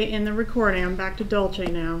say in the recording, I'm back to Dolce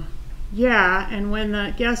now, yeah,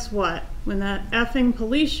 and guess what? When the effing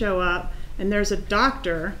police show up and there's a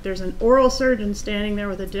doctor, there's an oral surgeon standing there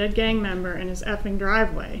with a dead gang member in his effing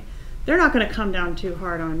driveway, they're not going to come down too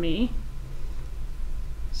hard on me.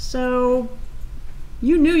 So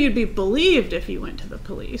you knew you'd be believed if you went to the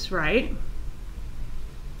police, right?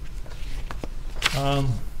 I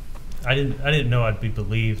didn't know I'd be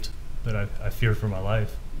believed, but I feared for my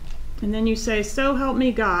life. And then you say, so help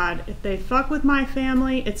me God, if they fuck with my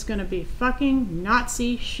family, it's going to be fucking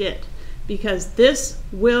Nazi shit. Because this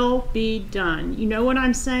will be done. You know what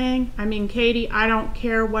I'm saying? I mean, Katie, I don't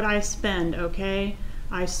care what I spend, okay?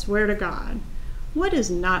 I swear to God. What is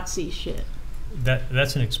Nazi shit?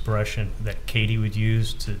 That's an expression that Katie would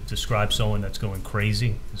use to describe someone that's going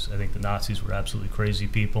crazy. I think the Nazis were absolutely crazy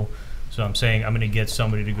people. So I'm saying I'm going to get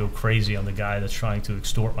somebody to go crazy on the guy that's trying to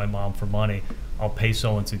extort my mom for money. I'll pay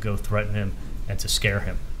someone to go threaten him and to scare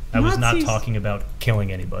him. I was not talking about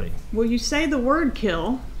killing anybody. Well, you say the word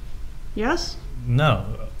kill. Yes?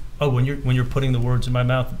 No. Oh, when you're putting the words in my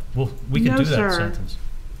mouth, well, we can do that sentence.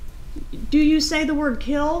 Do you say the word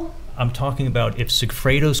kill? I'm talking about if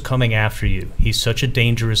Sigfredo's coming after you, he's such a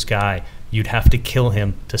dangerous guy, you'd have to kill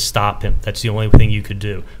him to stop him. That's the only thing you could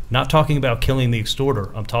do. Not talking about killing the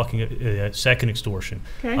extorter. I'm talking second extortion.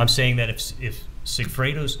 Okay. I'm saying that if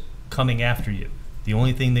Sigfredo's coming after you, the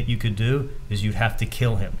only thing that you could do is you'd have to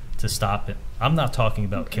kill him to stop him. I'm not talking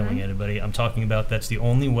about killing anybody. I'm talking about that's the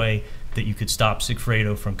only way that you could stop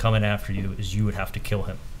Sigfredo from coming after you is you would have to kill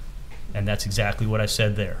him. And that's exactly what I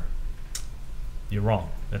said there. You're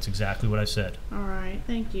wrong. That's exactly what I said. All right,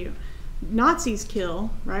 thank you. Nazis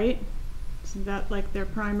kill, right? Isn't that like their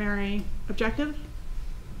primary objective?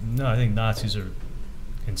 No, I think Nazis are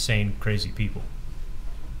insane, crazy people.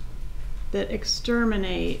 That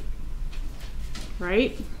exterminate,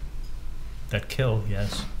 right? That kill,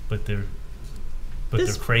 yes, but they're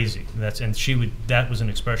crazy. That was an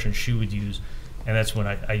expression she would use, and that's when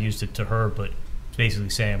I used it to her. But basically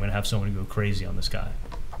saying I'm going to have someone go crazy on this guy.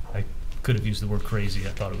 I could have used the word crazy.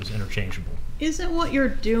 I thought it was interchangeable. Isn't what you're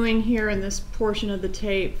doing here in this portion of the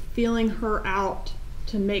tape feeling her out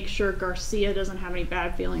to make sure Garcia doesn't have any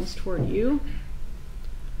bad feelings toward you?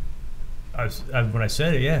 When I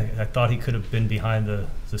said it, yeah, I thought he could have been behind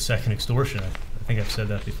the second extortion. I think I've said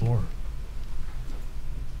that before.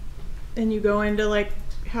 And you go into like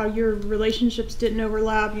how your relationships didn't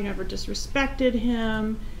overlap, you never disrespected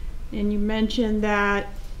him, and you mentioned that,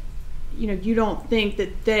 you know, you don't think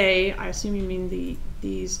that they, I assume you mean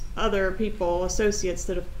these other people, associates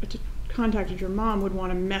that have contacted your mom, would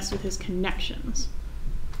want to mess with his connections,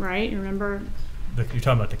 right? You remember? You're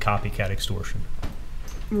talking about the copycat extortion.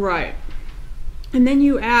 Right. And then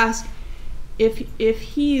you ask if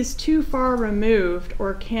he's too far removed,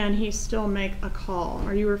 or can he still make a call?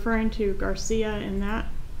 Are you referring to Garcia in that?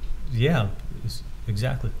 Yeah,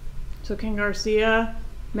 exactly. So can Garcia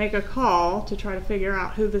make a call to try to figure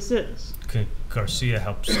out who this is? Can Garcia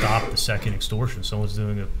help stop the second extortion? Someone's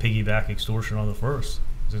doing a piggyback extortion on the first.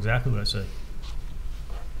 That's exactly what I said.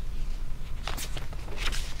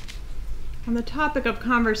 On the topic of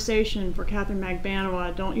conversation for Katherine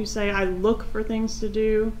Magbanua, don't you say, I look for things to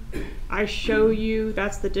do, I show you,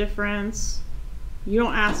 that's the difference. You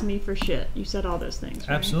don't ask me for shit. You said all those things,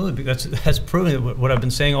 right? Absolutely, because that's proving that what I've been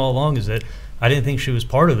saying all along is that I didn't think she was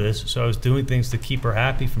part of this, so I was doing things to keep her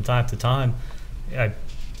happy from time to time.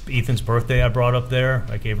 Ethan's birthday I brought up there.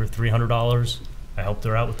 I gave her $300. I helped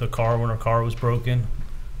her out with the car when her car was broken,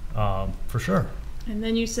 for sure. And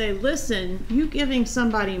then you say, listen, you giving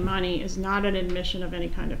somebody money is not an admission of any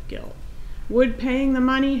kind of guilt. Would paying the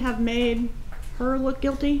money have made her look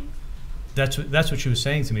guilty? That's what she was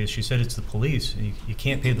saying to me. Is she said it's the police, and you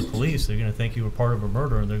can't pay the police. They're going to think you were part of a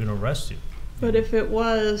murder, and they're going to arrest you. But if it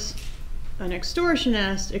was an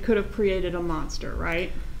extortionist, it could have created a monster,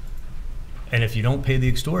 right? And if you don't pay the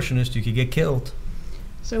extortionist, you could get killed.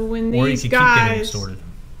 So when or you these could guys... keep getting extorted.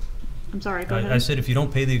 I'm sorry, go ahead. I said if you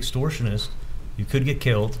don't pay the extortionist, you could get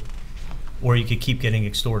killed, or you could keep getting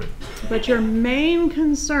extorted. But your main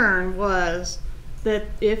concern was that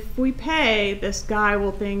if we pay, this guy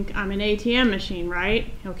will think I'm an ATM machine,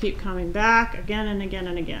 right? He'll keep coming back again and again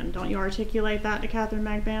and again. Don't you articulate that to Katherine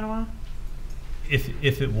Magbanua?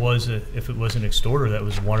 If it was an extorter, that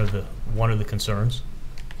was one of the concerns.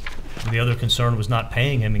 The other concern was not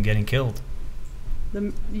paying him and getting killed.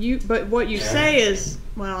 But what you say is,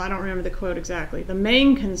 well, I don't remember the quote exactly. The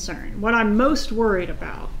main concern, what I'm most worried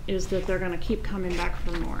about, is that they're going to keep coming back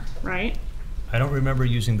for more, right? I don't remember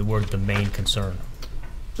using the word the main concern.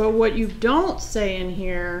 But what you don't say in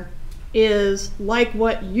here is like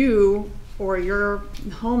what you or your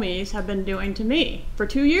homies have been doing to me for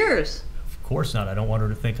 2 years. Of course not. I don't want her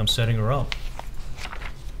to think I'm setting her up.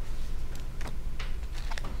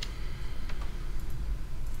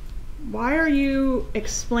 Why are you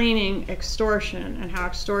explaining extortion and how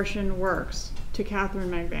extortion works to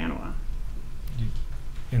Katherine Magbanua?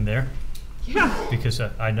 In there? Yeah. Because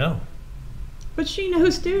I know. But she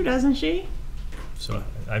knows too, doesn't she? So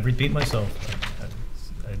I repeat myself.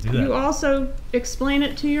 I do that. You also explain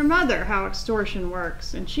it to your mother, how extortion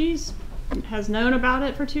works, and has known about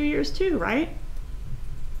it for 2 years too, right?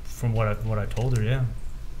 From what I told her, yeah.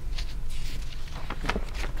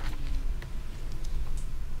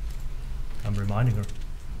 I'm reminding her.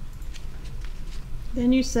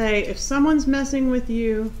 Then you say, if someone's messing with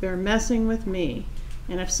you, they're messing with me.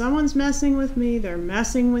 And if someone's messing with me, they're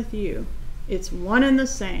messing with you. It's one and the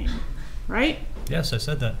same, right? Yes, I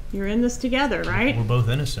said that. You're in this together, right? We're both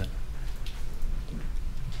innocent.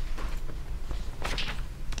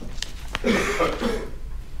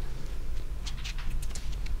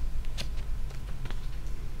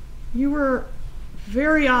 You were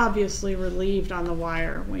very obviously relieved on the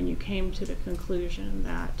wire when you came to the conclusion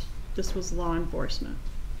that this was law enforcement.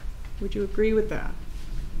 Would you agree with that?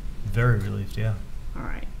 Very relieved, yeah. All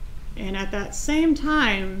right. And at that same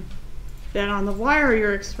time that on the wire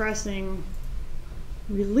you're expressing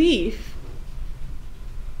relief,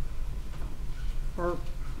 or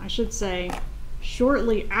I should say,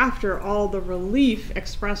 shortly after all the relief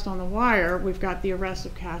expressed on the wire, we've got the arrest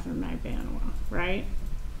of Katherine Magbanua, right?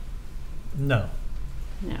 No.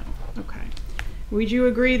 No. Okay. Would you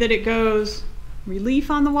agree that it goes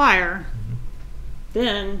relief on the wire,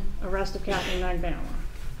 then arrest of Katherine Magbanua?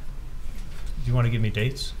 Do you want to give me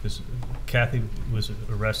dates? Because Kathy was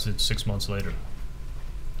arrested 6 months later.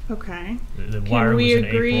 Okay. The wire Can we was in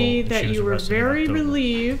agree April, that she was you were arrested in very October.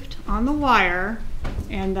 relieved on the wire,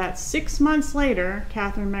 and that 6 months later,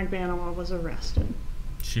 Katherine Magbanua was arrested?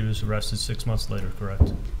 She was arrested 6 months later,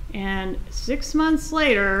 correct? And 6 months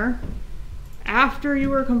later, after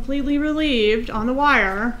you were completely relieved on the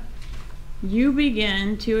wire, you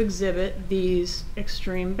begin to exhibit these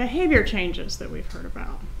extreme behavior changes that we've heard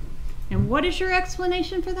about. And what is your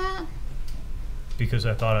explanation for that? Because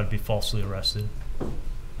I thought I'd be falsely arrested.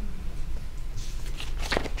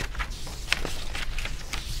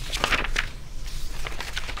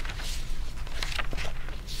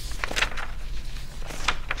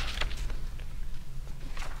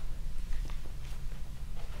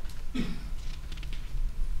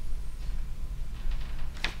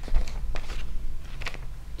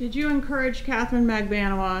 Did you encourage Katherine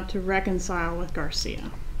Magbanua to reconcile with Garcia?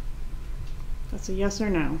 That's a yes or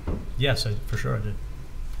no. Yes, for sure I did.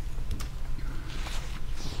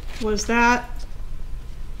 Was that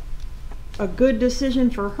a good decision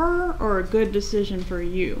for her or a good decision for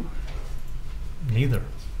you? Neither.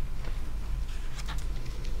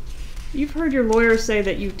 You've heard your lawyer say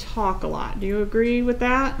that you talk a lot. Do you agree with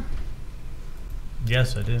that?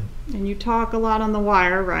 Yes, I do. And you talk a lot on the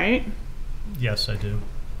wire, right? Yes, I do.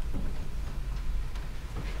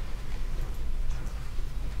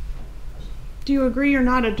 Do you agree you're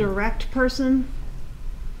not a direct person?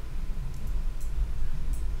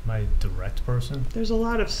 Am I a direct person? There's a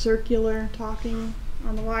lot of circular talking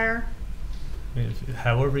on the wire. I mean,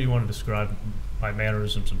 however you want to describe my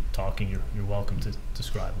mannerisms of talking, you're welcome to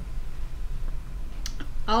describe them.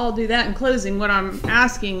 I'll do that in closing. What I'm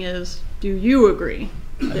asking is, do you agree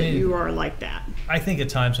that you are like that? I think at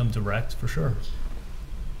times I'm direct, for sure.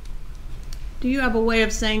 Do you have a way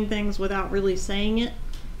of saying things without really saying it?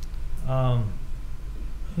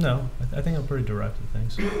 No, I think I'm pretty direct with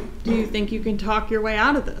things. Do you think you can talk your way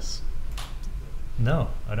out of this? No,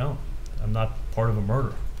 I don't. I'm not part of a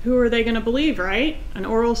murder. Who are they going to believe, right? An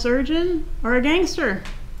oral surgeon or a gangster?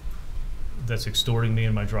 That's extorting me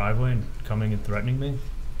in my driveway and coming and threatening me?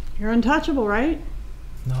 You're untouchable, right?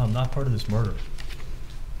 No, I'm not part of this murder.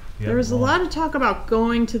 There was a lot of talk about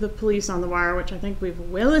going to the police on the wire, which I think we've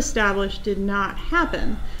well established did not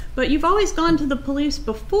happen. But you've always gone to the police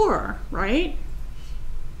before, right?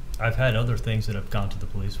 I've had other things that I've gone to the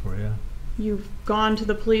police for, yeah. You've gone to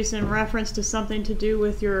the police in reference to something to do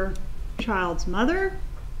with your child's mother?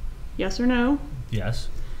 Yes or no? Yes.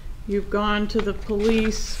 You've gone to the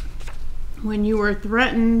police when you were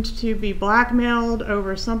threatened to be blackmailed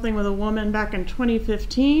over something with a woman back in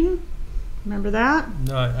 2015? Remember that?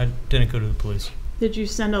 No, I didn't go to the police. Did you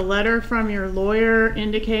send a letter from your lawyer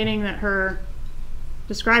indicating that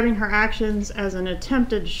describing her actions as an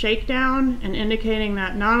attempted shakedown and indicating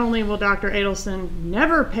that not only will Dr. Adelson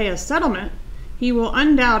never pay a settlement, he will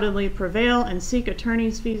undoubtedly prevail and seek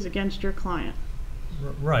attorney's fees against your client?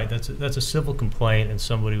 Right, that's a civil complaint, and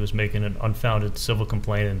somebody was making an unfounded civil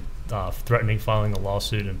complaint and threatening filing a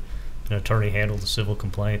lawsuit, and an attorney handled the civil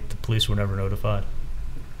complaint. The police were never notified.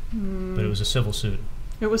 But it was a civil suit.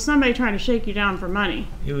 It was somebody trying to shake you down for money.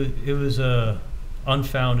 It was a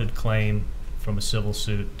unfounded claim from a civil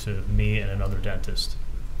suit to me and another dentist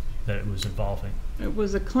that it was involving. It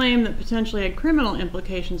was a claim that potentially had criminal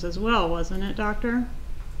implications as well, wasn't it, Doctor?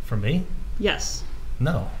 For me? Yes.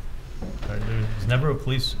 No. There was never a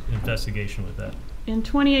police investigation with that. In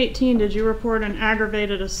 2018, did you report an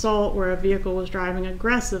aggravated assault where a vehicle was driving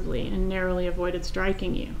aggressively and narrowly avoided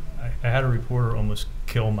striking you? I had a reporter almost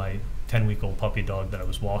kill my 10-week-old puppy dog that I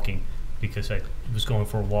was walking because I was going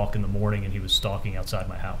for a walk in the morning and he was stalking outside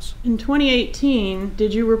my house. In 2018,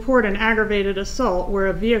 did you report an aggravated assault where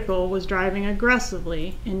a vehicle was driving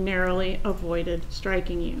aggressively and narrowly avoided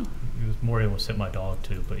striking you? It was more than almost hit my dog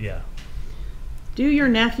too, but yeah. Do your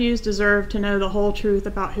nephews deserve to know the whole truth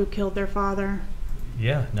about who killed their father?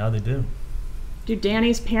 Yeah, now they do. Do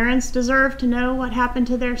Danny's parents deserve to know what happened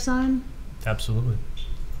to their son? Absolutely.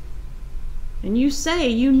 And you say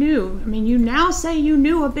you knew. I mean, you now say you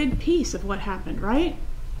knew a big piece of what happened, right?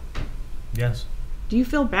 Yes. Do you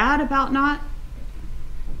feel bad about not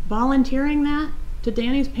volunteering that to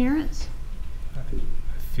Danny's parents? I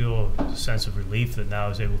feel a sense of relief that now I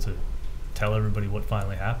was able to tell everybody what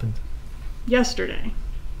finally happened. Yesterday.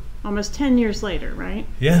 Almost 10 years later, right?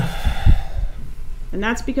 Yeah. And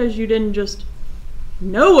that's because you didn't just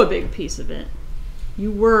know a big piece of it.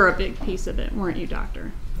 You were a big piece of it, weren't you,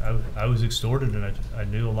 Doctor? I was extorted and I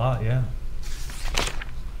knew a lot, yeah.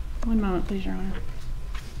 One moment, please, Your Honor.